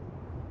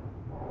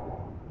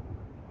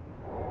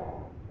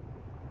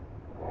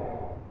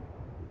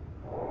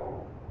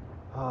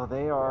 Oh,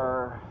 they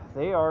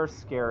are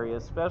scary,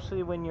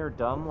 especially when you're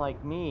dumb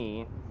like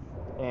me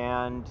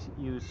and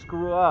you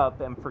screw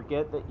up and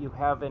forget that you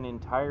have an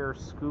entire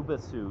scuba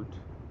suit.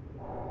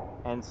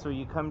 And so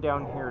you come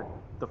down here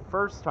the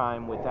first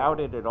time without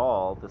it at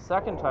all. The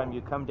second time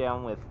you come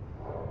down with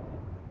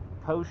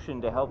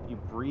potion to help you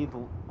breathe,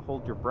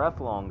 hold your breath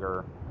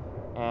longer.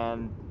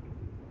 And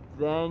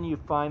then you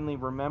finally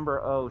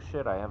remember, oh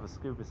shit, I have a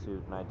scuba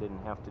suit and I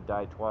didn't have to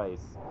die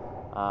twice.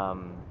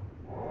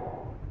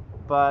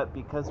 But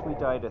because we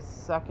died a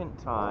second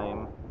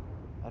time,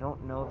 I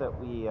don't know that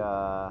we,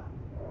 where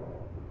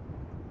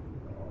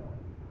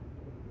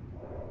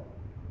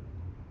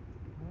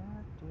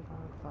did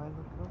our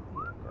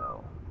thylacoleo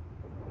go?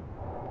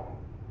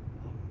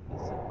 And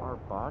isn't our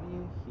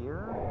body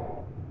here?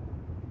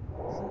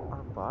 Isn't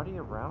our body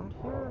around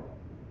here?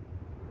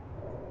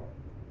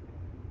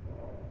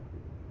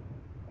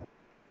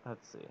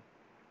 Let's see.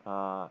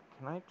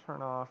 Can I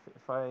turn off,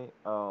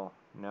 oh,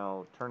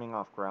 no, turning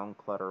off ground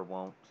clutter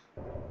won't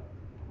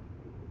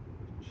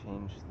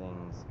change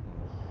things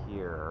in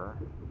here.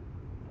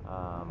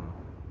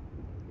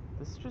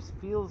 This just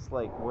feels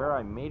like where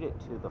I made it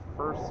to the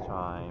first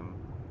time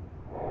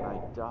when I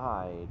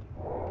died.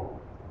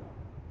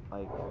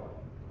 Like,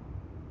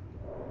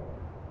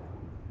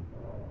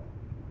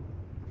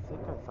 I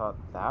think I thought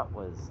that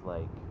was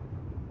like,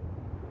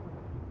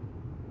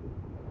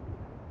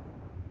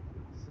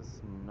 is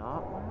this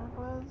not where it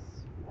was?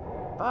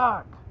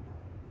 Fuck!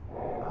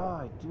 Oh,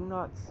 I do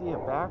not see a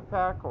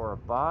backpack or a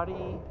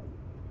body.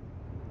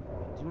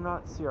 I do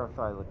not see our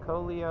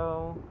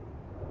thylacoleo.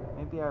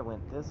 Maybe I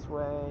went this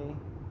way.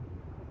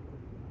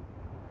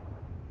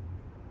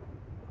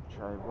 Which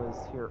I was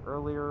here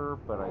earlier,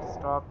 but I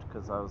stopped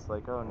because I was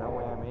like, oh, no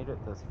way I made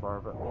it this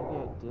far, but maybe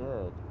I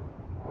did.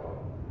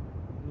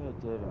 Maybe I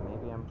did, and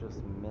maybe I'm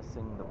just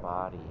missing the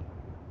body.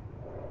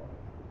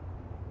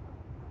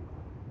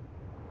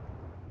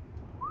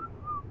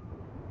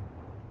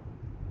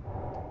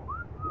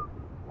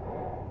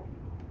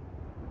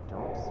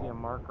 Don't see a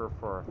marker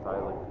for our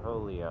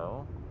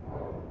thylacoleo.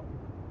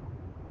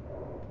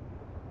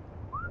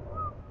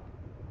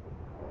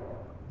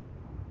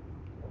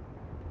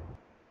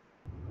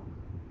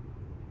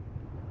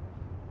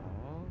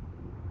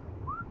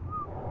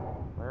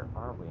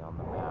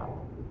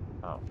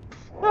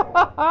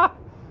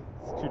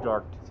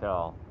 dark to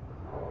tell.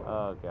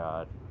 Oh,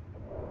 God.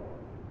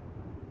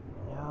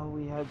 No,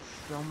 we had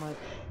so much...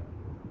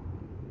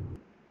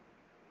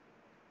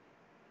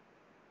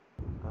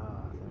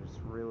 there's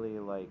really,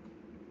 like,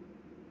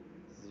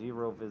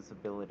 zero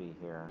visibility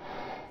here.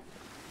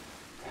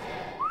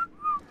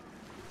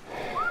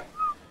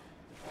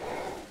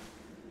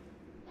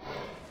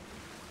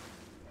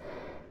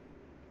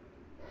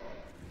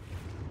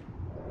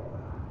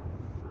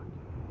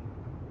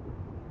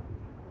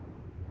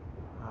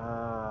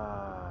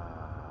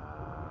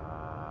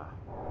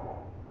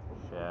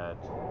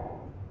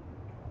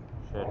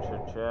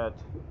 Shit.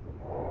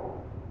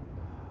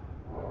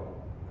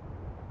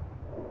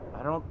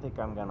 I don't think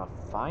I'm gonna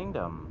find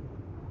them.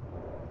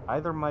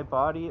 Either my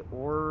body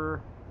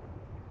or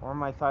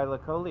my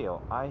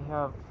thylacoleo. I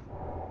have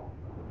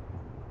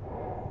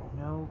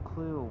no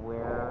clue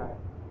where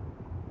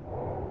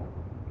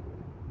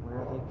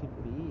they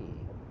could be.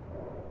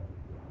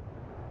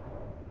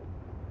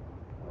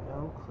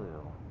 No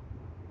clue.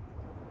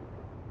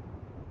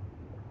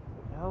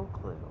 No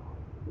clue.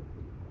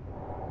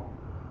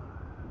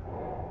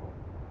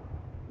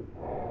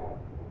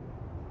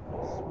 I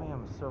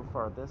swam so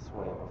far this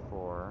way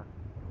before.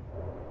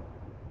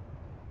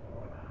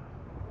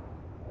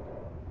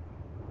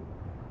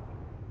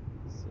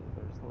 Let's see,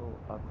 there's a little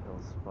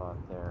uphill spot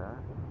there.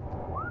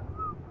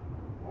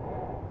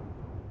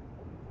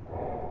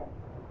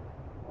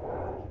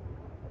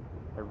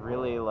 I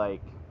really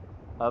like,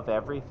 of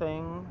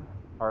everything,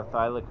 our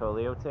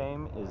thylacoleo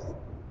tame is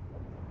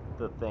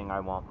the thing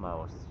I want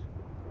most.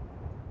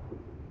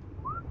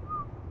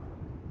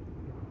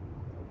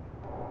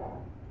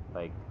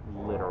 Like,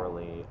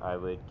 literally, I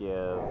would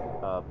give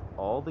up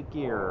all the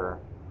gear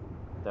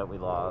that we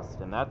lost,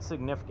 and that's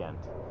significant,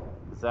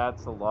 because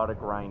that's a lot of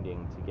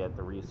grinding to get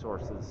the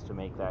resources to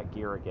make that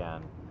gear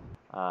again.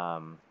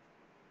 But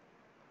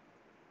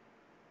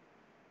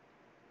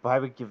I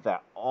would give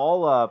that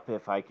all up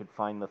if I could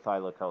find the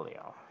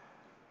thylacoleo.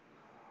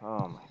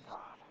 Oh my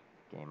god.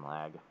 Game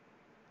lag.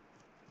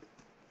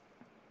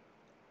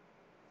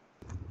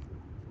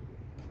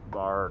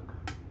 Bark.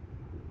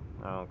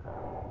 Okay.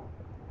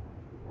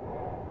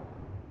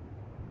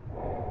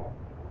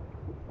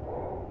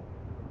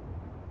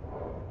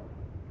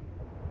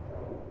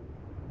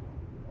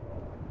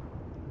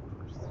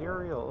 For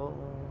cereal.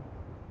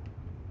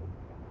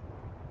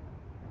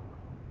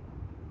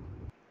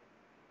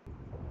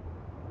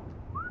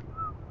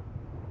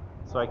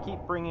 So I keep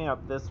bringing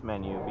up this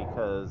menu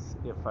because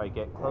if I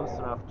get close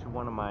enough to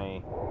one of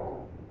my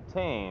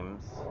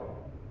tames,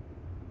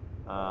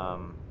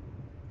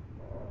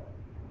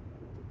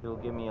 it'll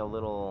give me a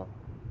little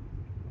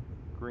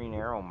green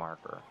arrow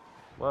marker.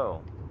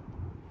 Whoa.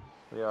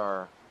 We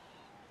are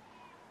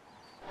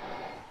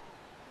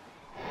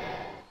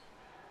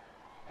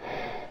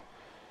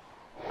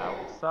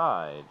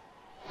outside.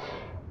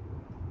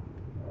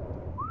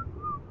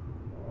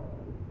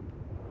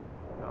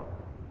 No.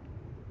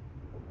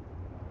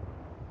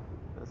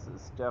 This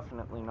is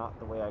definitely not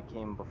the way I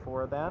came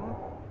before then.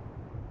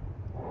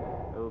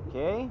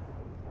 Okay.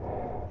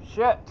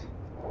 Shit!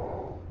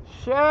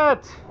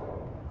 Shit!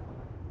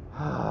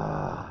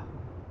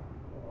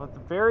 At the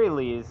very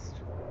least,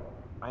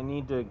 I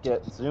need to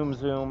get Zoom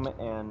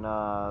and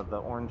the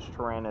orange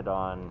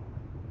pteranodon,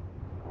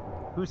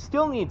 who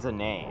still needs a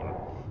name.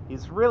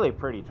 He's really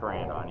pretty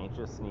pteranodon. He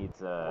just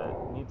needs a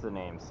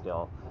name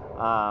still.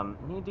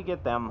 Need to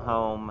get them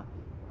home.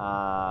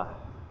 Fuck.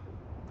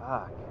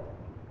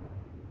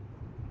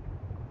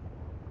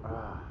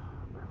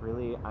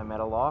 Really, I'm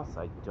at a loss.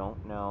 I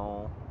don't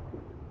know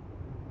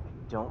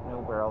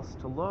where else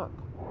to look.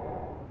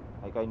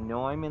 Like, I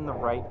know I'm in the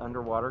right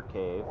underwater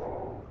cave.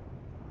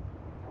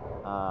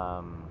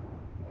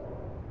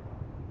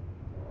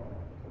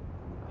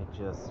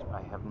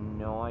 I have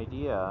no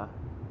idea.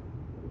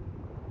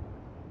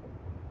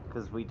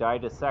 Because we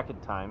died a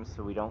second time,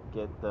 so we don't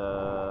get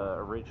the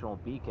original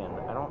beacon,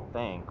 I don't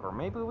think. Or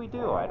maybe we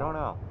do, I don't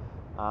know.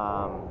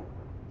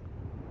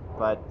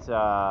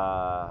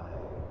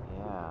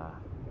 Yeah.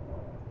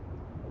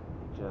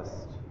 I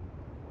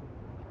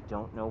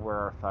don't know where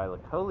our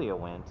thylacoleo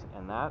went,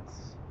 and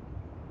that's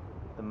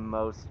the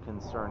most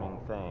concerning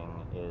thing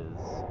is,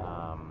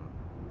 I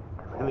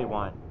really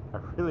want the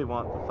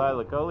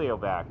thylacoleo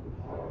back.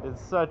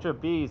 It's such a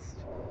beast.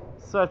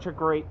 Such a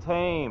great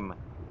tame.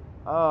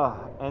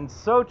 And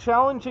so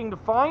challenging to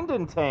find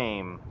and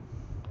tame.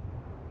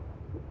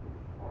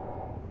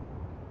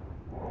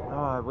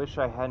 Oh, I wish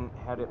I hadn't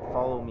had it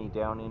follow me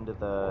down into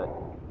the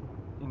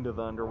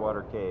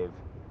underwater cave.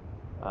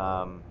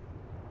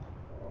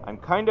 I'm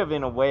kind of,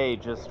 in a way,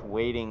 just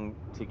waiting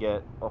to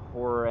get a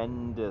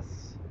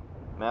horrendous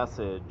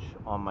message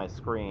on my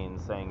screen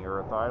saying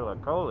your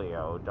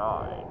thylacoleo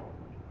died.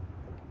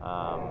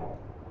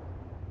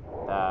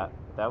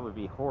 That would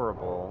be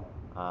horrible,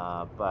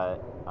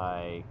 but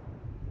I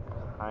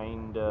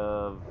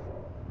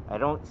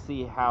don't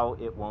see how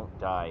it won't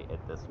die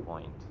at this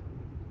point.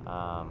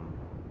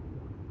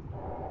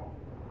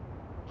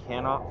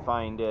 Cannot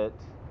find it.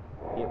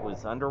 It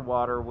was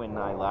underwater when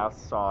I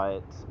last saw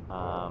it.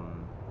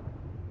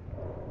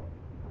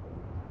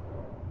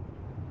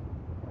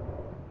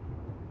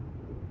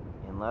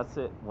 unless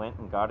it went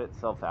and got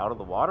itself out of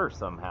the water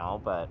somehow,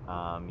 but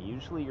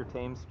usually your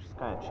tames just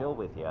kind of chill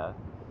with you,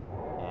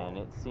 and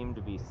it seemed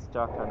to be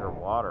stuck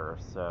underwater,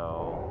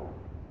 so...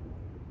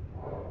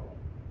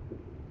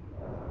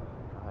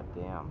 God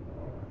damn.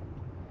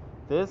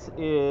 This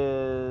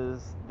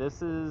is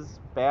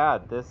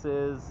bad. This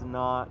is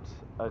not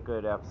a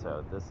good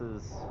episode. This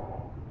is...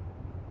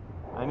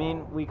 I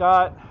mean, we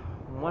got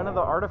one of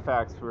the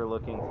artifacts we were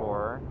looking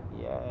for.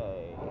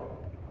 Yay.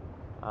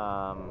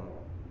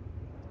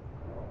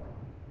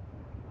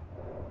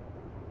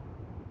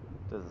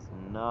 Does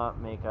not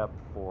make up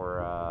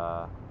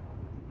for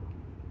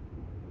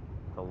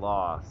the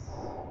loss,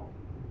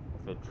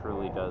 if it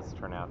truly does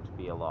turn out to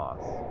be a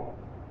loss.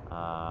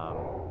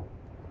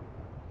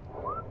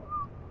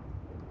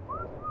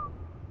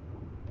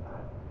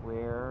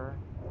 Where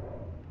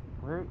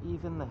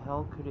even the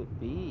hell could it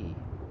be?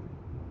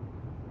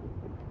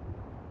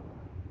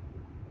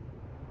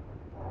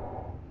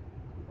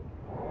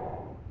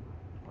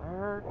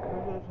 Where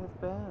could it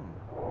have been?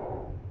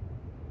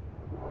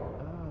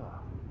 Ugh.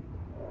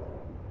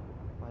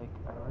 Like,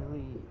 I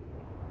really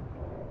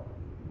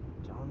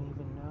don't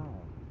even know.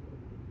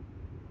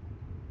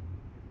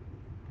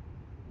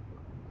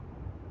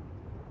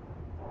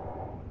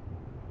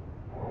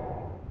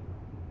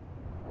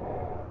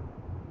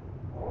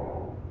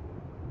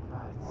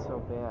 God, it's so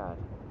bad.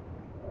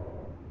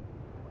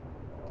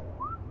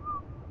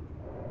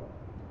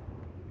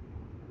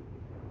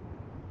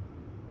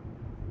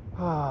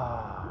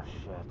 Oh,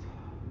 shit.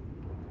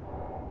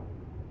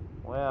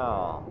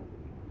 Well,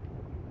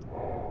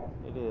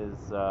 it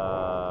is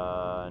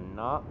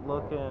not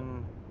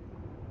looking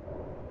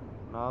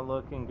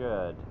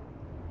good.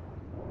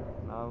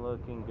 Not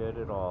looking good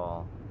at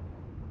all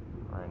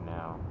right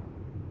now.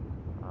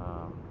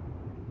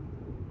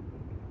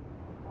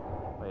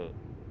 Wait.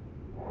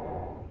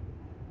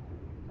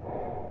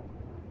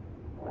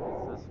 What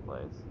is this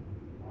place?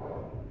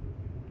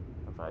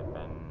 Have I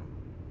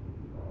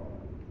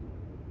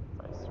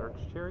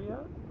searched here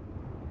yet?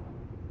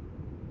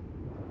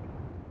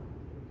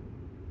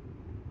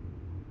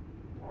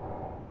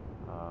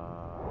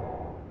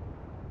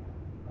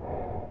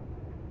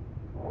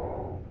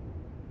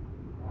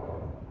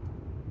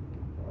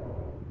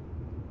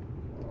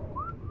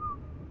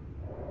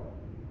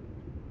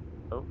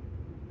 Oh,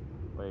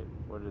 wait,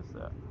 what is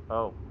that?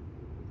 Oh.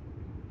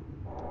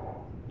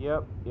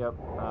 Yep. God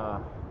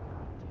damn it.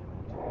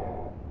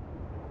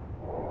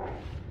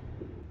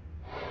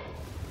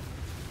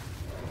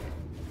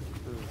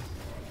 This is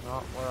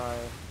not where I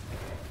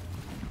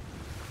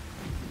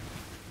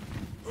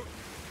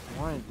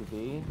wanted to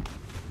be.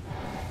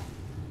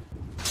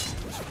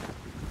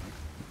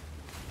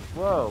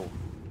 Whoa!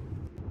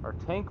 Our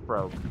tank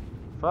broke.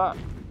 Fuck.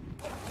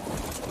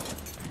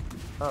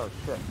 Oh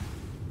shit.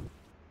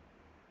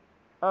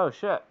 Oh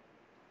shit.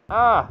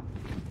 Ah!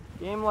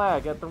 Game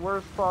lag at the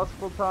worst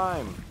possible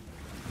time.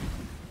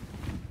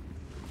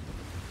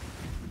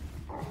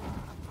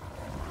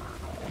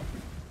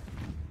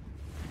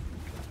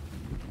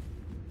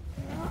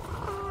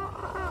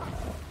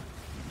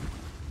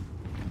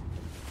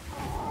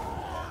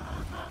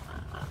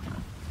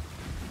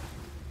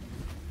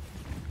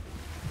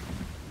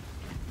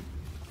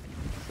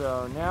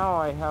 So now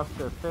I have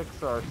to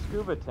fix our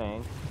scuba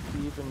tank to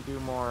even do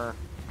more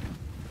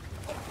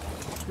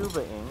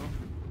scuba-ing.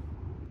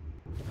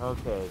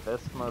 Okay,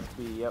 this must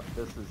be, yep,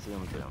 this is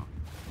Zoom.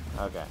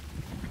 Okay.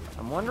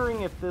 I'm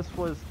wondering if this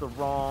was the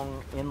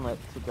wrong inlet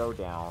to go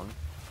down.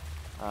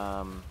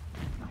 I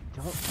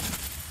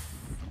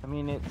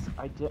mean,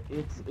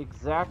 it's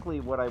exactly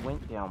what I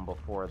went down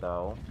before,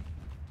 though.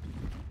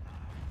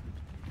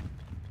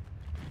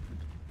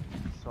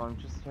 So I'm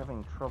just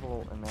having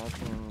trouble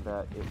imagining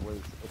that it was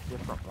a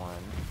different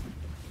one.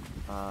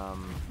 God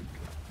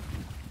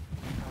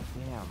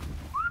damn.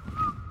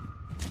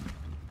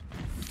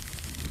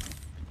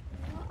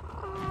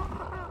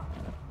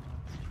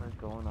 Let's try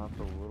going up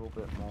a little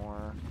bit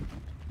more.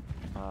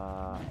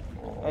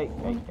 Hey.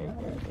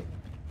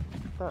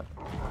 What the?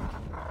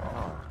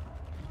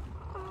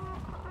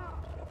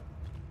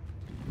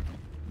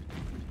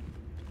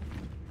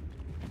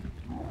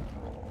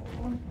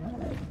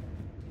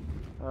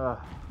 Oh.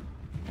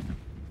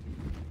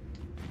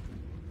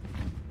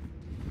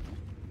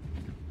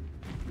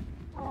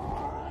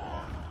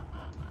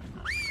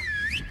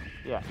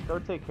 Yeah, go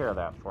take care of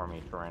that for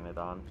me,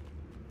 Pteranodon.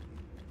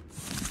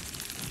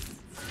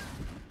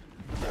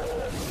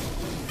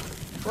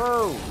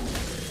 Whoa!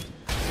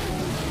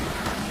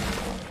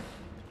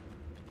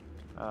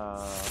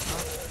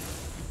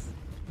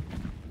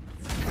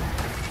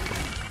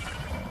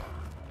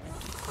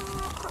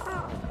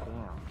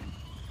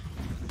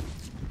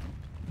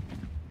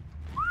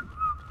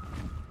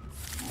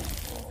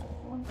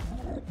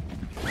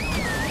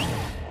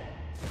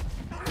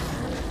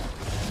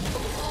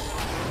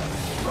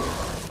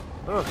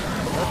 Ugh,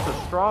 that's a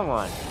strong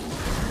one.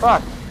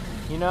 Fuck!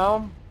 You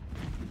know?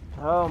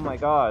 Oh my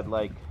god,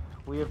 like,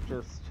 we've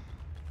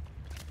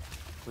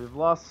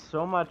lost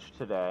so much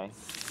today.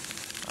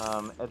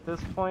 At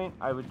this point,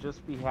 I would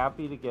just be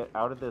happy to get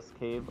out of this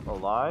cave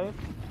alive,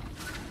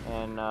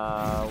 and we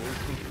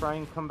can try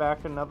and come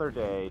back another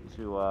day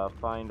to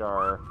attempt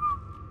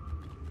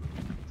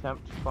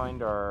to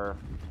find our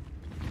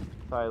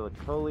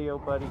Thylacoleo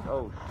buddy.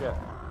 Oh shit!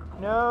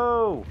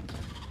 No!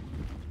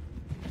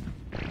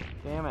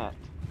 Damn it!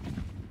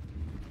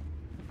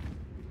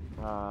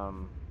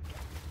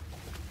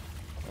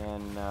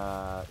 And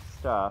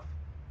stuff.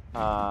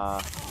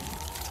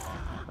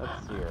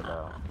 Let's see here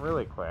though,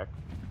 really quick.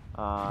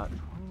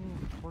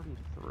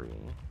 2043.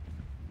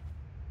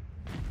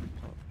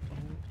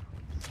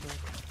 26.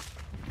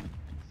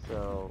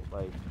 So,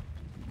 like,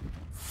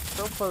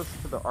 so close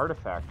to the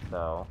artifact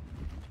though.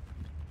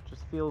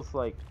 Just feels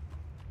like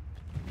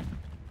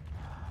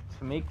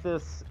to make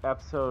this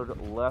episode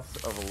less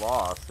of a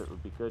loss, it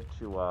would be good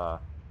to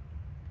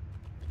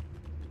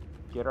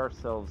get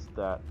ourselves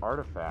that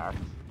artifact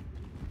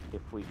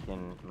if we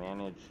can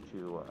manage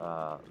to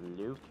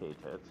locate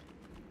it.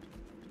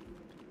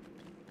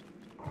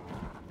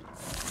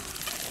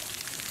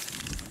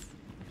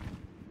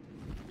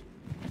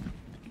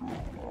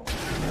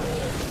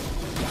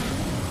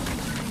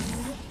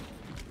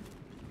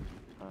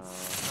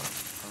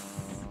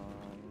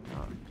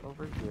 Not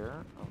over here.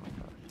 Oh my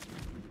gosh.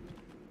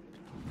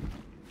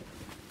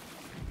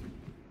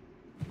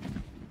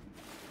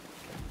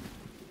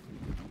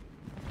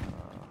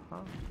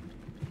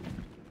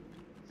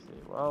 Let's see.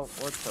 Well,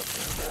 what's up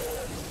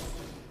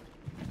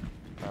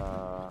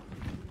here?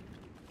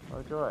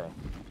 Oh joy.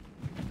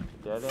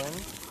 Dead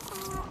end?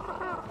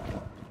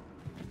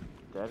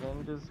 Dead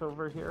end is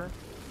over here?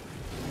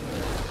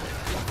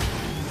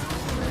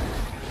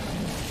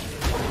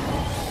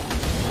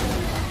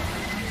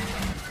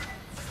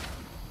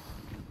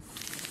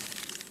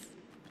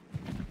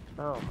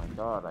 Oh my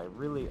god, I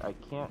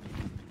can't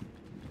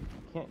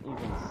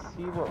even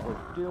see what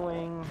we're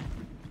doing.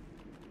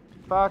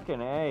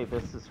 Fucking A,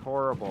 this is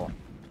horrible.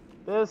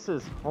 This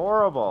is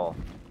horrible.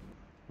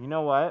 You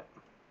know what?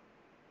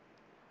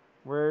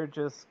 We're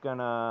just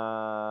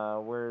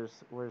gonna... Where's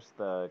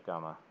the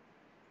gamma?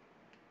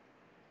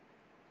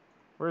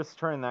 We're just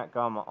turning that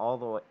gamma all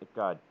the way...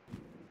 God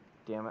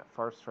damn it,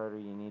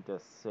 Farrstrider, you need to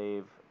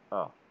save...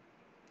 Oh,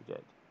 you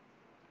did.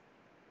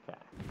 Okay.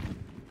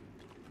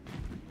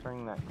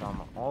 Turning that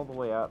gamma all the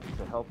way up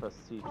to help us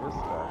see just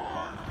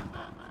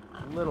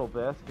a little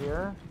bit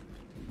here.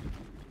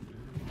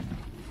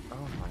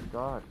 Oh my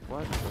god,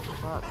 what the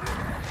fuck?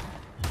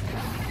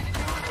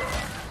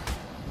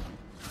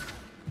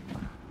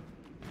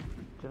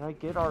 Did I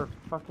get our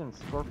fucking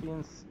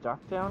scorpion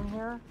stuck down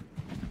here?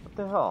 What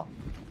the hell?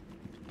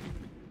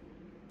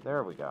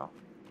 There we go.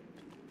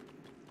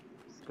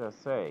 I was gonna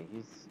say,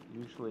 he's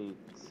usually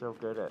so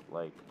good at,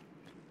 like...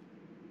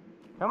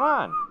 Come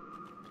on!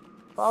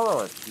 Follow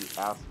us, you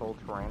asshole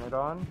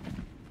Pteranodon.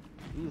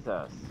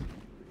 Jesus.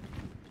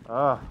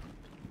 Ugh.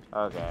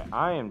 Okay,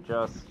 I am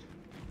just...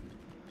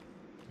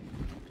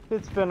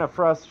 It's been a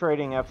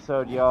frustrating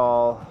episode,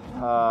 y'all.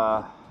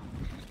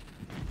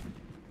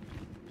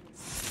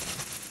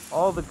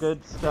 All the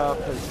good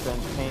stuff has been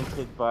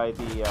tainted by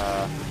the,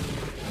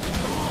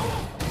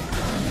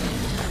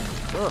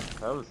 Ugh,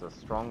 that was a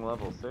strong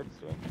level 60.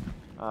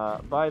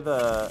 By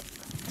bad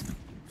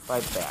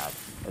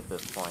at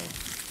this point.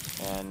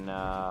 And,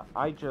 at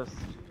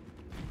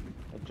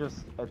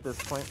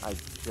this point, I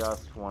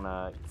just want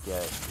to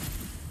get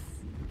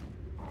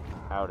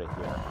out of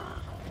here.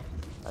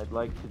 I'd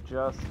like to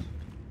just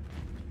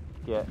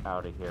get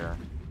out of here.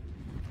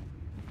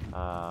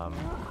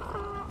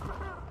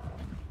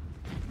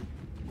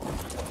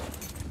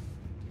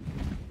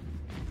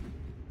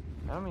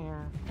 Come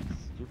here,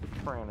 stupid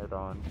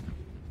Pteranodon.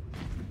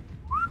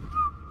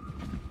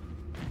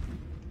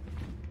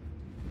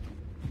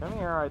 Come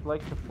here, I'd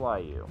like to fly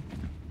you.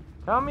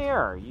 Come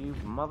here, you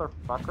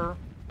motherfucker.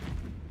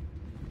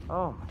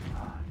 Oh my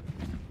god.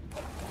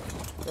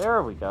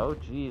 There we go,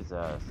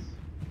 Jesus.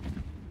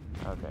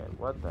 Okay,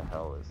 what the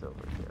hell is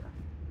over here?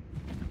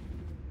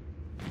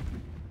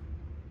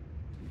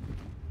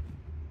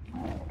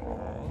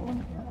 Okay.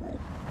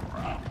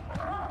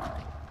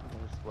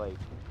 There's like...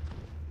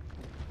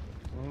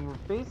 I mean, we're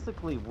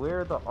basically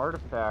where the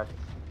artifact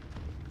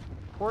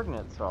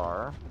coordinates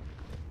are.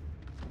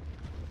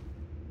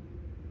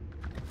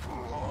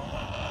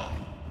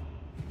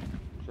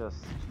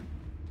 Just...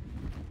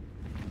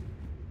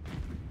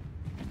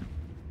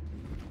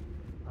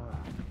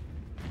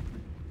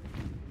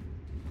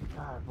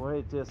 God, what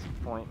a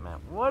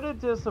disappointment. What a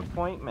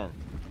disappointment.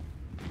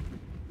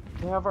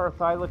 To have our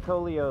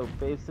Thylacoleo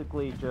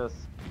basically just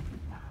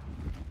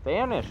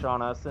vanish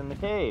on us in the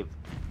cave.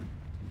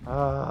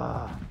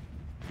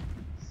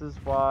 This is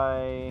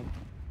why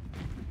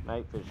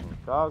night vision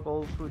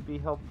goggles would be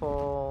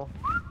helpful.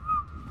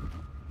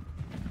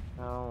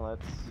 Now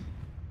let's...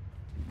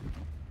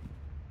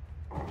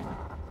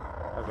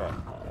 Okay,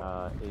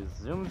 is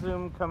Zoom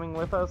Zoom coming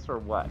with us or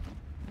what?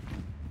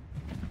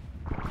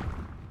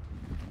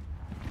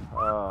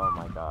 Oh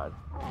my god.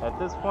 At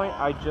this point,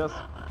 I just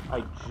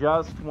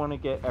want to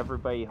get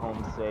everybody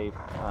home safe.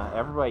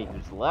 Everybody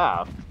who's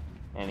left.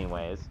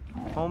 Anyways,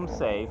 home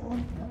safe.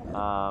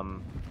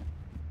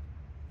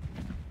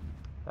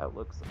 That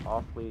looks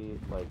awfully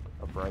like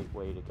a bright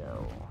way to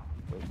go,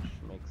 which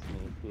makes me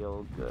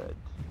feel good.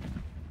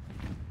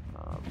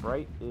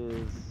 Bright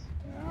is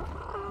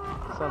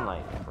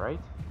sunlight, right?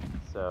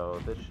 So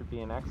this should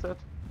be an exit.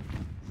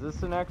 Is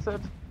this an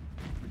exit?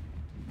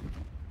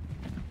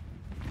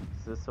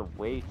 Is this a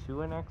way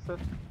to an exit?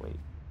 Wait.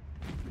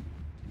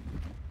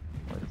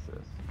 What is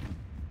this?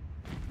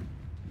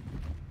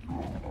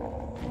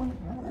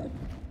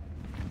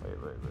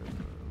 Wait.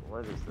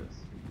 What is this?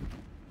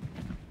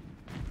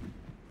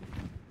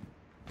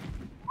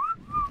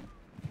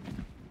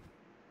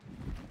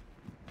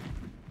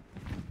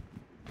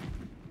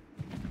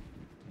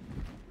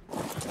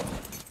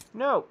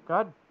 No!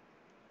 God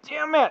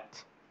damn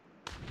it!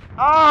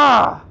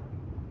 Ah!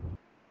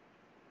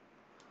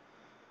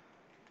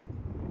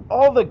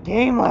 All the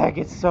game lag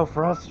is so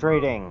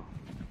frustrating.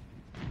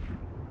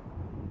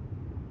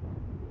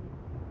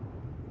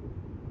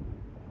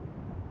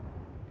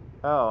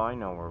 Oh, I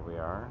know where we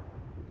are.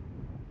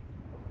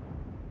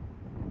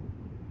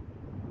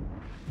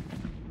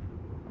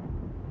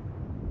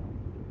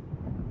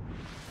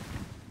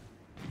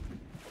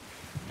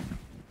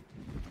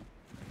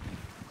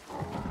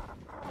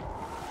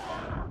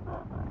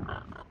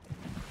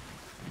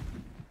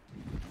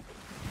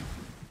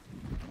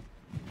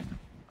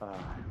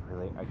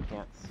 I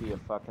can't see a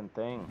fucking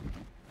thing.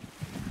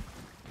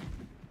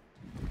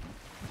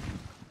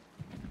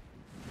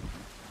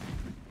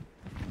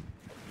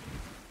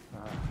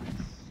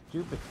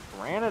 Stupid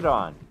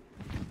Pteranodon.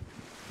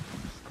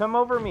 Just come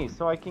over me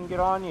so I can get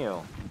on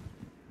you.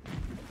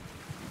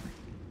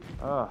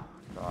 Oh,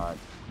 God.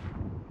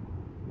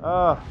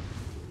 Oh.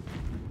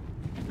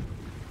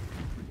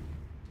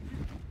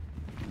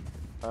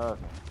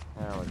 Okay,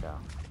 there we go.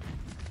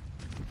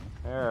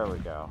 There we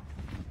go.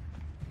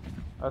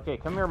 Okay,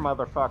 come here,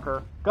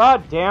 motherfucker.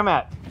 God damn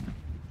it!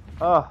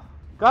 Ugh.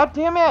 God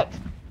damn it!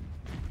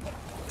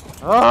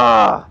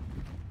 Ugh!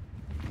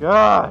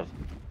 God!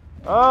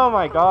 Oh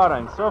my God,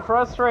 I'm so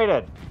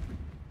frustrated!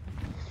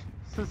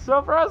 This is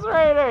so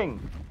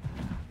frustrating!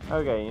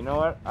 Okay, you know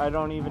what? I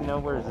don't even know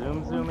where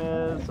Zoom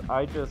is.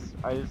 I just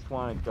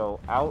want to go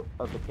out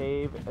of the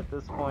cave at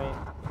this point.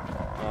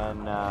 And,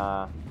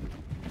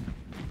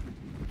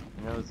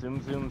 you know,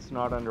 Zoom's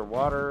not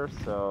underwater,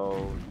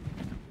 so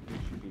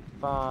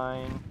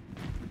fine.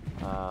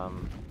 Oh,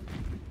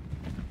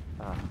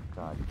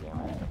 God damn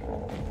it.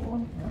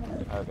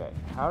 Okay,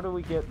 how do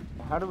we get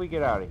out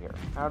of here?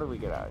 How do we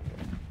get out of here?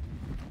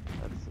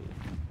 Let's see.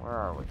 Where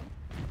are we? Where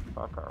the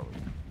fuck are we?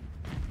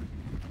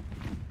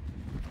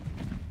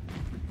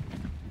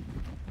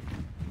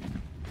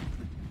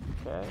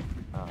 Okay.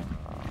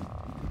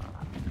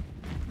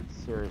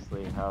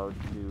 Seriously, how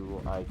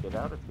do I get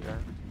out of here?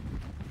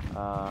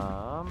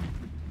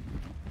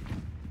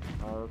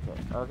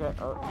 Okay.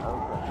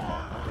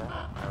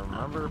 I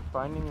remember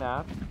finding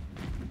that.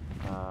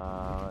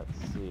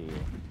 Let's see.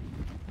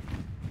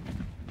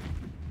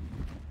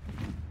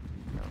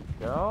 There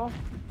we go.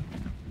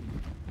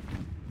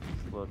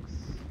 This looks...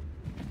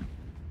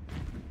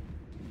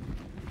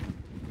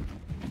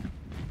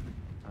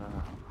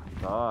 Oh my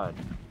God.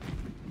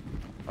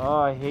 Oh,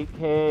 I hate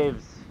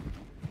caves.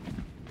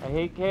 I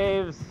hate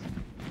caves.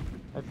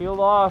 I feel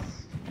lost.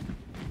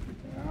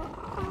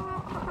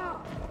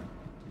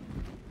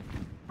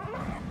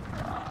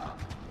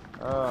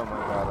 Oh my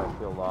God, I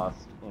feel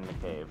lost in the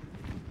cave.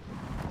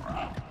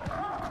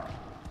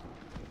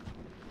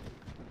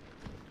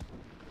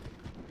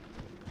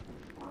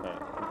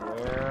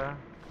 Okay,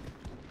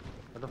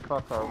 where the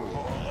fuck are we?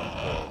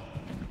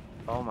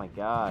 Oh my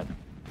God.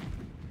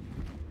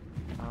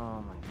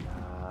 Oh my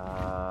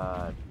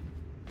God.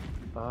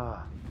 Ugh.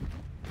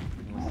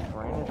 This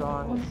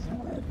Renton is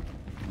an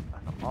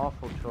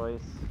awful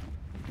choice.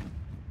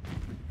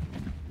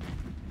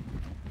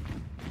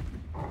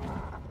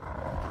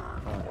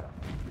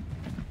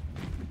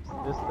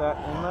 Is this that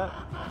inlet?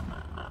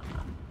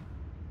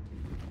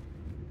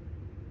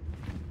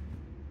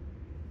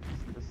 Is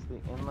this the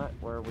inlet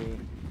where we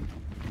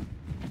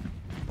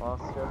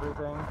lost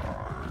everything?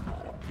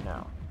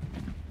 No.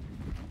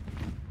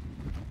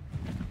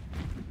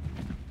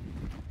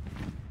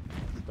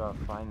 Just gotta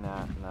find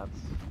that, and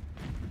that's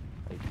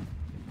like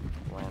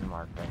the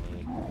landmark I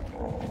need.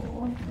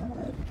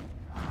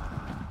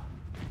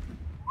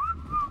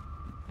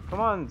 Come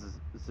on,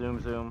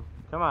 Zoom.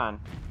 Come on.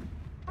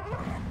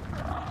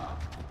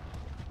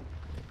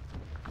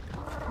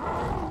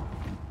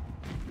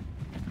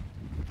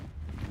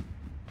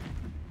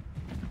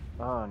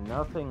 Oh,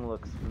 nothing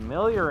looks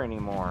familiar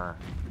anymore.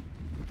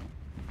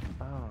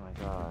 Oh my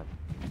God.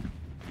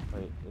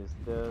 Wait, is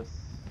this...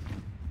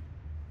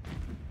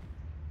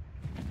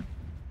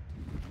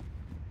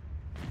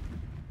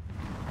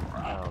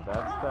 No,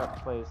 that's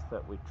that place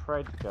that we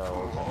tried to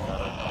go, but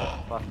got us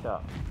all fucked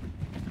up.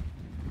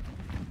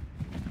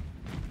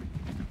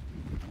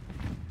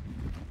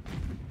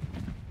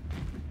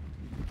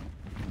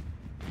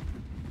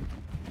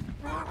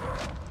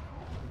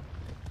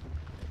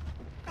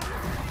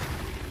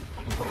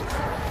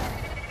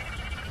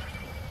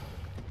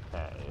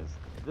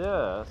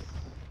 this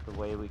the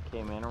way we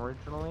came in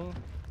originally?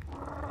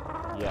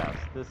 Yes,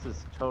 this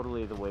is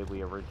totally the way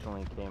we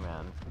originally came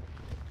in.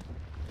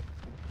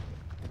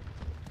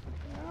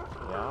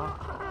 Yeah?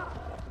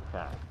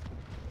 Okay.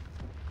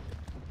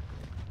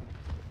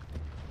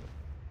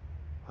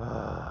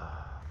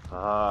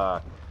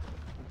 Fuck.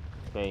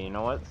 Okay, you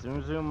know what?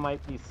 Zoom Zoom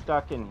might be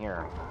stuck in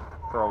here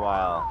for a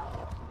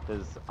while.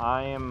 Because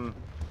I am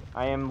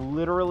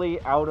literally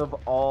out of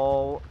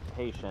all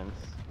patience.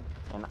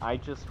 And I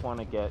just want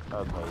to get...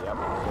 Okay, yep,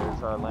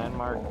 there's our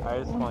landmark. I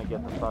just want to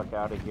get the fuck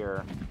out of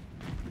here.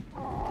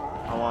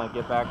 I want to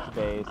get back to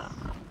base.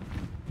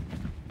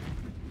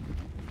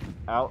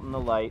 Out in the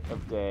light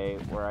of day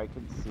where I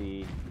could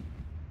see.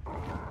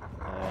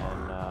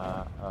 And,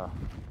 oh,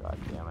 god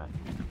damn it.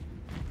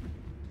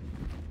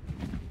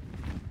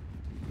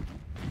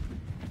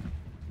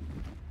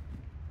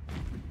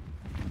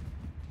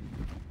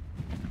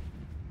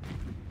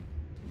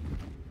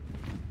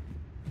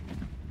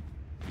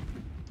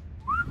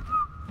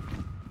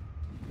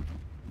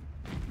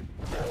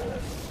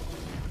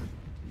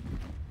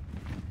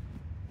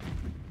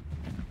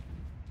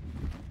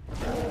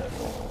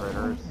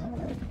 Critters.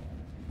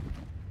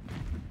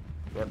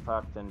 Get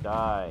fucked and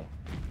die.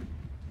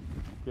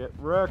 Get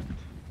wrecked.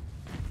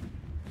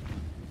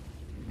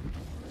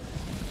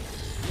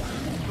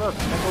 Look,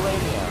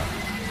 Megalania.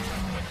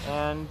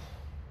 And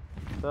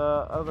the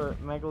other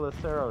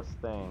Megalosaurus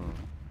thing.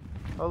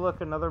 Oh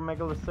look, another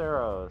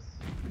Megalosaurus.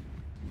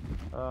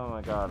 Oh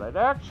my god, I'd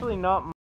actually not